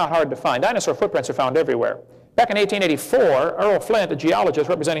found. They're not hard to find. Dinosaur footprints are found everywhere. Back in 1884, Earl Flint, a geologist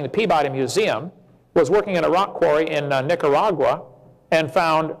representing the Peabody Museum, was working in a rock quarry in Nicaragua and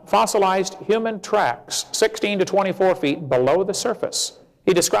found fossilized human tracks 16 to 24 feet below the surface.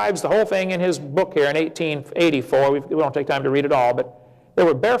 He describes the whole thing in his book here in 1884. We won't take time to read it all, but there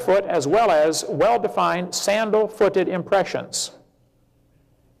were barefoot as well as well-defined sandal-footed impressions,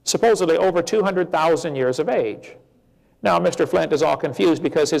 supposedly over 200,000 years of age. Now, Mr. Flint is all confused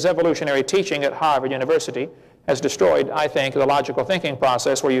because his evolutionary teaching at Harvard University has destroyed, I think, the logical thinking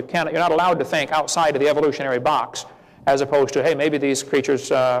process where you're not allowed to think outside of the evolutionary box, as opposed to, hey, maybe these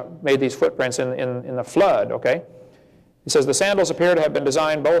creatures made these footprints in the flood, okay? He says the sandals appear to have been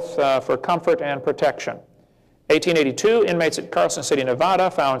designed both for comfort and protection. 1882, inmates at Carson City, Nevada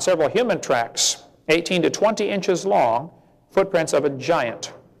found several human tracks, 18 to 20 inches long, footprints of a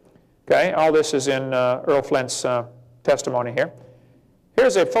giant. Okay, all this is in Earl Flint's testimony here.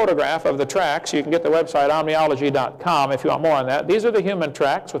 Here's a photograph of the tracks. You can get the website omniology.com if you want more on that. These are the human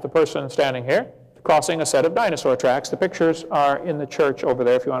tracks with the person standing here crossing a set of dinosaur tracks. The pictures are in the church over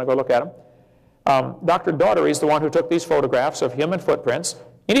there if you want to go look at them. Dr. Daugherty is the one who took these photographs of human footprints.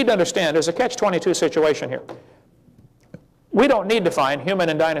 You need to understand there's a catch-22 situation here. We don't need to find human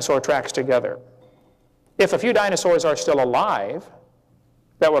and dinosaur tracks together. If a few dinosaurs are still alive,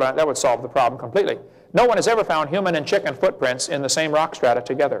 that would solve the problem completely. No one has ever found human and chicken footprints in the same rock strata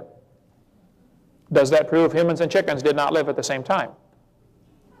together. Does that prove humans and chickens did not live at the same time?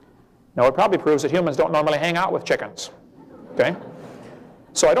 No, it probably proves that humans don't normally hang out with chickens. Okay?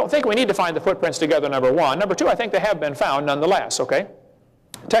 So I don't think we need to find the footprints together, number one. Number two, I think they have been found nonetheless, okay?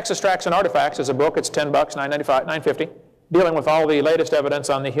 Texas Tracks and Artifacts is a book. It's $10, $9.95, $9.50, dealing with all the latest evidence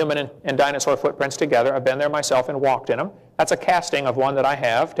on the human and dinosaur footprints together. I've been there myself and walked in them. That's a casting of one that I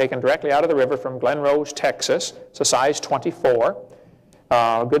have, taken directly out of the river from Glen Rose, Texas. It's a size 24.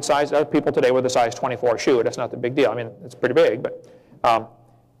 Good size. There are people today with a size 24 shoe. That's not the big deal. I mean, it's pretty big, but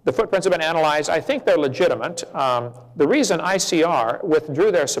the footprints have been analyzed. I think they're legitimate. The reason ICR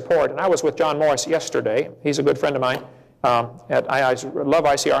withdrew their support, and I was with John Morris yesterday. He's a good friend of mine. I love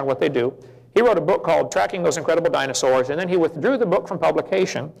ICR and what they do. He wrote a book called Tracking Those Incredible Dinosaurs, and then he withdrew the book from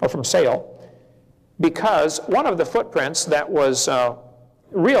publication, or from sale, because one of the footprints that was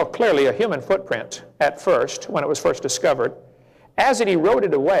real clearly a human footprint at first, when it was first discovered, as it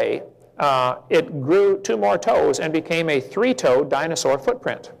eroded away, it grew 2 more toes and became a 3-toed dinosaur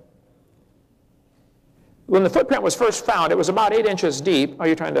footprint. When the footprint was first found, it was about 8 inches deep. Oh,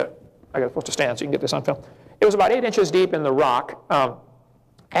 you're trying to, I got supposed to stand so you can get this on film. It was about 8 inches deep in the rock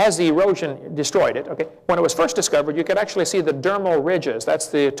as the erosion destroyed it. Okay? When it was first discovered, you could actually see the dermal ridges. That's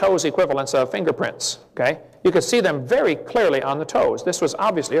the toes equivalents of fingerprints. Okay? You could see them very clearly on the toes. This was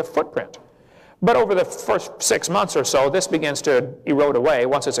obviously a footprint. But over the first 6 months or so, this begins to erode away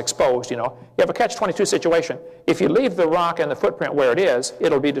once it's exposed, you know. You have a catch-22 situation. If you leave the rock and the footprint where it is,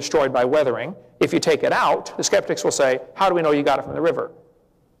 it'll be destroyed by weathering. If you take it out, the skeptics will say, how do we know you got it from the river?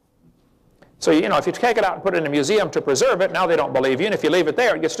 So, you know, if you take it out and put it in a museum to preserve it, now they don't believe you. And if you leave it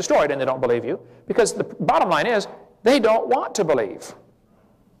there, it gets destroyed and they don't believe you. Because the bottom line is, they don't want to believe.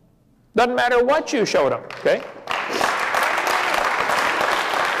 Doesn't matter what you showed them, okay?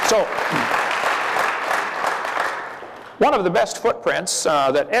 So, one of the best footprints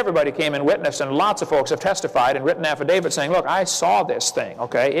that everybody came and witnessed, and lots of folks have testified and written affidavits saying, look, I saw this thing,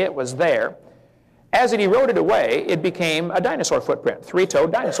 okay? It was there. As it eroded away, it became a dinosaur footprint,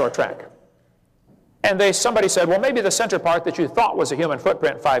 3-toed dinosaur track. And somebody said, well, maybe the center part that you thought was a human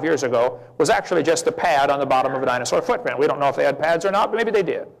footprint 5 years ago was actually just the pad on the bottom of a dinosaur footprint. We don't know if they had pads or not, but maybe they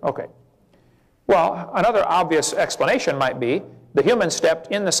did. Okay. Well, another obvious explanation might be The humans stepped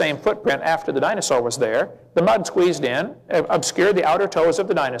in the same footprint after the dinosaur was there. The mud squeezed in, obscured the outer toes of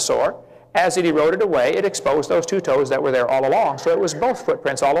the dinosaur. As it eroded away, it exposed those two toes that were there all along. So it was both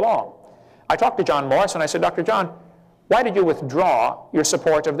footprints all along. I talked to John Morris and I said, Dr. John, why did you withdraw your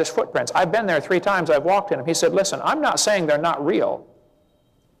support of this footprints? I've been there 3 times, I've walked in them. He said, listen, I'm not saying they're not real.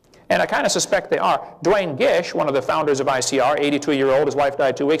 And I kind of suspect they are. Dwayne Gish, one of the founders of ICR, 82-year-old, his wife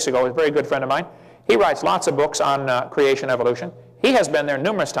died 2 weeks ago, a very good friend of mine. He writes lots of books on creation evolution. He has been there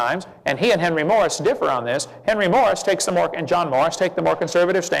numerous times, and he and Henry Morris differ on this. Henry Morris takes the more, and John Morris take the more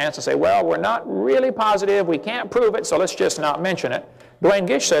conservative stance and say, well, we're not really positive, we can't prove it, so let's just not mention it. Dwayne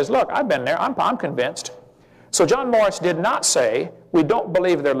Gish says, look, I've been there, I'm convinced. So John Morris did not say, we don't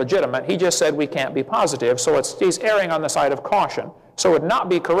believe they're legitimate, he just said we can't be positive, so he's erring on the side of caution. So it would not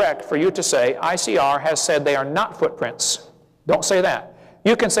be correct for you to say, ICR has said they are not footprints. Don't say that.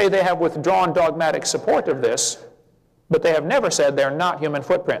 You can say they have withdrawn dogmatic support of this, but they have never said they're not human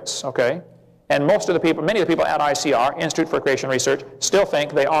footprints, okay? And most of the people, many of the people at ICR, Institute for Creation Research, still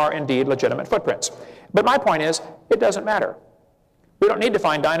think they are indeed legitimate footprints. But my point is, it doesn't matter. We don't need to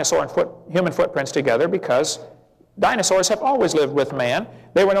find dinosaur and human footprints together because dinosaurs have always lived with man.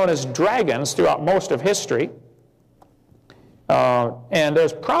 They were known as dragons throughout most of history. And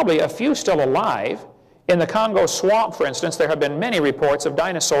there's probably a few still alive. In the Congo swamp, for instance, there have been many reports of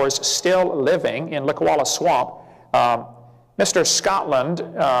dinosaurs still living in Likwala Swamp. Mr. Scotland,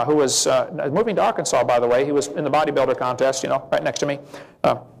 who was moving to Arkansas, by the way, he was in the bodybuilder contest, you know, right next to me.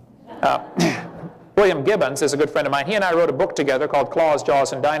 William Gibbons is a good friend of mine. He and I wrote a book together called Claws,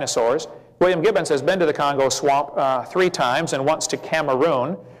 Jaws, and Dinosaurs. William Gibbons has been to the Congo swamp 3 times and once to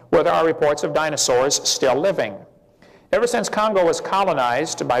Cameroon, where there are reports of dinosaurs still living. Ever since Congo was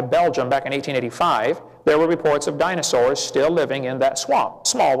colonized by Belgium back in 1885, there were reports of dinosaurs still living in that swamp,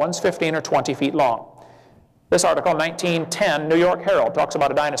 small ones, 15 or 20 feet long. This article, 1910, New York Herald, talks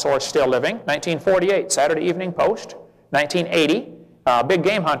about a dinosaur still living. 1948, Saturday Evening Post. 1980, a big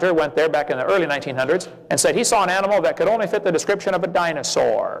game hunter went there back in the early 1900s and said he saw an animal that could only fit the description of a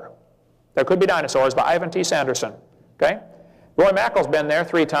dinosaur. There Could Be Dinosaurs by Ivan T. Sanderson. Okay? Roy Mackle's been there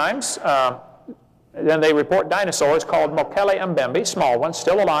 3 times. Then they report dinosaurs called Mokele Mbembe, small ones,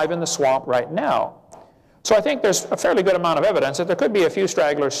 still alive in the swamp right now. So I think there's a fairly good amount of evidence that there could be a few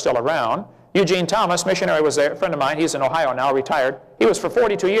stragglers still around. Eugene Thomas, missionary, was there, a friend of mine. He's in Ohio now, retired. He was for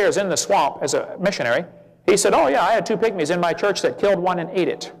 42 years in the swamp as a missionary. He said, oh yeah, I had 2 pygmies in my church that killed one and ate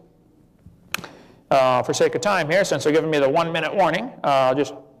it. For sake of time here, since they're giving me the 1-minute warning, I'll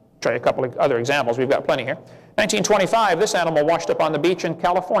just try a couple of other examples. We've got plenty here. 1925, this animal washed up on the beach in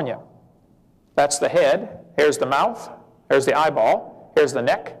California. That's the head. Here's the mouth. Here's the eyeball. Here's the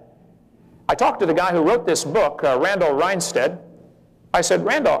neck. I talked to the guy who wrote this book, Randall Reinstead. I said,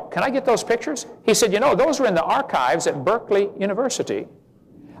 Randall, can I get those pictures? He said, you know, those are in the archives at Berkeley University.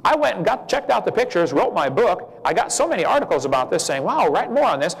 I went and checked out the pictures, wrote my book. I got so many articles about this saying, wow, write more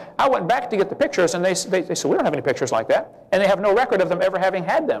on this. I went back to get the pictures, and they said, we don't have any pictures like that. And they have no record of them ever having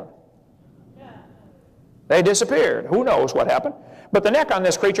had them. They disappeared. Who knows what happened? But the neck on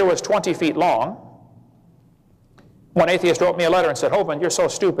this creature was 20 feet long. One atheist wrote me a letter and said, Hovind, you're so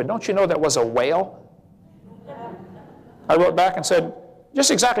stupid. Don't you know that was a whale? I wrote back and said,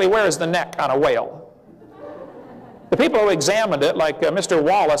 just exactly where is the neck on a whale? The people who examined it, like Mr.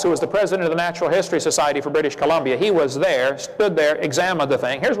 Wallace, who was the president of the Natural History Society for British Columbia, he was there, stood there, examined the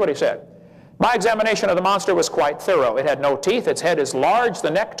thing. Here's what he said. My examination of the monster was quite thorough. It had no teeth, its head is large,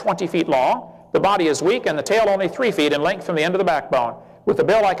 the neck 20 feet long, the body is weak, and the tail only 3 feet in length from the end of the backbone. With the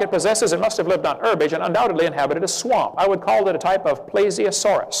bill like it possesses, it must have lived on herbage and undoubtedly inhabited a swamp. I would call it a type of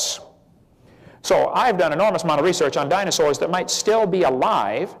Plesiosaurus. So I've done an enormous amount of research on dinosaurs that might still be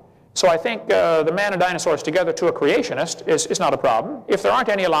alive. So I think the man and dinosaurs together to a creationist is not a problem. If there aren't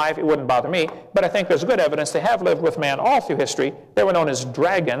any alive, it wouldn't bother me. But I think there's good evidence they have lived with man all through history. They were known as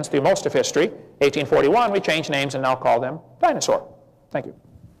dragons through most of history. 1841, we changed names and now call them dinosaur. Thank you.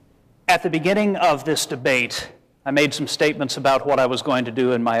 At the beginning of this debate, I made some statements about what I was going to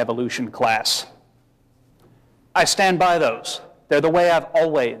do in my evolution class. I stand by those. They're the way I've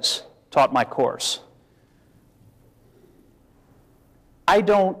always taught my course. I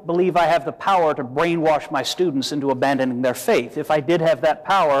don't believe I have the power to brainwash my students into abandoning their faith. If I did have that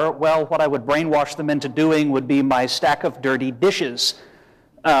power, well, what I would brainwash them into doing would be my stack of dirty dishes,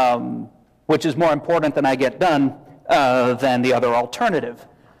 which is more important than I get done than the other alternative.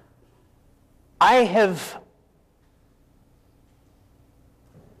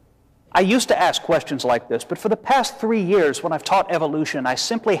 I used to ask questions like this, but for the past 3 years when I've taught evolution, I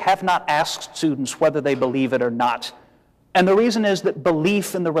simply have not asked students whether they believe it or not. And the reason is that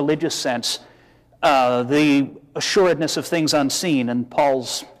belief in the religious sense the assuredness of things unseen and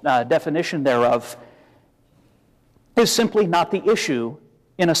Paul's definition thereof is simply not the issue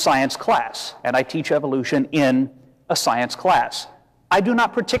in a science class, and I teach evolution in a science class. I do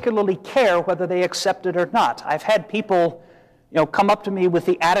not particularly care whether they accept it or not. I've had people, come up to me with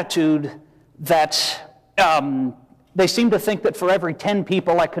the attitude that they seem to think that for every 10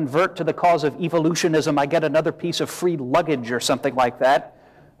 people I convert to the cause of evolutionism, I get another piece of free luggage or something like that.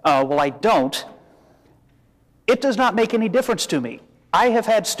 Well, I don't. It does not make any difference to me. I have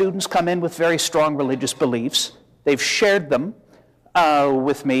had students come in with very strong religious beliefs. They've shared them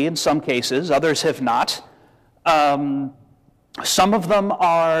with me in some cases. Others have not. Some of them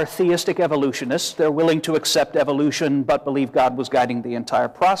are theistic evolutionists. They're willing to accept evolution but believe God was guiding the entire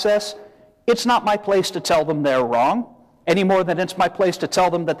process. It's not my place to tell them they're wrong, any more than it's my place to tell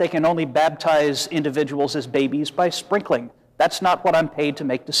them that they can only baptize individuals as babies by sprinkling. That's not what I'm paid to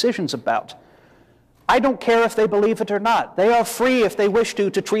make decisions about. I don't care if they believe it or not. They are free, if they wish to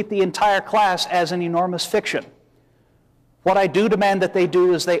treat the entire class as an enormous fiction. What I do demand that they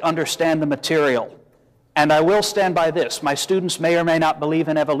do is they understand the material. And I will stand by this. My students may or may not believe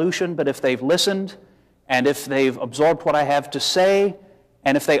in evolution, but if they've listened, and if they've absorbed what I have to say,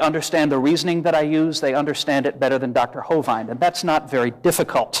 and if they understand the reasoning that I use, they understand it better than Dr. Hovind, and that's not very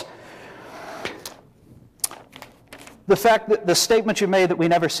difficult. The fact that the statement you made that we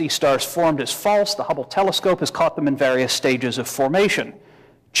never see stars formed is false. The Hubble telescope has caught them in various stages of formation.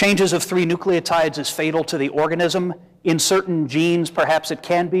 Changes of 3 nucleotides is fatal to the organism. In certain genes, perhaps it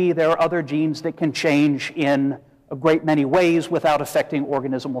can be. There are other genes that can change in a great many ways without affecting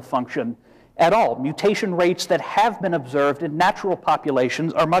organismal function at all. Mutation rates that have been observed in natural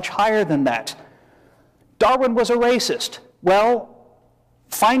populations are much higher than that. Darwin was a racist. Well,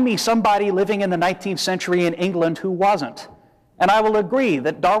 find me somebody living in the 19th century in England who wasn't. And I will agree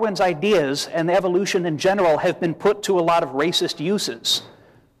that Darwin's ideas and evolution in general have been put to a lot of racist uses.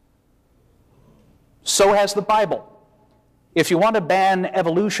 So has the Bible. If you want to ban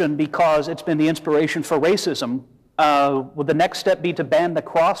evolution because it's been the inspiration for racism, would the next step be to ban the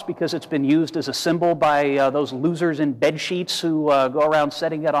cross because it's been used as a symbol by those losers in bed sheets who go around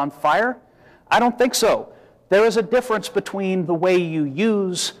setting it on fire? I don't think so. There is a difference between the way you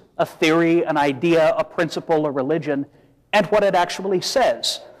use a theory, an idea, a principle, a religion, and what it actually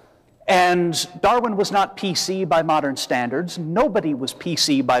says. And Darwin was not PC by modern standards. Nobody was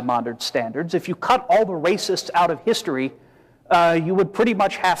PC by modern standards. If you cut all the racists out of history, you would pretty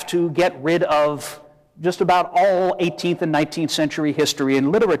much have to get rid of just about all 18th and 19th century history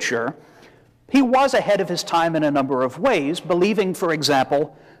and literature. He was ahead of his time in a number of ways, believing, for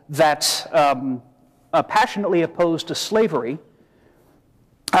example, that passionately opposed to slavery.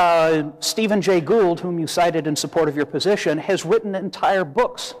 Stephen Jay Gould, whom you cited in support of your position, has written entire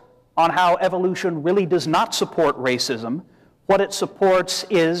books on how evolution really does not support racism. What it supports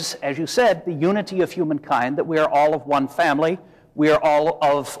is, as you said, the unity of humankind, that we are all of one family, we are all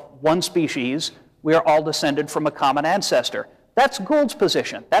of one species, we are all descended from a common ancestor. That's Gould's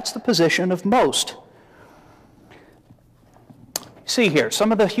position. That's the position of most. See here,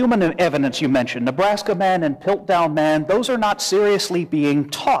 some of the human evidence you mentioned, Nebraska man and Piltdown man, those are not seriously being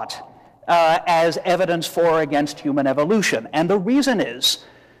taught as evidence for or against human evolution. And the reason is,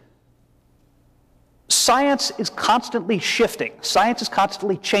 science is constantly shifting. Science is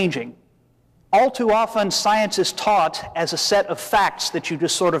constantly changing. All too often, science is taught as a set of facts that you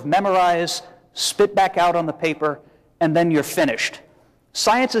just sort of memorize, spit back out on the paper, and then you're finished.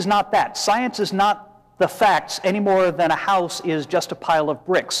 Science is not that. Science is not the facts any more than a house is just a pile of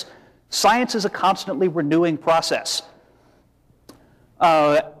bricks. Science is a constantly renewing process.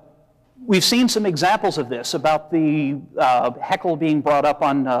 We've seen some examples of this about the Haeckel being brought up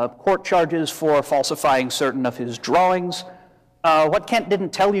on court charges for falsifying certain of his drawings. What Kent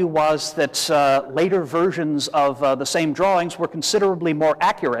didn't tell you was that later versions of the same drawings were considerably more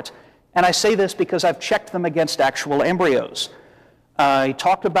accurate, and I say this because I've checked them against actual embryos. He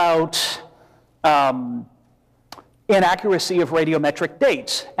talked about inaccuracy of radiometric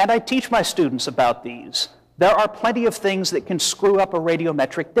dates, and I teach my students about these. There are plenty of things that can screw up a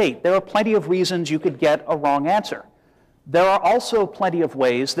radiometric date. There are plenty of reasons you could get a wrong answer. There are also plenty of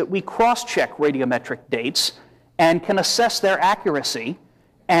ways that we cross-check radiometric dates and can assess their accuracy,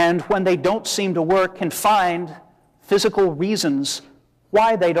 and when they don't seem to work, can find physical reasons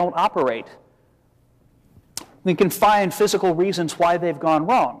why they don't operate. We can find physical reasons why they've gone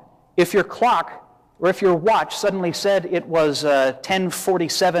wrong. If your clock or if your watch suddenly said it was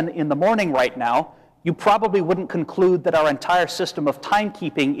 10:47 in the morning right now, you probably wouldn't conclude that our entire system of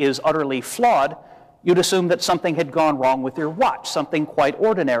timekeeping is utterly flawed. You'd assume that something had gone wrong with your watch, something quite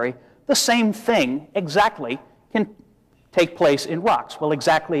ordinary. The same thing exactly can take place in rocks. Well,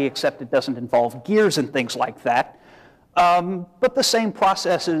 exactly, except it doesn't involve gears and things like that. But the same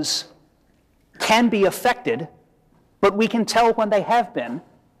processes can be affected, but we can tell when they have been.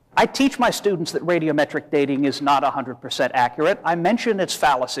 I teach my students that radiometric dating is not 100% accurate. I mention its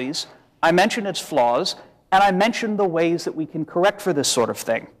fallacies, I mention its flaws, and I mention the ways that we can correct for this sort of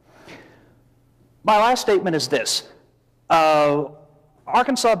thing. My last statement is this.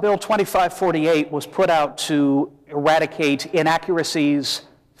 Arkansas Bill 2548 was put out to eradicate inaccuracies,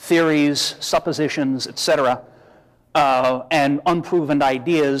 theories, suppositions, etc., and unproven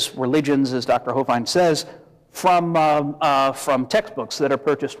ideas, religions, as Dr. Hovind says, from textbooks that are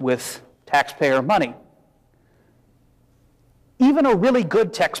purchased with taxpayer money. Even a really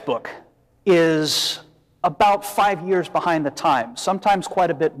good textbook is about 5 years behind the times, sometimes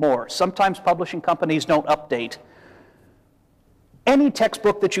quite a bit more. Sometimes publishing companies don't update. Any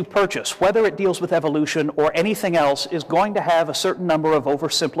textbook that you purchase, whether it deals with evolution or anything else, is going to have a certain number of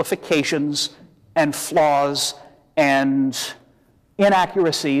oversimplifications and flaws and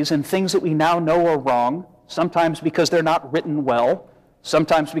inaccuracies and things that we now know are wrong, sometimes because they're not written well,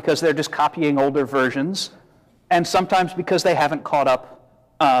 sometimes because they're just copying older versions, and sometimes because they haven't caught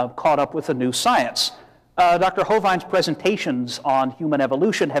up with the new science. Dr. Hovind's presentations on human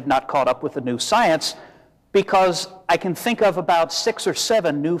evolution have not caught up with the new science because I can think of about 6 or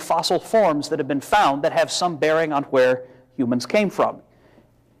 7 new fossil forms that have been found that have some bearing on where humans came from.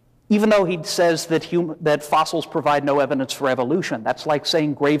 Even though he says that fossils provide no evidence for evolution, that's like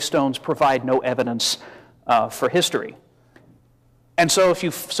saying gravestones provide no evidence for history. And so if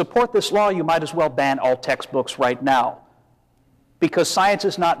you support this law, you might as well ban all textbooks right now. Because science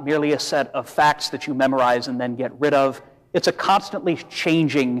is not merely a set of facts that you memorize and then get rid of. It's a constantly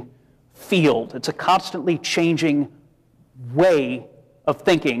changing field. It's a constantly changing way of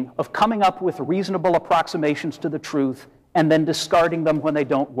thinking, of coming up with reasonable approximations to the truth and then discarding them when they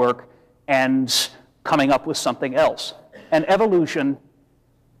don't work and coming up with something else. And evolution,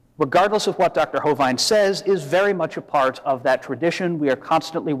 regardless of what Dr. Hovind says, is very much a part of that tradition. We are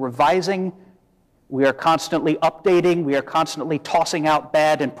constantly revising, we are constantly updating, we are constantly tossing out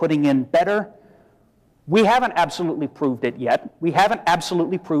bad and putting in better. We haven't absolutely proved it yet. We haven't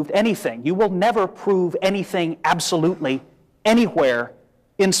absolutely proved anything. You will never prove anything absolutely anywhere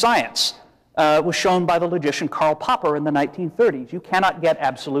in science. It was shown by the logician Karl Popper in the 1930s. You cannot get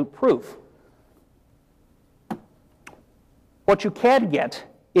absolute proof. What you can get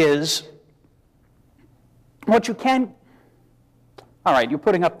is, all right, you're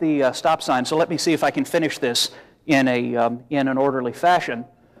putting up the stop sign, so let me see if I can finish this in an orderly fashion.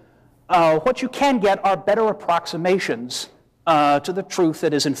 What you can get are better approximations to the truth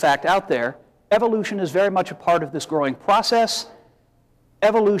that is in fact out there. Evolution is very much a part of this growing process.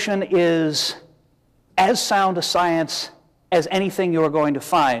 Evolution is as sound a science as anything you are going to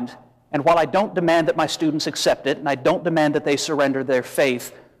find. And while I don't demand that my students accept it, and I don't demand that they surrender their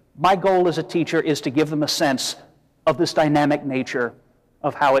faith, my goal as a teacher is to give them a sense of this dynamic nature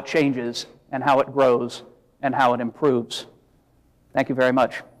of how it changes and how it grows and how it improves. Thank you very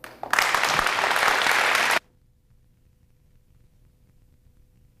much.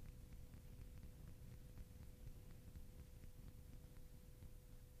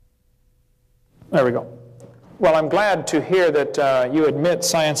 There we go. Well, I'm glad to hear that you admit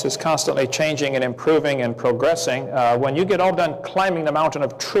science is constantly changing and improving and progressing. When you get all done climbing the mountain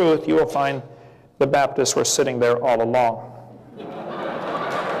of truth, you will find the Baptists were sitting there all along.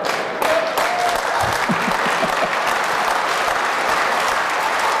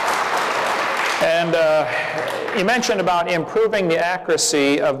 And you mentioned about improving the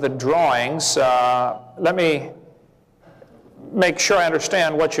accuracy of the drawings. Let me make sure I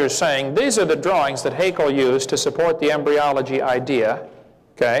understand what you're saying. These are the drawings that Haeckel used to support the embryology idea,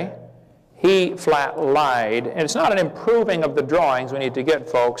 okay? He flat lied, and it's not an improving of the drawings we need to get,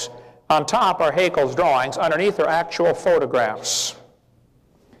 folks. On top are Haeckel's drawings, underneath are actual photographs.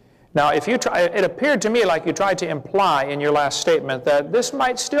 Now, if you try, it appeared to me like you tried to imply in your last statement that this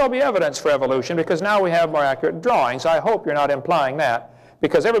might still be evidence for evolution because now we have more accurate drawings. I hope you're not implying that,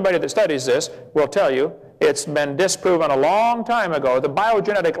 because everybody that studies this will tell you it's been disproven a long time ago. The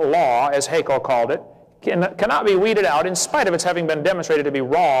biogenetic law, as Haeckel called it, cannot be weeded out in spite of its having been demonstrated to be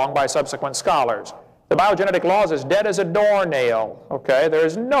wrong by subsequent scholars. The biogenetic law is as dead as a doornail, okay? There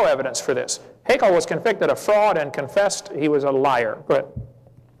is no evidence for this. Haeckel was convicted of fraud and confessed he was a liar. Go ahead.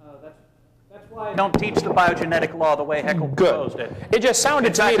 That's why I don't teach the biogenetic law the way Haeckel proposed it. It just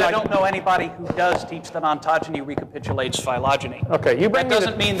sounded to me like... I don't know anybody who does teach that ontogeny recapitulates phylogeny. Okay, you bring that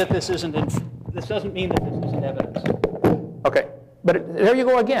doesn't mean that this isn't evidence. Okay. But there you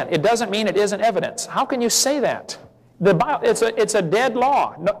go again. It doesn't mean it isn't evidence. How can you say that? It's a dead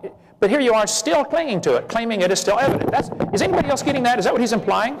law. No, but here you are still clinging to it, claiming it is still evident. Is anybody else getting that? Is that what he's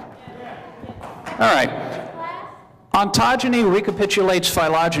implying? All right. Ontogeny recapitulates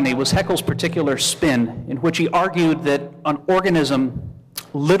phylogeny was Haeckel's particular spin, in which he argued that an organism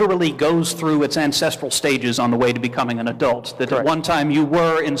literally goes through its ancestral stages on the way to becoming an adult. That Correct. At one time you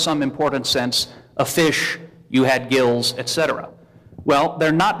were, in some important sense, a fish, you had gills, etc. Well,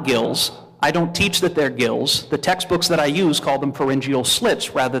 they're not gills. I don't teach that they're gills. The textbooks that I use call them pharyngeal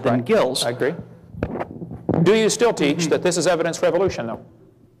slits rather than Right. gills. I agree. Do you still teach that this is evidence for evolution, though?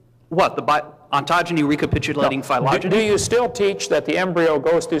 What, the ontogeny recapitulating phylogeny? Do you still teach that the embryo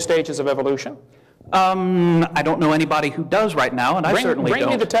goes through stages of evolution? I don't know anybody who does right now, and I certainly Bring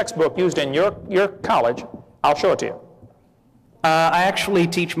don't. me the textbook used in your college. I'll show it to you. I actually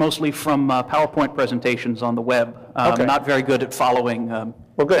teach mostly from PowerPoint presentations on the web. Okay. I'm not very good at following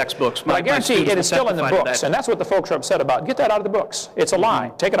Well, good. textbooks. But I guarantee students it is will still in the testify to books, that. and that's what the folks are upset about. Get that out of the books. It's a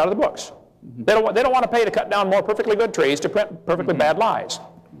lie. Take it out of the books. They don't want to pay to cut down more perfectly good trees to print perfectly bad lies.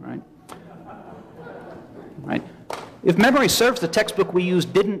 Right. Right. If memory serves, the textbook we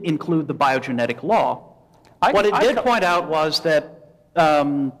used didn't include the biogenetic law. What it did point out was that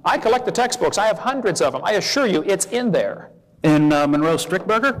I collect the textbooks. I have hundreds of them. I assure you, it's in there. in Monroe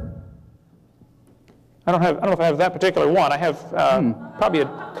Strickberger, I don't know if I have that particular one. I have probably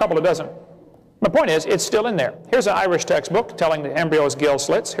a couple of dozen. My point is, it's still in there. Here's an Irish textbook telling the embryo's gill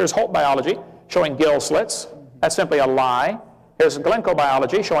slits. Here's Holt Biology showing gill slits. That's simply a lie. Here's Glencoe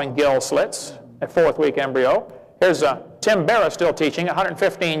Biology showing gill slits at 4th week embryo. Here's Tim Barra still teaching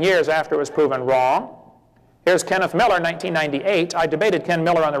 115 years after it was proven wrong. Here's Kenneth Miller, 1998. I debated Ken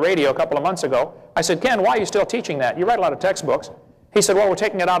Miller on the radio a couple of months ago. I said, Ken, why are you still teaching that? You write a lot of textbooks. He said, well, we're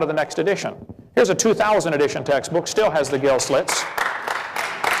taking it out of the next edition. Here's a 2000 edition textbook, still has the gill slits.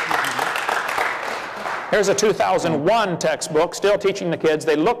 Here's a 2001 textbook, still teaching the kids.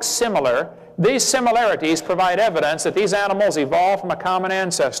 They look similar. These similarities provide evidence that these animals evolved from a common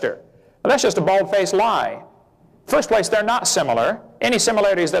ancestor. Well, that's just a bald-faced lie. First place, they're not similar. Any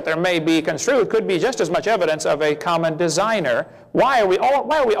similarities that there may be construed could be just as much evidence of a common designer. Why are we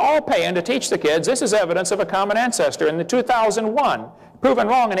all paying to teach the kids this is evidence of a common ancestor in the 2001, proven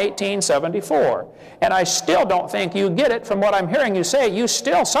wrong in 1874? And I still don't think you get it from what I'm hearing you say. You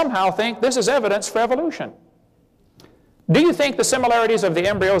still somehow think this is evidence for evolution. Do you think the similarities of the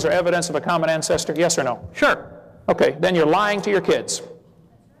embryos are evidence of a common ancestor? Yes or no? sure. Okay, then you're lying to your kids.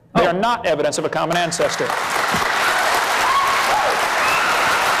 They are not evidence of a common ancestor.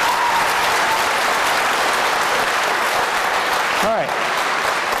 All right.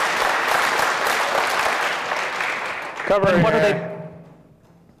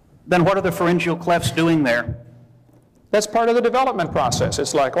 Then what are the pharyngeal clefts doing there? That's part of the development process.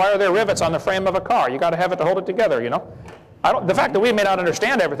 It's like, why are there rivets on the frame of a car? You got to have it to hold it together, you know? The fact that we may not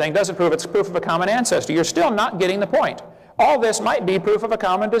understand everything doesn't prove it's proof of a common ancestor. You're still not getting the point. All this might be proof of a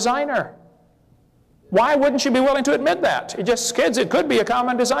common designer. Why wouldn't you be willing to admit that? Kids, it could be a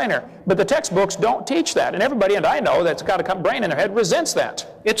common designer. But the textbooks don't teach that. And everybody, and I know that's got a brain in their head, resents that.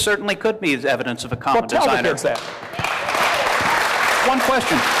 It certainly could be as evidence of a common Well, tell designer. the kids that. One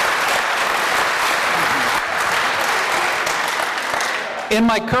question. In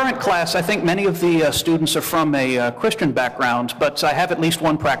my current class, I think many of the students are from a Christian background, but I have at least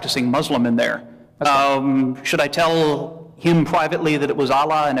one practicing Muslim in there. Should I tell him privately that it was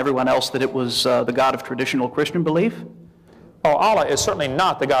Allah and everyone else that it was the God of traditional Christian belief? Oh, Allah is certainly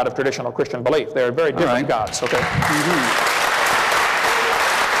not the God of traditional Christian belief. They're very different gods, okay?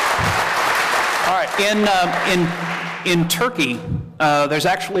 All right. In Turkey, there's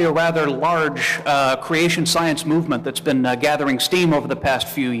actually a rather large creation science movement that's been gathering steam over the past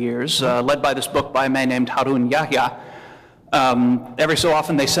few years, led by this book by a man named Harun Yahya. Every so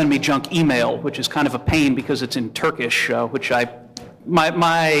often they send me junk email, which is kind of a pain because it's in Turkish, which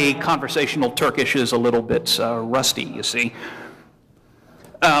my conversational Turkish is a little bit rusty, you see.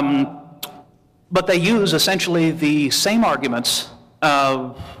 But they use essentially the same arguments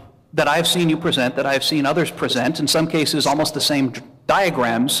that I've seen you present, that I've seen others present, in some cases almost the same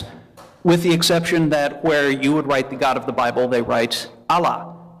diagrams, with the exception that where you would write the God of the Bible, they write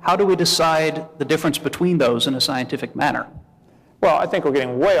Allah. How do we decide the difference between those in a scientific manner? Well, I think we're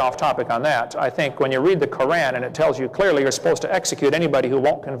getting way off topic on that. I think when you read the Quran and it tells you clearly you're supposed to execute anybody who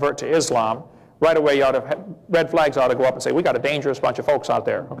won't convert to Islam, right away you ought to red flags ought to go up and say, we got a dangerous bunch of folks out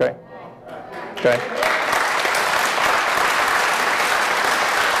there, okay? Okay.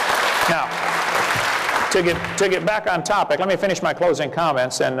 Now, to get back on topic, let me finish my closing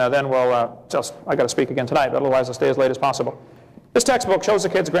comments and then we'll, I got to speak again tonight, but otherwise I'll stay as late as possible. This textbook shows the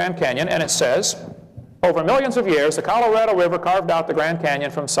kids Grand Canyon, and it says, over millions of years, the Colorado River carved out the Grand Canyon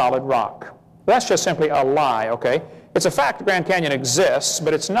from solid rock. That's just simply a lie, okay? It's a fact the Grand Canyon exists,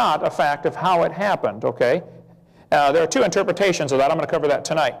 but it's not a fact of how it happened, okay? There are two interpretations of that. I'm going to cover that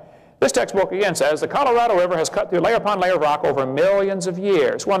tonight. This textbook again says the Colorado River has cut through layer upon layer of rock over millions of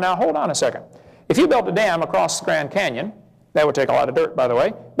years. Well, now hold on a second. If you built a dam across the Grand Canyon, that would take a lot of dirt, by the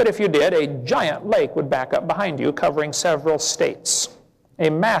way, but if you did, a giant lake would back up behind you, covering several states. A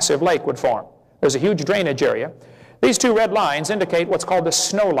massive lake would form. There's a huge drainage area. These two red lines indicate what's called the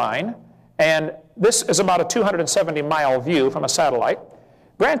snow line, and this is about a 270-mile view from a satellite.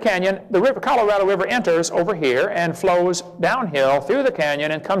 Grand Canyon, the Colorado River enters over here and flows downhill through the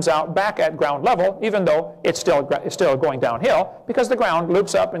canyon and comes out back at ground level, even though it's still going downhill, because the ground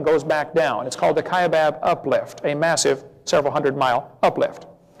loops up and goes back down. It's called the Kaibab uplift, a massive several hundred-mile uplift.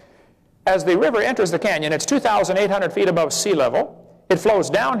 As the river enters the canyon, it's 2,800 feet above sea level. It flows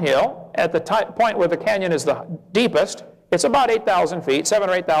downhill at the point where the canyon is the deepest. It's about 8,000 feet, 7,000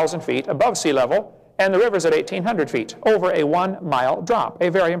 or 8,000 feet above sea level, and the river's at 1,800 feet, over a 1-mile drop, a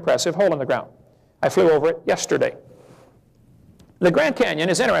very impressive hole in the ground. I flew over it yesterday. The Grand Canyon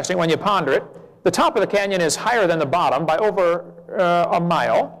is interesting when you ponder it. The top of the canyon is higher than the bottom by over a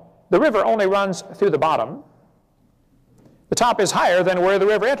mile. The river only runs through the bottom. The top is higher than where the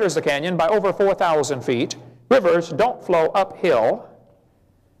river enters the canyon by over 4,000 feet. Rivers don't flow uphill.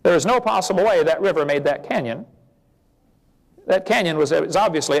 There is no possible way that river made that canyon. That canyon was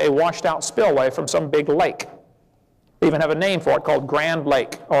obviously a washed-out spillway from some big lake. They even have a name for it called Grand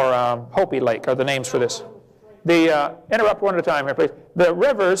Lake or Hopi Lake are the names for this. Interrupt one at a time here, please. The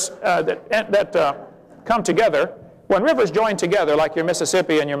rivers that come together, when rivers join together, like your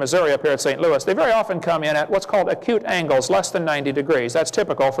Mississippi and your Missouri up here at St. Louis, they very often come in at what's called acute angles, less than 90 degrees. That's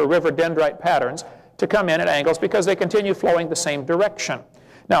typical for river dendrite patterns to come in at angles because they continue flowing the same direction.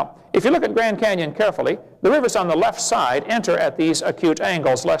 Now, if you look at Grand Canyon carefully, the rivers on the left side enter at these acute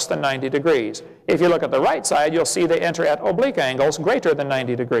angles less than 90 degrees. If you look at the right side, you'll see they enter at oblique angles greater than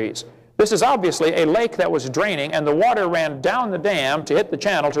 90 degrees. This is obviously a lake that was draining, and the water ran down the dam to hit the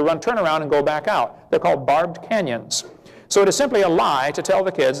channel to turn around and go back out. They're called barbed canyons. So it is simply a lie to tell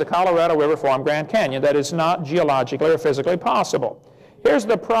the kids the Colorado River formed Grand Canyon. That is not geologically or physically possible. Here's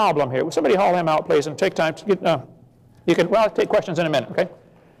the problem here. Will somebody haul him out, please, and take time to get, I'll take questions in a minute, okay?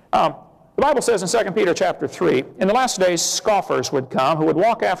 The Bible says in 2 Peter chapter 3, in the last days scoffers would come who would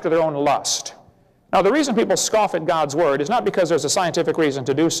walk after their own lust. Now the reason people scoff at God's Word is not because there's a scientific reason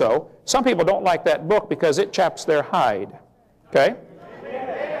to do so. Some people don't like that book because it chaps their hide. Okay?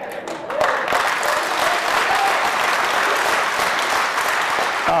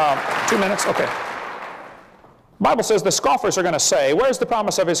 2 minutes? Okay. The Bible says the scoffers are going to say, where's the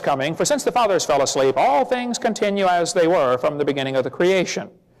promise of His coming? For since the fathers fell asleep, all things continue as they were from the beginning of the creation.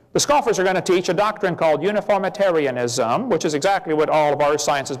 The scoffers are going to teach a doctrine called uniformitarianism, which is exactly what all of our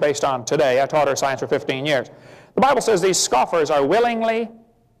science is based on today. I taught earth science for 15 years. The Bible says these scoffers are willingly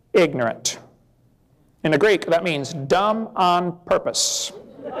ignorant. In the Greek, that means dumb on purpose.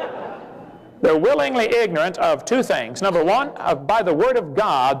 They're willingly ignorant of two things. Number one, by the word of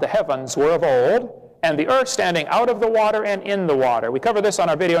God, the heavens were of old, and the earth standing out of the water and in the water. We covered this on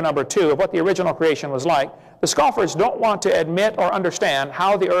our video number 2 of what the original creation was like. The scoffers don't want to admit or understand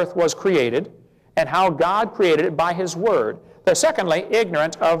how the earth was created and how God created it by His Word. They're secondly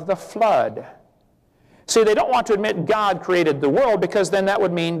ignorant of the flood. See, they don't want to admit God created the world because then that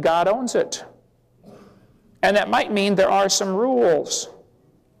would mean God owns it. And that might mean there are some rules.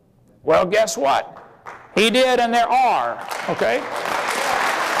 Well, guess what? He did and there are, okay?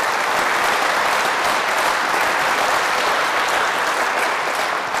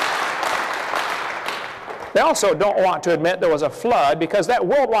 They also don't want to admit there was a flood because that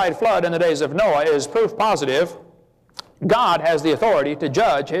worldwide flood in the days of Noah is proof positive God has the authority to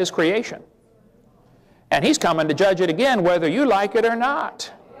judge His creation. And He's coming to judge it again whether you like it or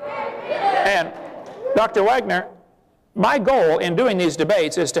not. And Dr. Waggoner, my goal in doing these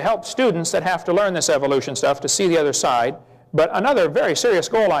debates is to help students that have to learn this evolution stuff to see the other side. But another very serious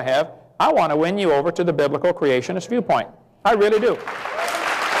goal I have, I want to win you over to the biblical creationist viewpoint. I really do.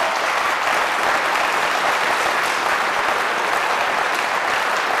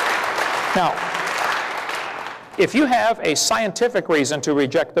 Now, if you have a scientific reason to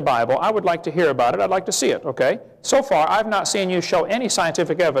reject the Bible, I would like to hear about it. I'd like to see it, okay? So far, I've not seen you show any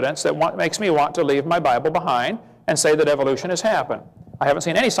scientific evidence that makes me want to leave my Bible behind and say that evolution has happened. I haven't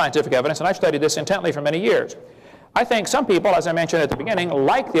seen any scientific evidence, and I've studied this intently for many years. I think some people, as I mentioned at the beginning,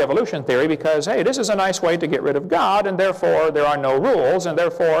 like the evolution theory because, hey, this is a nice way to get rid of God, and therefore there are no rules, and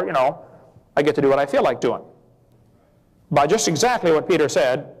therefore, I get to do what I feel like doing. by just exactly what Peter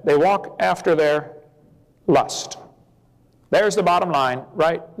said. They walk after their lust. There's the bottom line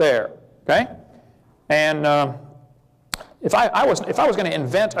right there, okay? And if I was going to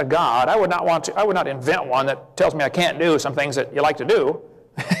invent a God, I would not invent one that tells me I can't do some things that you like to do.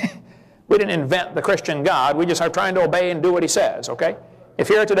 We didn't invent the Christian God. We just are trying to obey and do what he says, okay? If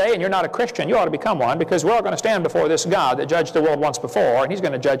you're here today and you're not a Christian, you ought to become one, because we're all going to stand before this God that judged the world once before, and he's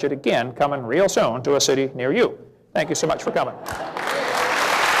going to judge it again coming real soon to a city near you. Thank you so much for coming.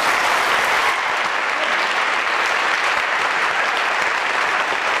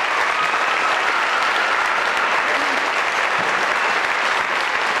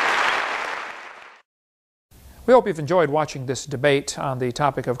 We hope you've enjoyed watching this debate on the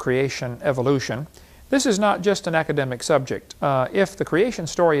topic of creation evolution. This is not just an academic subject. If the creation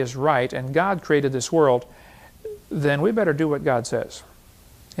story is right and God created this world, then we better do what God says.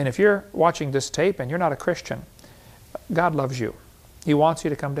 And if you're watching this tape and you're not a Christian, God loves you. He wants you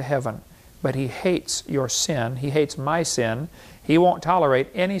to come to heaven, but he hates your sin. He hates my sin. He won't tolerate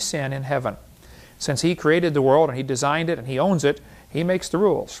any sin in heaven. Since he created the world and he designed it and he owns it, he makes the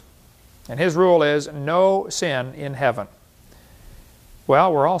rules. And his rule is no sin in heaven.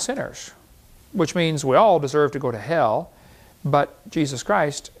 Well, we're all sinners, which means we all deserve to go to hell, but Jesus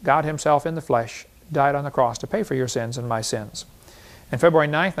Christ, God himself in the flesh, died on the cross to pay for your sins and my sins. On February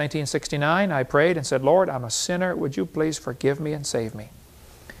 9th, 1969, I prayed and said, Lord, I'm a sinner. Would you please forgive me and save me?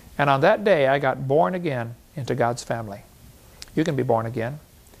 And on that day, I got born again into God's family. You can be born again.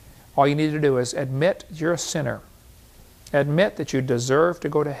 All you need to do is admit you're a sinner. Admit that you deserve to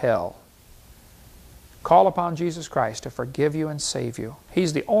go to hell. Call upon Jesus Christ to forgive you and save you.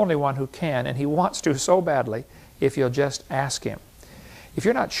 He's the only one who can, and he wants to so badly if you'll just ask him. If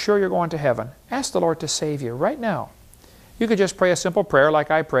you're not sure you're going to heaven, ask the Lord to save you right now. You could just pray a simple prayer like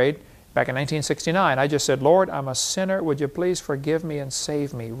I prayed back in 1969. I just said, Lord, I'm a sinner. Would you please forgive me and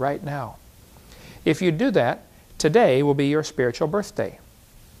save me right now? If you do that, today will be your spiritual birthday.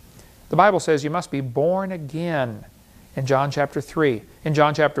 The Bible says you must be born again in John chapter 3. In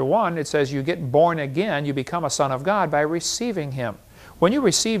John chapter 1, it says you get born again, you become a son of God by receiving him. When you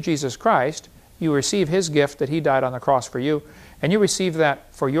receive Jesus Christ, you receive his gift that he died on the cross for you, and you receive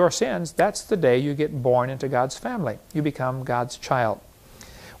that for your sins. That's the day you get born into God's family. You become God's child.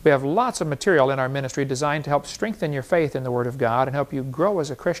 We have lots of material in our ministry designed to help strengthen your faith in the Word of God and help you grow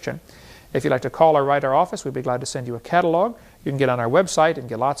as a Christian. If you'd like to call or write our office, we'd be glad to send you a catalog. You can get on our website and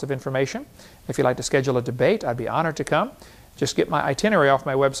get lots of information. If you'd like to schedule a debate, I'd be honored to come. Just get my itinerary off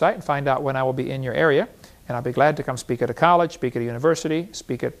my website and find out when I will be in your area. And I'll be glad to come speak at a college, speak at a university,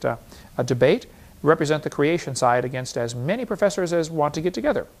 speak at a debate, represent the creation side against as many professors as want to get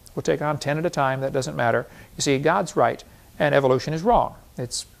together. We'll take on 10 at a time. That doesn't matter. You see, God's right and evolution is wrong.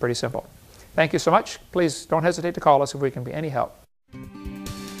 It's pretty simple. Thank you so much. Please don't hesitate to call us if we can be any help.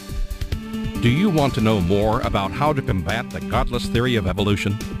 Do you want to know more about how to combat the godless theory of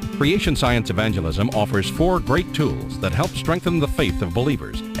evolution? Creation Science Evangelism offers 4 great tools that help strengthen the faith of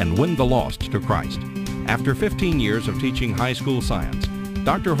believers and win the lost to Christ. After 15 years of teaching high school science,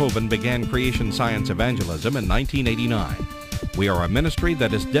 Dr. Hovind began Creation Science Evangelism in 1989. We are a ministry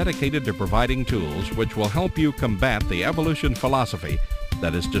that is dedicated to providing tools which will help you combat the evolution philosophy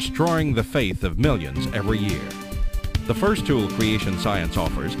that is destroying the faith of millions every year. The first tool Creation Science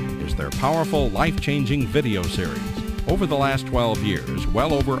offers is their powerful, life-changing video series. Over the last 12 years,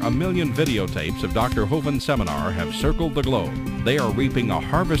 well over 1 million videotapes of Dr. Hovind's seminar have circled the globe. They are reaping a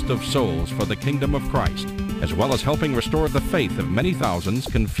harvest of souls for the kingdom of Christ, as well as helping restore the faith of many thousands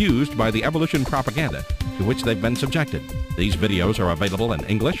confused by the evolution propaganda to which they've been subjected. These videos are available in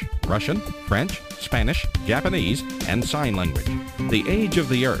English, Russian, French, Spanish, Japanese, and sign language. The Age of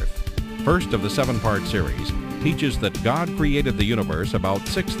the Earth, first of the 7-part series, teaches that God created the universe about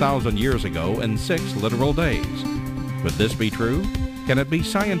 6,000 years ago in 6 literal days. Could this be true? Can it be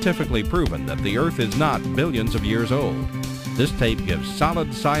scientifically proven that the Earth is not billions of years old? This tape gives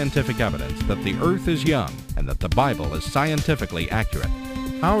solid scientific evidence that the Earth is young and that the Bible is scientifically accurate.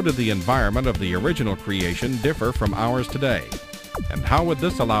 How did the environment of the original creation differ from ours today? And how would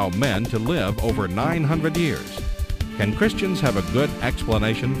this allow men to live over 900 years? Can Christians have a good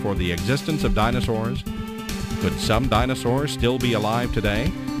explanation for the existence of dinosaurs? Could some dinosaurs still be alive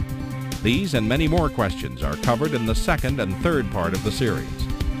today? These and many more questions are covered in the 2nd and 3rd part of the series.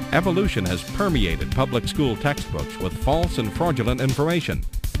 Evolution has permeated public school textbooks with false and fraudulent information.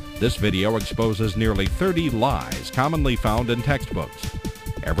 This video exposes nearly 30 lies commonly found in textbooks.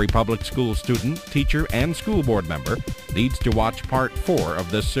 Every public school student, teacher, and school board member needs to watch part 4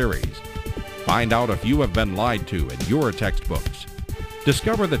 of this series. Find out if you have been lied to in your textbooks.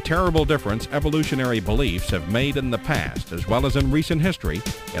 Discover the terrible difference evolutionary beliefs have made in the past as well as in recent history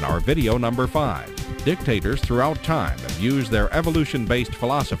in our video number 5. Dictators throughout time have used their evolution-based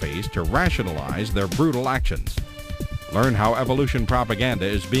philosophies to rationalize their brutal actions. Learn how evolution propaganda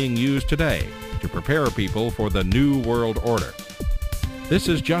is being used today to prepare people for the New World Order. This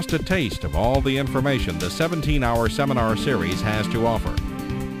is just a taste of all the information the 17-hour seminar series has to offer.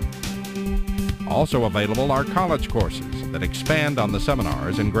 Also available are college courses that expand on the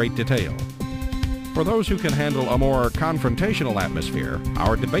seminars in great detail. For those who can handle a more confrontational atmosphere,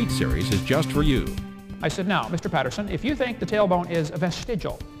 our debate series is just for you. I said, now, Mr. Patterson, if you think the tailbone is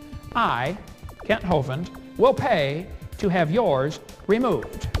vestigial, I, Kent Hovind, will pay to have yours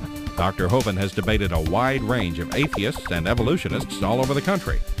removed. Dr. Hovind has debated a wide range of atheists and evolutionists all over the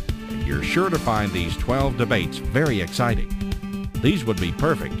country. And you're sure to find these 12 debates very exciting. These would be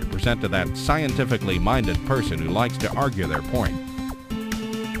perfect to present to that scientifically minded person who likes to argue their point.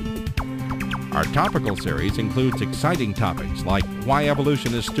 Our topical series includes exciting topics like why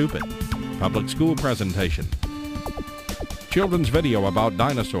evolution is stupid, public school presentation, children's video about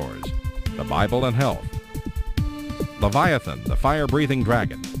dinosaurs, the Bible and health, Leviathan, the fire-breathing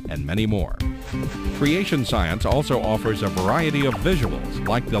dragon, and many more. Creation Science also offers a variety of visuals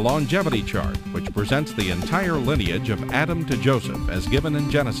like the longevity chart, which presents the entire lineage of Adam to Joseph as given in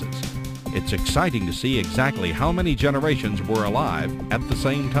Genesis. It's exciting to see exactly how many generations were alive at the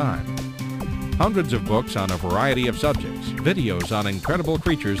same time. Hundreds of books on a variety of subjects, videos on incredible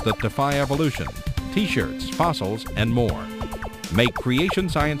creatures that defy evolution, t-shirts, fossils, and more. Make Creation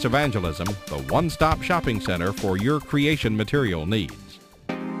Science Evangelism the one-stop shopping center for your creation material needs.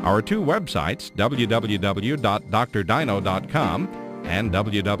 Our 2 websites, www.drdino.com and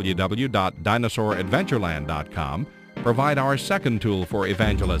www.dinosauradventureland.com, provide our second tool for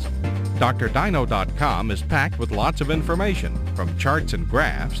evangelism. drdino.com is packed with lots of information, from charts and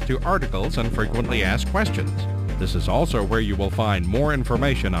graphs to articles and frequently asked questions. This is also where you will find more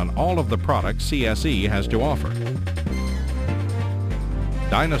information on all of the products CSE has to offer.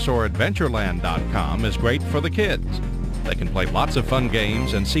 Dinosauradventureland.com is great for the kids. They can play lots of fun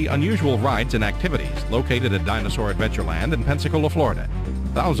games and see unusual rides and activities located at Dinosaur Adventureland in Pensacola, Florida.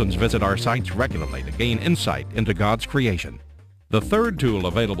 Thousands visit our sites regularly to gain insight into God's creation. The third tool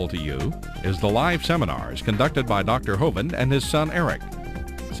available to you is the live seminars conducted by Dr. Hovind and his son Eric.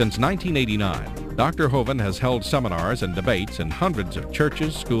 Since 1989, Dr. Hovind has held seminars and debates in hundreds of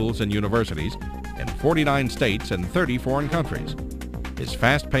churches, schools, and universities in 49 states and 30 foreign countries. His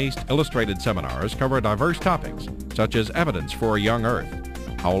fast-paced, illustrated seminars cover diverse topics, such as evidence for a young Earth,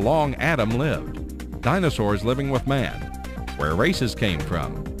 how long Adam lived, dinosaurs living with man, where races came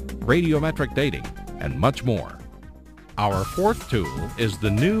from, radiometric dating, and much more. Our fourth tool is the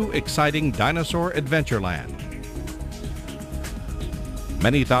new, exciting Dinosaur Adventureland.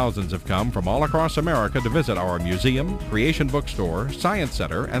 Many thousands have come from all across America to visit our museum, creation bookstore, science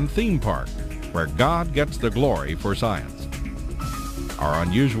center, and theme park, where God gets the glory for science. Our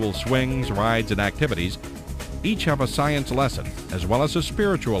unusual swings, rides, and activities each have a science lesson as well as a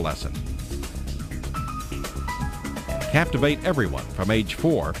spiritual lesson. And captivate everyone from age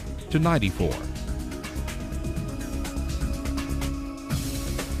 4 to 94.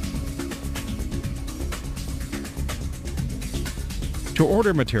 To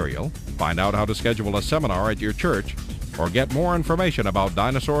order material, find out how to schedule a seminar at your church, or get more information about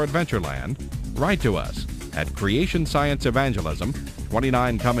Dinosaur Adventureland, write to us at Creation Science Evangelism,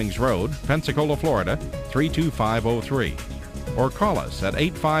 29 Cummings Road, Pensacola, Florida, 32503. Or call us at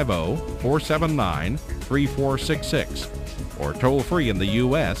 850-479-3466. Or toll free in the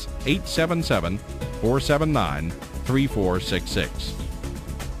U.S., 877-479-3466.